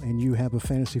football and you have a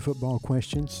fantasy football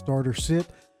question, start or sit,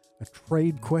 a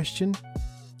trade question,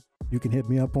 you can hit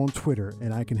me up on Twitter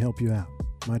and I can help you out.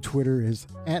 My Twitter is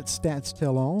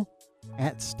 @StatsTellAll.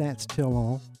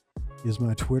 @StatsTellAll is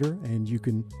my Twitter, and you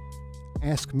can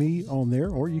ask me on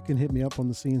there, or you can hit me up on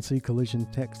the CNC Collision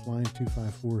text line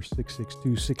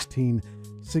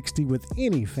 254-662-1660 with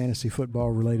any fantasy football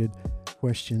related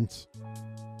questions.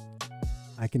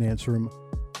 I can answer them.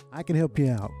 I can help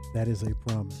you out. That is a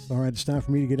promise. All right, it's time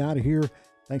for me to get out of here.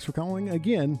 Thanks for calling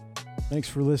again. Thanks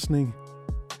for listening.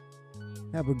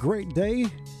 Have a great day.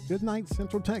 Good night,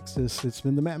 Central Texas. It's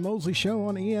been the Matt Mosley Show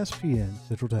on ESPN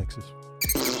Central Texas.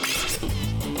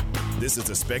 This is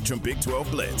the Spectrum Big 12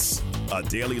 Blitz, a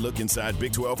daily look inside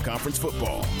Big 12 Conference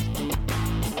football.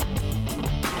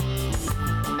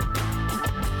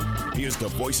 here's the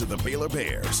voice of the Baylor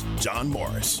Bears, John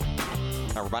Morris.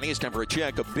 Everybody, it's time for a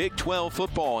check of Big 12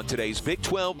 football in today's Big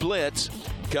 12 Blitz.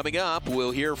 Coming up,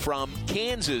 we'll hear from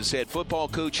Kansas head football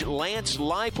coach Lance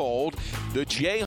Leipold. The Jayhawks